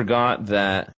I forgot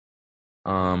that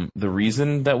the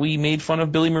reason that we made fun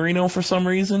of Billy Marino for some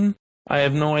reason, I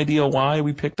have no idea why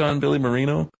we picked on Billy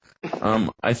Marino.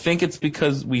 I think it's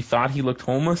because we thought he looked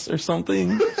homeless or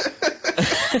something.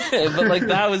 But like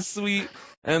that was sweet.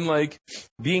 And like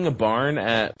being a barn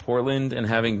at Portland and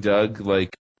having Doug,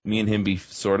 like me and him be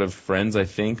sort of friends, I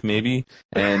think maybe,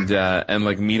 and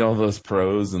like meet all those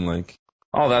pros and like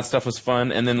all that stuff was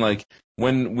fun. And then like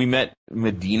when we met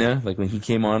Medina, like when he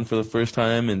came on for the first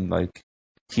time, and like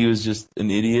he was just an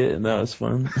idiot, and that was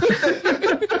fun.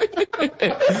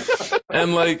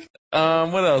 And like,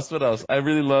 what else? I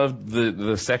really loved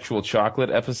the sexual chocolate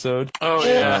episode. Oh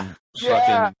yeah.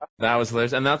 Fucking, that was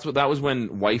hilarious. And that was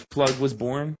when Wife Plug was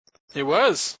born. It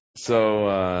was.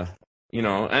 So, you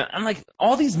know, and like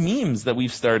all these memes that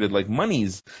we've started, like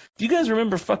Monies. Do you guys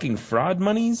remember fucking Fraud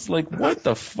Monies? Like, what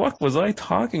the fuck was I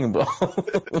talking about?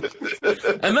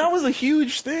 And that was a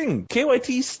huge thing.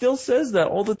 KYT still says that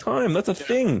all the time. That's a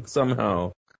thing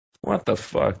somehow. What the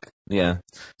fuck? Yeah.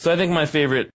 So I think my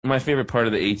favorite part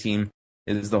of the A-Team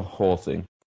is the whole thing.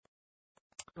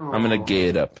 I'm gonna gay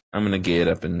it up.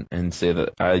 And say that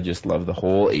I just love the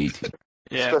whole A-Team.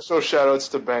 Yeah. Special shoutouts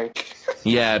to Bank.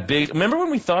 Yeah, big. Remember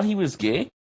when we thought he was gay?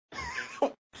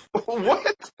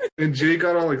 What? And Jay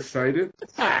got all excited.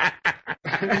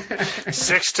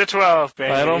 6 to 12,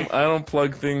 baby. I don't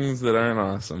plug things that aren't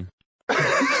awesome.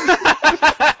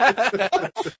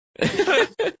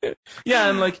 Yeah,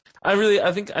 and like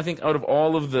I think out of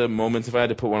all of the moments, if I had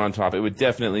to put one on top, it would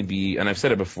definitely be, and I've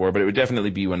said it before, but it would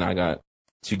definitely be when I got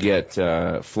to get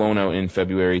flown out in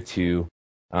February to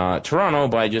Toronto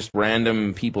by just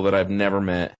random people that I've never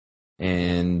met,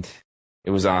 and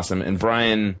it was awesome. And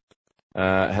Brian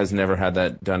has never had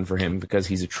that done for him because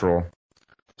he's a troll.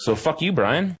 So fuck you,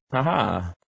 Brian.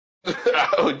 Haha.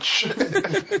 Ouch.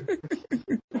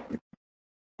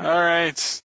 All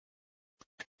right.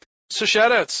 So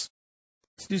shoutouts.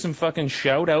 Let's do some fucking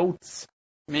shoutouts.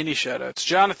 Mini shoutouts.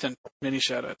 Jonathan, mini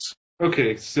shoutouts.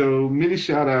 Okay, so mini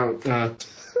shout out to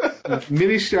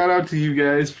you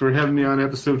guys for having me on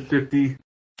episode 50.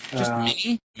 Just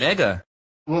mini? Mega.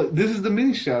 Well, this is the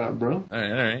mini shout out, bro. All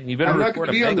right. You better I'm not record going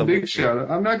to be a on the mega big shout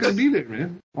out. I'm not going to be there,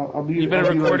 man. I'll be. You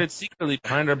better record like, it secretly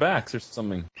behind our backs or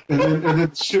something. And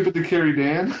then ship it to Carrie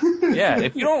Dan. Yeah,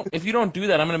 if you don't do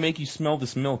that, I'm going to make you smell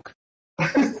this milk.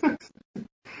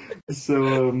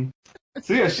 So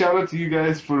yeah, shout out to you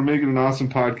guys for making an awesome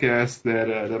podcast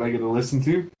that I get to listen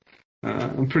to.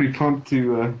 I'm pretty pumped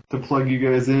to plug you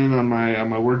guys in on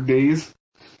my work days.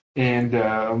 And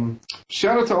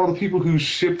shout out to all the people who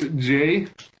shipped Jay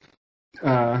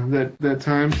that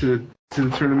time to the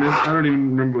tournament. I don't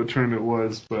even remember what tournament it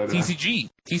was, but TCG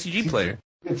player.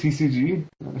 Yeah,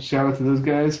 TCG. Shout out to those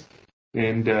guys.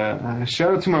 And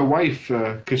shout out to my wife,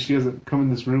 because she hasn't come in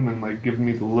this room and like given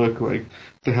me the look like,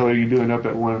 the hell are you doing up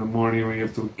at 1 a.m. when you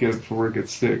have to get up for work at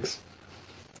 6?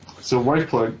 So wife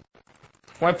plug.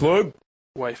 Wife plug.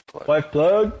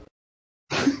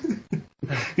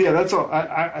 Yeah, that's all.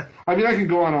 I mean, I can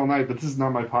go on all night, but this is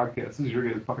not my podcast. This is your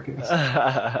guys' podcast.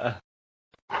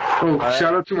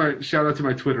 Shout out to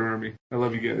my Twitter army. I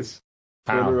love you guys.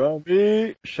 Twitter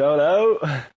army. Shout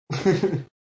out.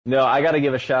 No, I got to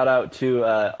give a shout out to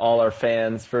all our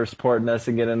fans for supporting us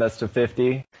and getting us to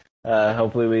 50.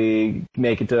 Hopefully we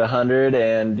make it to 100,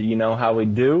 and you know how we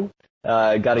do.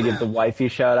 Got to give the wifey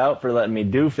shout out for letting me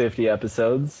do 50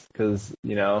 episodes, because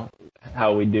you know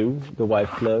how we do, the wife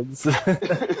plugs.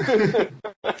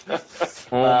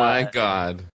 Oh my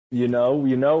God. You know,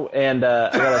 and I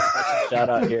got a special shout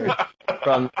out here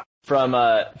from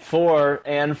for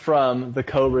and from the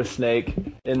cobra snake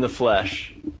in the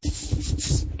flesh.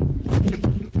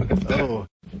 Oh,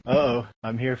 uh-oh.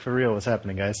 I'm here for real. What's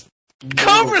happening, guys?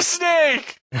 Cobra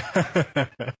Snake!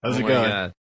 How's it my going?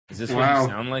 God. Is this what you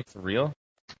sound like for real?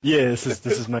 Yeah, this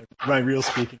is my real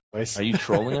speaking voice. Are you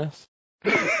trolling us?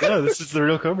 No, this is the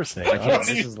real Cobra Snake. I can't,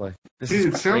 this is like this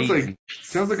Dude, is it crazy.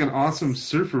 sounds like an awesome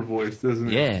surfer voice,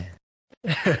 doesn't it?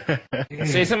 Yeah.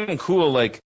 Say something cool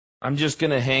like, I'm just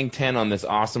gonna hang 10 on this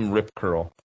awesome rip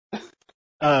curl.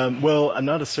 Well, I'm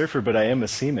not a surfer, but I am a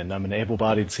seaman. I'm an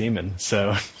able-bodied seaman,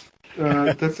 so...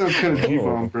 that sounds kind of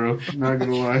G-bomb, bro. Not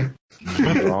gonna lie.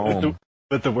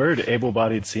 But the word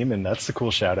able-bodied seaman, that's the cool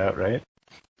shout-out, right?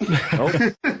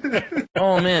 Nope.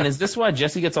 Oh man, is this why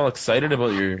Jesse gets all excited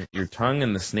about your tongue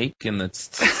and the snake and the...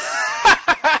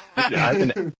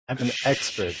 I'm an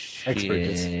expert.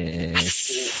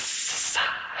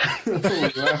 Oh,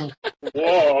 wow.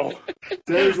 Whoa.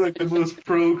 That is like the most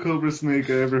pro Cobra Snake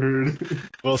I ever heard.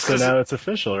 Well, so now it's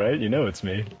official, right? You know it's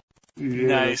me. Yeah,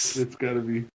 Nice. It's gotta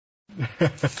be.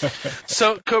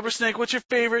 So, Cobra Snake, what's your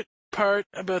favorite part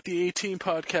about the A-Team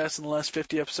podcast in the last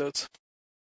 50 episodes?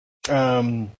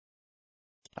 I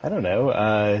don't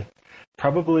know.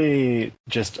 Probably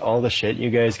just all the shit you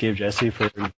guys gave Jesse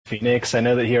for Phoenix. I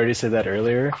know that he already said that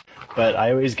earlier, but I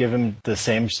always give him the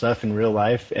same stuff in real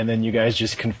life, and then you guys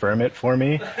just confirm it for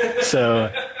me.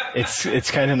 So it's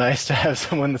kind of nice to have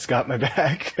someone that's got my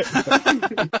back.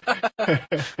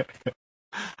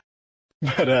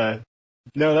 But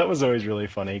no, that was always really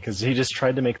funny because he just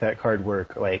tried to make that card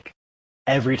work like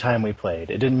every time we played.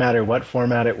 It didn't matter what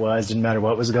format it was, didn't matter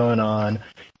what was going on.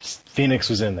 Just Phoenix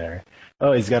was in there.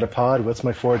 Oh, he's got a pod. What's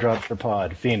my 4-drop for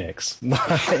pod? Phoenix. Phoenix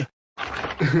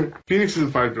is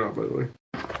a 5-drop, by the way.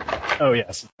 Oh,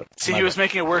 yes. See, he was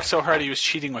making it work so hard he was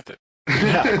cheating with it.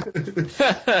 Yeah.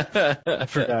 I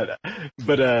forgot.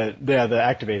 But, yeah, the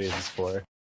activated is 4.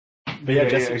 But yeah,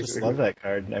 Jesse, I just love that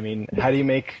card. I mean, how do you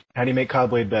make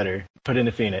Cobblade better? Put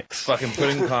into Phoenix. Fucking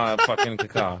fucking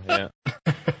Caca, yeah.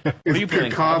 What are you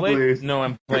playing, Cobblade? No,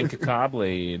 I'm playing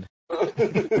Cacablade.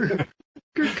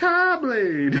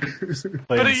 Cacablade!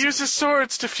 But it uses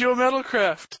swords to fuel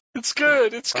metalcraft. It's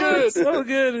good, it's good. Oh, it's so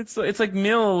good. It's like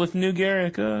Mill with New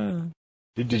Garrick.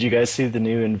 Did you guys see the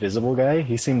new Invisible guy?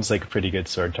 He seems like a pretty good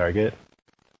sword target.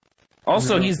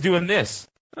 Also, he's doing this.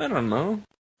 I don't know.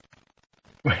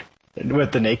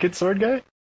 What, the naked sword guy?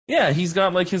 Yeah, he's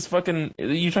got like his fucking...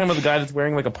 You talking about the guy that's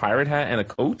wearing like a pirate hat and a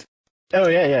coat? Oh,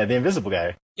 yeah, the invisible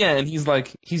guy. Yeah, and he's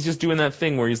just doing that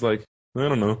thing where he's like, I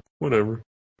don't know, whatever.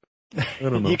 I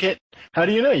don't know. How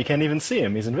do you know? You can't even see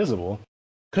him. He's invisible.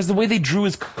 Because the way they drew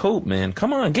his coat, man.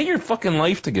 Come on, get your fucking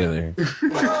life together. I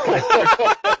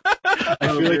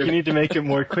feel like you need to make it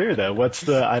more clear, though. What's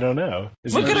the... I don't know.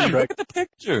 Look at him. Look at the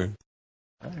picture.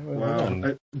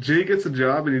 Wow. Jay gets a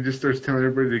job and he just starts telling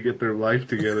everybody to get their life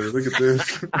together. Look at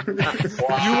this.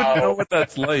 Wow. You would know what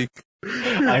that's like.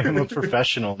 I am a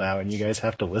professional now, and you guys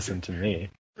have to listen to me.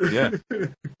 Yeah,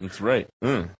 that's right.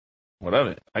 What of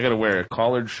it? I gotta wear a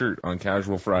collared shirt on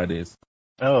Casual Fridays.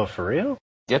 Oh, for real?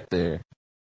 Get there.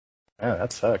 Oh,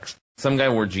 that sucks. Some guy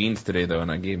wore jeans today, though,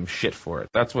 and I gave him shit for it.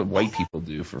 That's what white people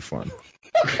do for fun.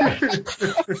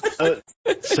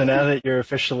 So now that you're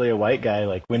officially a white guy,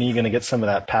 like, when are you going to get some of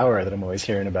that power that I'm always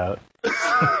hearing about?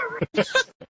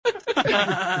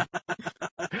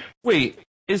 Wait,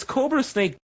 is Cobra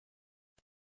Snake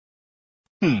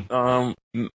not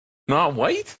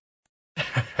white?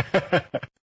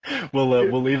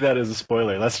 We'll leave that as a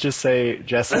spoiler. Let's just say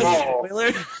Jesse.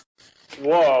 Spoiler?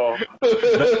 Whoa.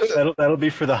 That'll be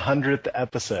for the 100th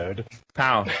episode.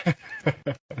 Pow.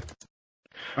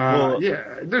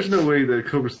 Yeah, there's no way that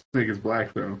Cobra Snake is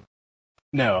black, though.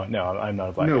 No, I'm not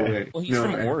a black guy. No way. Well, he's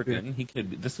from Oregon. He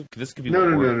could. This could be.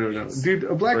 No. Dude,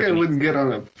 a black guy wouldn't get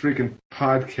on a freaking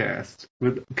podcast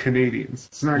with Canadians.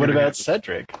 It's not. What about happen.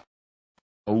 Cedric?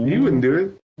 Oh, he wouldn't do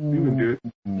it. He wouldn't do it.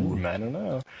 I don't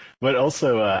know. But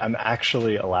also, I'm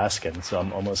actually Alaskan, so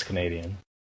I'm almost Canadian.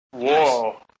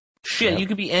 Whoa. Shit, you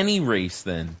could be any race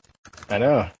then. I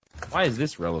know. Why is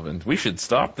this relevant? We should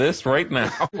stop this right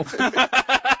now.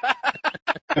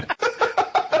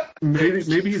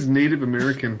 Maybe he's Native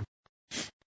American.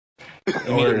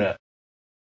 Well,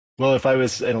 if I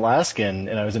was an Alaskan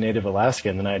and I was a native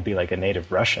Alaskan, then I'd be like a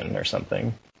native Russian or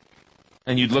something.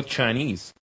 And you'd look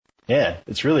Chinese. Yeah,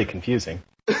 it's really confusing.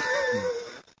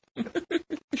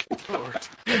 Lord.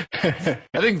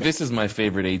 I think this is my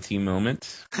favorite A-Team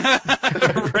moment.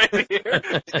 Right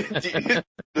here.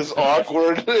 This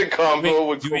awkward combo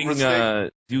with doing Cobra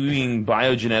Snake. doing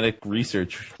biogenetic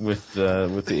research with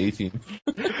the A-Team.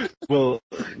 Well,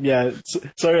 yeah.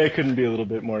 Sorry, I couldn't be a little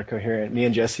bit more coherent. Me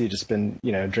and Jesse have just been,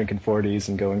 drinking 40s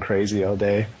and going crazy all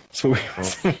day. So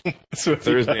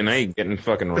Thursday night, getting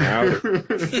fucking rowdy.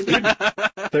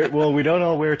 Well, we don't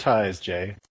all wear ties,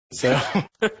 Jay. So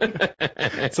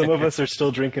some of us are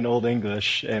still drinking Old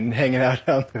English and hanging out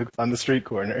on the street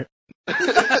corner.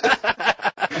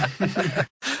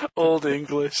 Old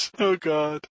English. Oh,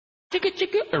 God.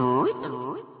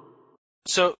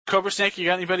 So, Cobra Snake, you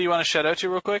got anybody you want to shout out to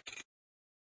real quick?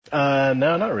 No,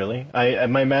 not really.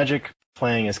 My Magic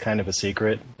playing is kind of a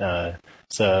secret.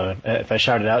 So if I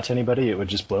shouted out to anybody, it would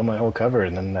just blow my whole cover,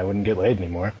 and then I wouldn't get laid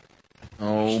anymore.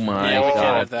 Oh my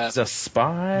God! He's a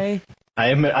spy.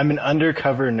 I'm an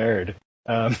undercover nerd.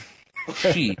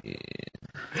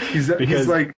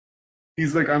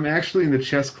 He's like, I'm actually in the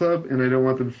chess club, and I don't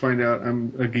want them to find out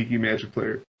I'm a geeky Magic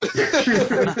player.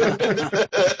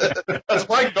 That's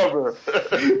my cover.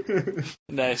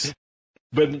 Nice.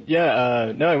 But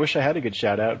yeah, no, I wish I had a good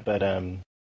shout out, but no,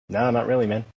 not really,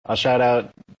 man. I'll shout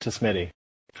out to Smitty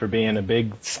for being a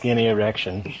big, skinny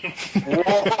erection.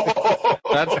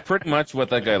 That's pretty much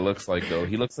what that guy looks like, though.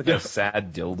 He looks like a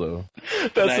sad dildo.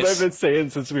 That's what I've been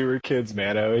saying since we were kids,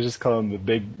 man. I always just call him the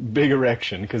big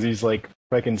erection because he's like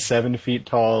fucking 7 feet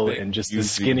tall and just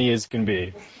as skinny as can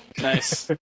be. Nice.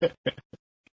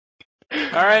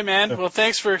 All right, man. Well,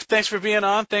 thanks for being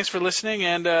on. Thanks for listening,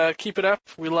 and keep it up.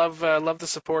 We love the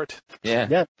support.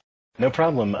 Yeah. No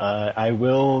problem. I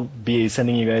will be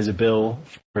sending you guys a bill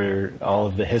for all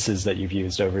of the hisses that you've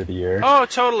used over the year. Oh,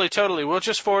 totally. We'll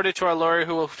just forward it to our lawyer,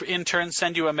 who will in turn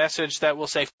send you a message that will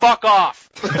say "fuck off."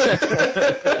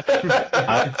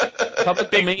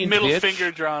 Big middle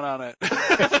finger drawn on it.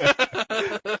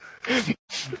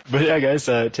 But yeah, guys,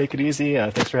 take it easy.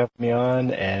 Thanks for having me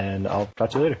on, and I'll talk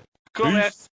to you later. Cool,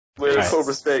 man. Later, Right.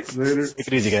 Cobra Snake. Later. Take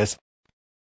it easy, guys.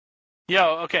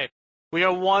 Yo, okay. We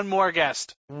got one more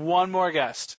guest.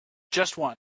 Just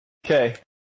one. Okay.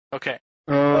 Okay.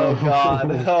 Oh, God.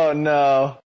 Oh,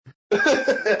 no.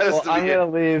 Well, I'm going to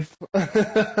leave.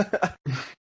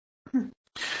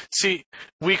 See,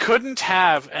 we couldn't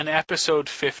have an episode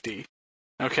 50,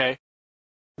 okay,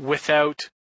 without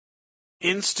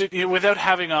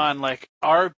having on, like,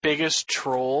 our biggest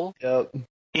troll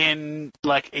in,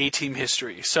 like, A-Team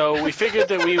history. So we figured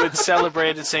that we would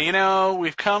celebrate and say,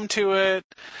 we've come to it.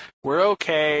 We're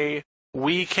okay.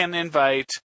 We can invite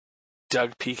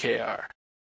Doug PKR.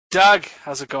 Doug,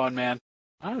 how's it going, man?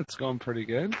 Oh, it's going pretty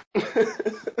good.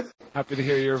 Happy to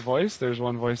hear your voice. There's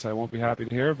one voice I won't be happy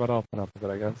to hear, but I'll put up with it,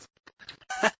 I guess.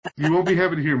 You won't be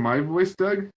happy to hear my voice,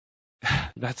 Doug?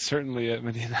 That's certainly it,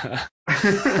 Medina.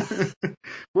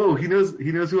 Whoa, he knows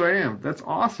who I am. That's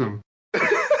awesome.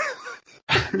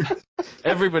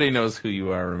 Everybody knows who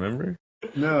you are, remember?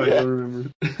 No, I don't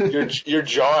remember. You're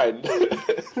John.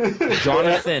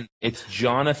 Jonathan. It's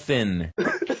Jonathan.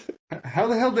 How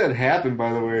the hell did that happen,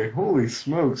 by the way? Holy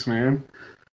smokes, man.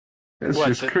 That's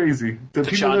just crazy. Do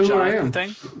people know who I am?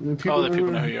 Thing? The people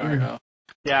know who you are. Oh.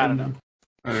 Yeah, I don't know.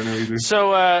 I don't know either.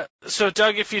 So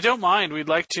Doug, if you don't mind, we'd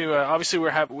like to. Obviously,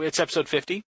 it's episode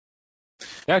 50.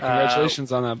 Yeah,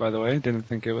 congratulations on that, by the way. Didn't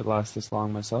think it would last this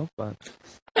long myself, but.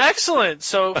 Excellent.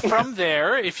 So from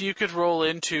there, if you could roll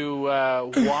into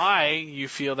why you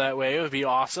feel that way, it would be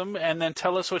awesome. And then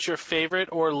tell us what your favorite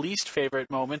or least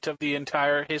favorite moment of the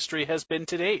entire history has been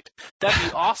to date. That'd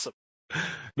be awesome.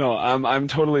 No, I'm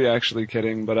totally actually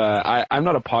kidding, but I'm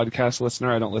not a podcast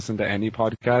listener. I don't listen to any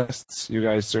podcasts. You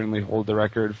guys certainly hold the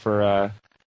record for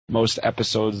most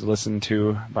episodes listened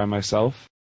to by myself.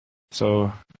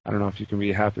 So I don't know if you can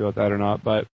be happy about that or not,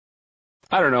 but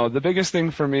I don't know. The biggest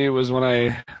thing for me was when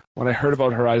I heard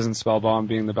about Horizon Spellbomb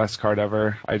being the best card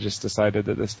ever, I just decided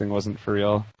that this thing wasn't for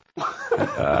real.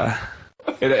 It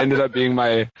ended up being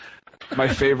my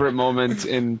favorite moment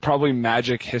in probably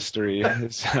Magic history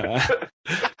is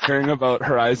hearing about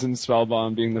Horizon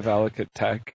Spellbomb being the Valakut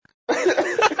tech.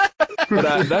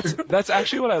 But that's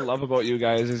actually what I love about you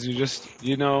guys is you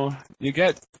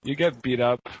get beat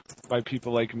up by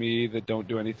people like me that don't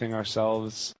do anything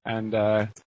ourselves, and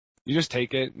you just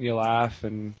take it and you laugh,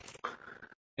 and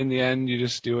in the end you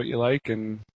just do what you like,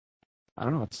 and I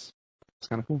don't know, it's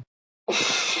kind of cool.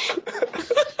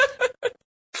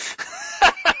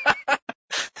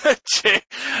 Jay,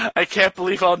 I can't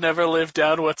believe I'll never live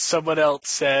down what someone else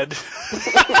said.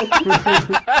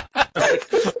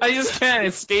 I just can't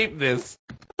escape this.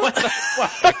 What the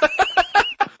fuck?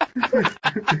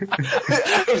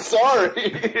 I'm sorry.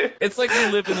 It's like we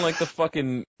lived in like the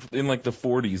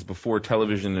 40s before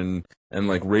television and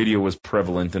like radio was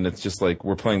prevalent, and it's just like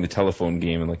we're playing the telephone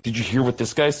game and like, did you hear what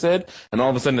this guy said? And all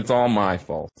of a sudden it's all my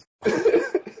fault.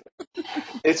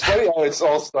 It's funny how it's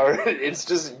all started. It's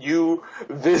just you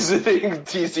visiting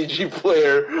TCG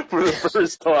Player for the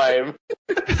first time.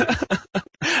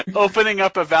 Opening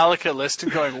up a Valakut list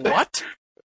and going, what?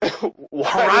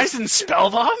 Horizon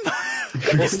Spellbomb?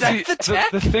 Is that the tech?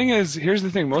 The thing is, here's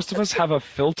the thing. Most of us have a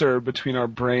filter between our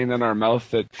brain and our mouth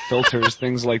that filters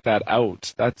things like that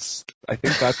out. I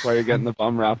think that's why you're getting the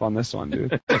bum rap on this one,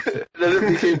 dude. Then it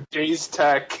became Jay's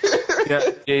tech. Yeah,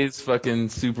 Jay's fucking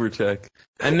super tech.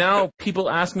 And now people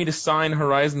ask me to sign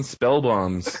Horizon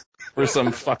Spellbombs for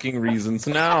some fucking reason.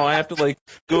 So now I have to like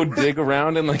go dig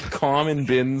around in like common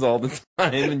bins all the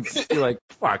time and just be like,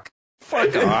 fuck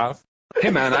off. Hey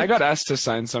man, I got asked to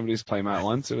sign somebody's playmat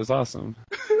once. It was awesome.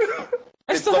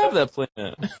 I still have that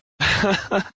playmat.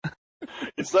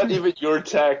 It's not even your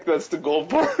tech. That's the goal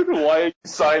part. Why are you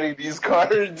signing these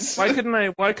cards? Why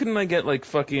couldn't I get like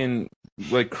fucking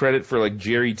like credit for like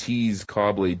Jerry T's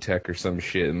Cobblade tech or some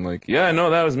shit? And like, yeah,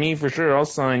 no, that was me for sure. I'll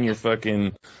sign your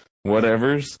fucking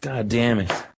whatevers. God damn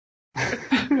it.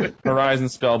 Horizon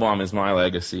Spellbomb is my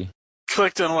legacy.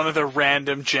 Clicked on one of the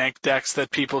random jank decks that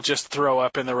people just throw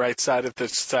up in the right side of the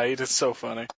site. It's so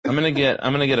funny. I'm gonna get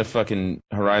a fucking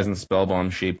Horizon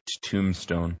Spellbomb shaped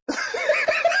tombstone.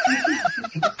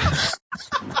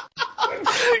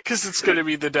 Because it's gonna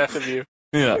be the death of you.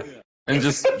 Yeah. And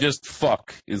just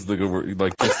fuck is the good word.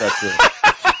 Like, just that's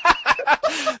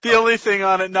it. The only thing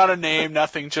on it, not a name,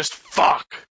 nothing, just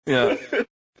fuck. Yeah.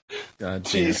 God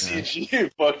damn.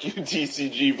 TCG, fuck you,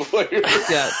 TCG player.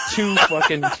 Yeah, 2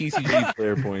 fucking TCG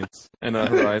player points and a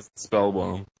Horizon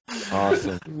Spellbomb.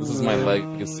 Awesome. This is my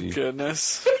legacy.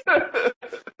 Goodness.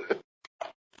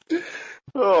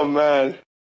 Oh man.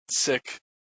 Sick.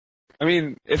 I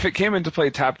mean, if it came into play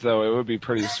tapped though, it would be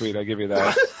pretty sweet. I'll give you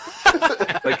that.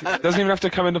 Like, it doesn't even have to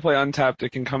come into play untapped.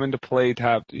 It can come into play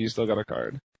tapped. You still got a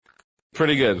card.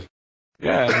 Pretty good.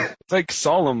 Yeah, it's like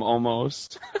solemn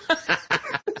almost.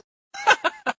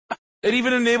 It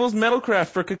even enables Metalcraft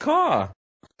for Kaka.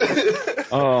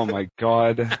 Oh my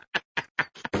god.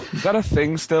 Is that a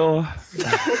thing still?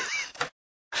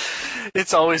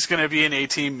 It's always going to be an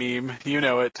A-Team meme. You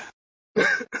know it.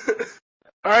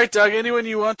 All right, Doug, anyone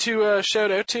you want to shout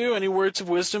out to? Any words of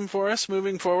wisdom for us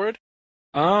moving forward?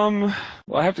 Well,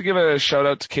 I have to give a shout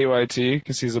out to KYT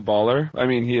because he's a baller. I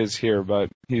mean, he is here, but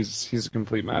he's a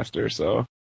complete master. So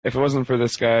if it wasn't for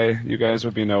this guy, you guys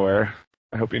would be nowhere.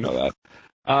 I hope you know that.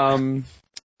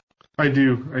 I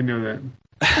do. I know that.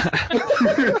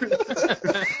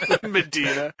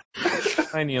 Medina.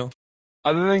 Hi, Neil.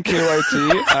 Other than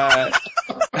KYT,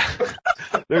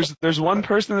 there's one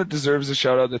person that deserves a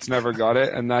shout out that's never got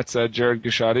it, and that's Jared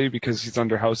Gashadi because he's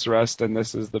under house arrest, and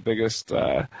this is the biggest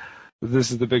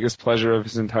pleasure of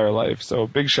his entire life. So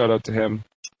big shout out to him.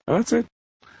 And that's it.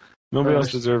 Nobody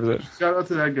else deserves it. Shout out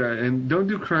to that guy, and don't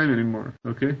do crime anymore,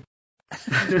 okay?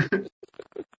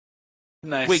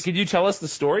 Nice. Wait, could you tell us the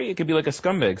story? It could be like a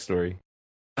scumbag story.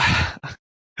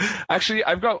 Actually,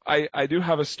 I do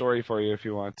have a story for you if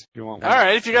you want. One. All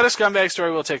right, if you got a scumbag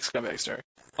story, we'll take scumbag story.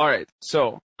 All right,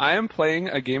 so I am playing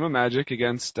a game of Magic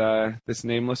against this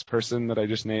nameless person that I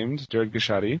just named, Jared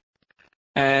Gashadi,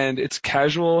 and it's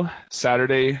casual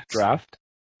Saturday draft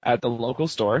at the local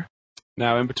store.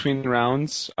 Now, in between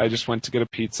rounds, I just went to get a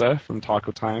pizza from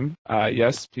Taco Time.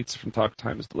 Yes, pizza from Taco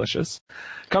Time is delicious.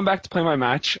 Come back to play my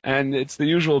match, and it's the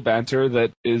usual banter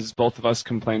that is both of us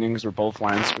complaining because we're both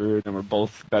line screwed and we're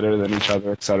both better than each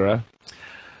other, etc.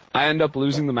 I end up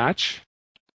losing the match.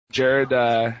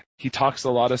 Jared, he talks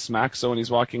a lot of smack, so when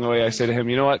he's walking away, I say to him,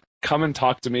 you know what, come and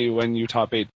talk to me when you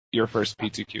top 8 your first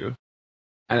PTQ.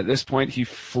 And at this point, he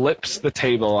flips the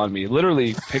table on me.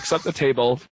 Literally picks up the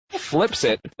table, flips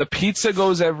it. The pizza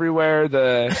goes everywhere.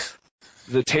 The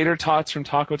tater tots from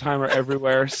Taco Time are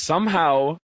everywhere.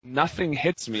 Somehow, nothing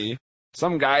hits me.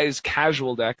 Some guy's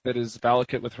casual deck that is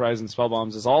Valakut with Horizon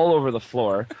Spellbombs is all over the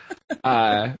floor.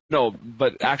 No,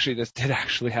 but actually, this did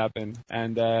actually happen.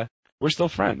 And we're still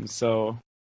friends, so...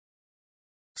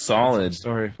 Solid.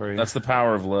 Story for you. That's the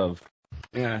power of love.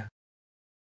 Yeah.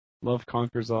 Love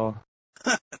conquers all.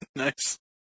 Nice.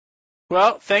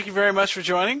 Well, thank you very much for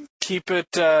joining. Keep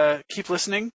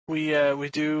listening. We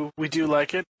do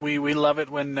like it. We love it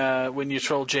when you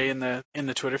troll Jay in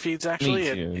the Twitter feeds. Actually,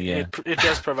 Me too, yeah. it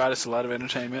does provide us a lot of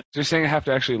entertainment. So you're saying I have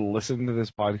to actually listen to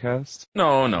this podcast?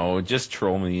 No, just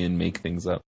troll me and make things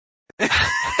up.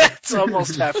 It's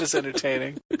almost half as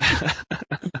entertaining.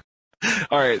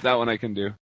 All right, that one I can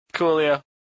do. Coolio.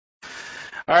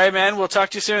 All right, man. We'll talk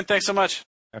to you soon. Thanks so much.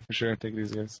 Yeah, for sure. Take it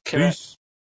easy, guys. Peace.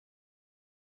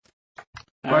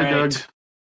 Bye, Doug.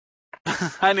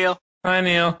 Hi, Neil. Hi,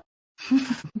 Neil.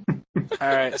 All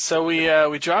right, so we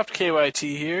dropped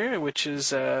KYT here, which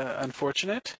is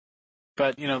unfortunate,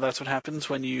 but that's what happens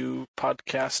when you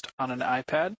podcast on an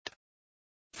iPad.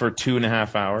 For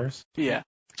 2.5 hours. Yeah,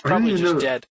 it's probably just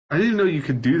dead. I didn't know you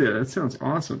could do that. That sounds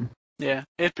awesome. Yeah,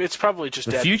 it's probably just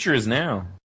The dead. future is now.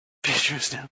 Future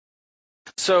is now.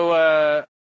 So,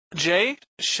 Jay,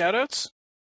 shoutouts?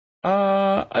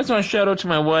 I just want to shout out to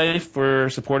my wife for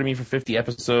supporting me for 50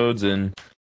 episodes, and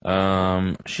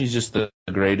she's just the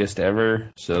greatest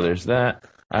ever. So there's that.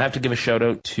 I have to give a shout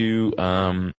out to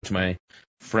my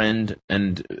friend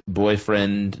and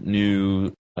boyfriend,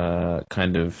 new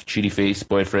kind of cheaty face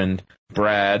boyfriend,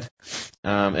 Brad.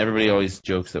 Everybody always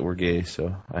jokes that we're gay,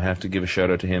 so I have to give a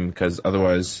shout out to him because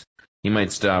otherwise he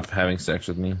might stop having sex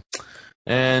with me.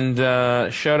 And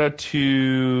shout out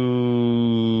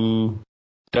to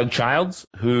Doug Childs,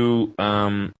 who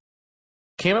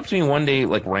came up to me one day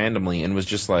like randomly and was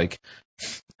just like,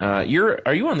 are you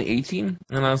on the A-Team?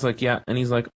 And I was like, yeah. And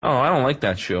he's like, oh, I don't like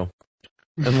that show.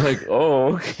 I'm like,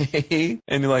 oh, okay.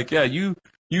 And you're like, yeah, you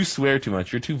swear too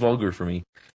much. You're too vulgar for me.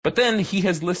 But then he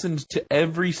has listened to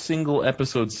every single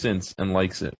episode since and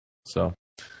likes it. So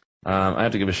I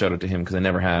have to give a shout out to him because I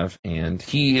never have. And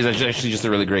he is actually just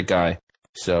a really great guy.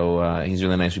 So he's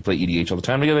really nice. We play EDH all the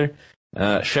time together.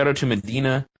 Shout out to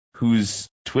Medina, whose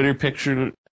Twitter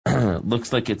picture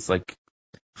looks like it's like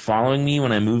following me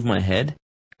when I move my head.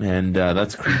 And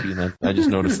that's creepy. I just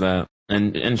noticed that.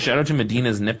 And shout out to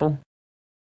Medina's nipple.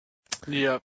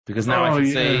 Yep. Because now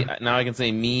I can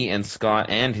say me and Scott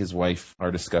and his wife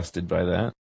are disgusted by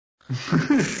that.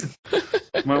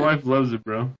 My wife loves it,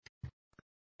 bro.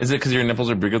 Is it because your nipples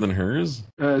are bigger than hers?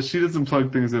 She doesn't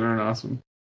plug things that aren't awesome.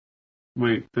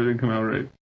 Wait, that didn't come out right.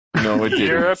 No, it didn't.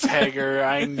 You're a pegger.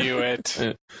 I knew it.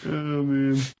 Oh,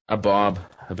 man. A Bob,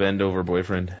 a bend-over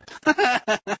boyfriend. Dude,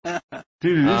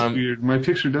 it is weird. My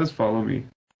picture does follow me.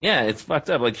 Yeah, it's fucked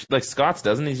up. Like Scott's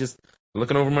doesn't. He's just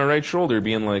looking over my right shoulder,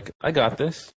 being like, "I got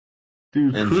this."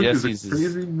 Dude, and Cook Jesse's is a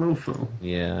crazy mofo.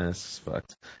 Yeah, it's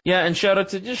fucked. Yeah, and shout out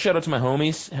to my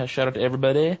homies. Shout out to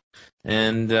everybody.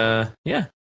 And yeah.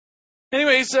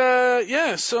 Anyways, so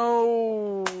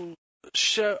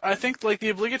I think like the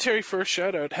obligatory first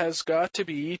shout out has got to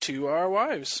be to our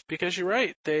wives, because you're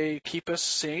right, they keep us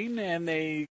sane and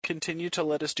they continue to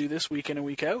let us do this week in and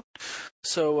week out.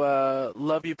 So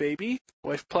love you, baby,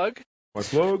 wife plug.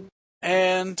 Wife plug.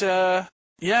 And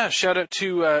shout out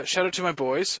to my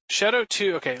boys.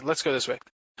 Let's go this way.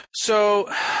 So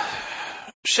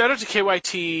shout out to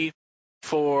KYT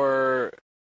for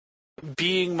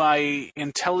being my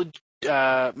intellectual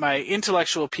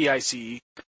PIC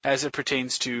as it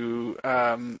pertains to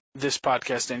this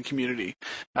podcast and community.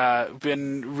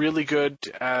 Been really good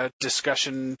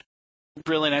discussion,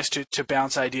 really nice to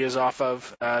bounce ideas off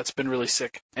of. It's been really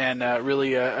sick and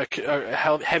really a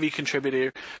heavy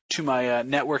contributor to my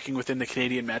networking within the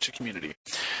Canadian Magic community.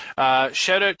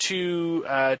 Shout out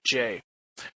to Jay.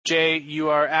 Jay, you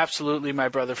are absolutely my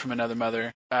brother from another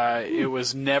mother. It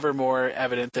was never more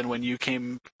evident than when you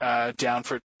came down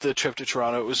for the trip to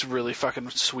Toronto. It was really fucking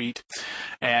sweet,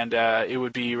 and it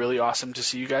would be really awesome to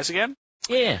see you guys again.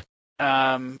 Yeah.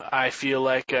 I feel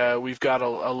like we've got a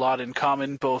lot in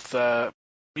common, both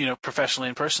professionally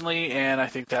and personally, and I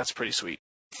think that's pretty sweet.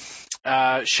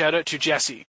 Shout out to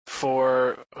Jesse,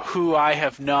 for who I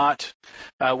have not,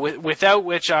 without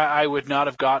which I would not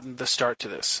have gotten the start to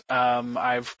this.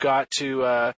 I've got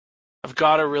to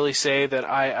really say that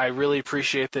I really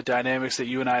appreciate the dynamics that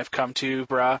you and I have come to,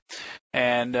 brah,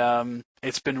 and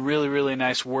it's been really, really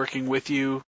nice working with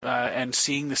you and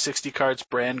seeing the 60 Cards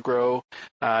brand grow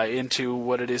into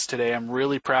what it is today. I'm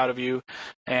really proud of you,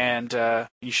 and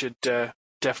you should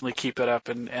definitely keep it up,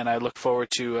 and I look forward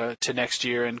to next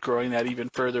year and growing that even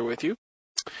further with you.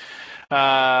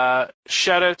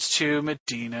 Shout outs to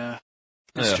Medina,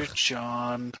 Mr.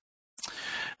 John,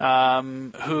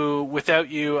 who without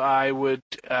you I would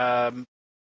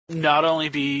not only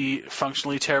be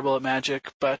functionally terrible at Magic,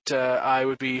 but I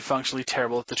would be functionally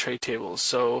terrible at the trade tables.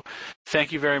 So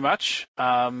thank you very much.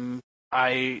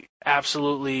 I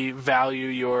absolutely value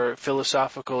your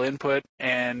philosophical input,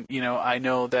 and I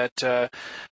know that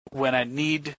when I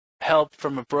need help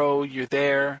from a bro, you're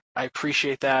there. I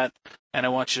appreciate that, and I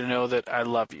want you to know that I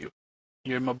love you.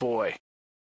 You're my boy.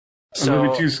 I love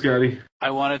you too, Scotty.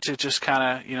 I wanted to just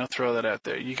kind of, throw that out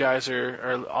there. You guys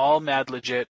are all mad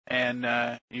legit,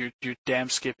 and you're damn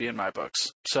skippy in my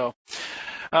books. So,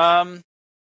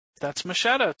 that's my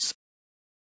shoutouts.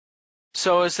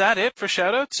 So is that it for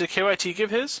shoutouts? Did KYT give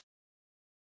his?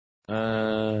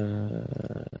 No.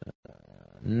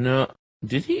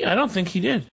 Did he? I don't think he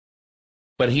did.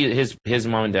 But his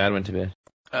mom and dad went to bed.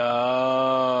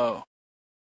 Oh.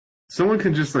 Someone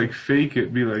can just like fake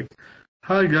it, be like,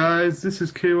 "Hi guys, this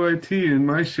is KYT, and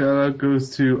my shout out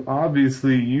goes to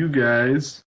obviously you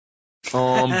guys."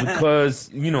 Because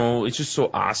it's just so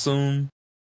awesome.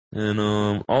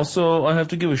 And also I have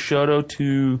to give a shout out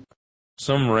to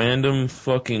some random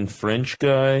fucking French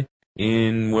guy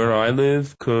in where I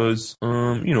live, cause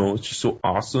it's just so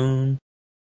awesome.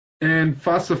 And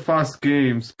Face Face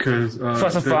Games, cause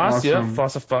Face they're Face, yeah, awesome.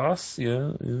 Face Face,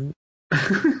 yeah.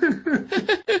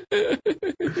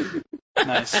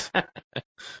 Nice.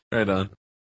 Right on.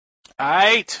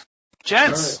 Alright.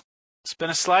 Gents, All right. It's been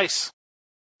a slice.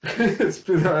 I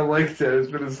like that.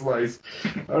 It's been a slice.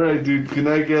 All right, dude. Good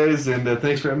night, guys, and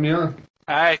thanks for having me on.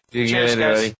 Alright. Cheers,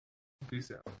 guys.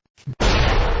 Peace out.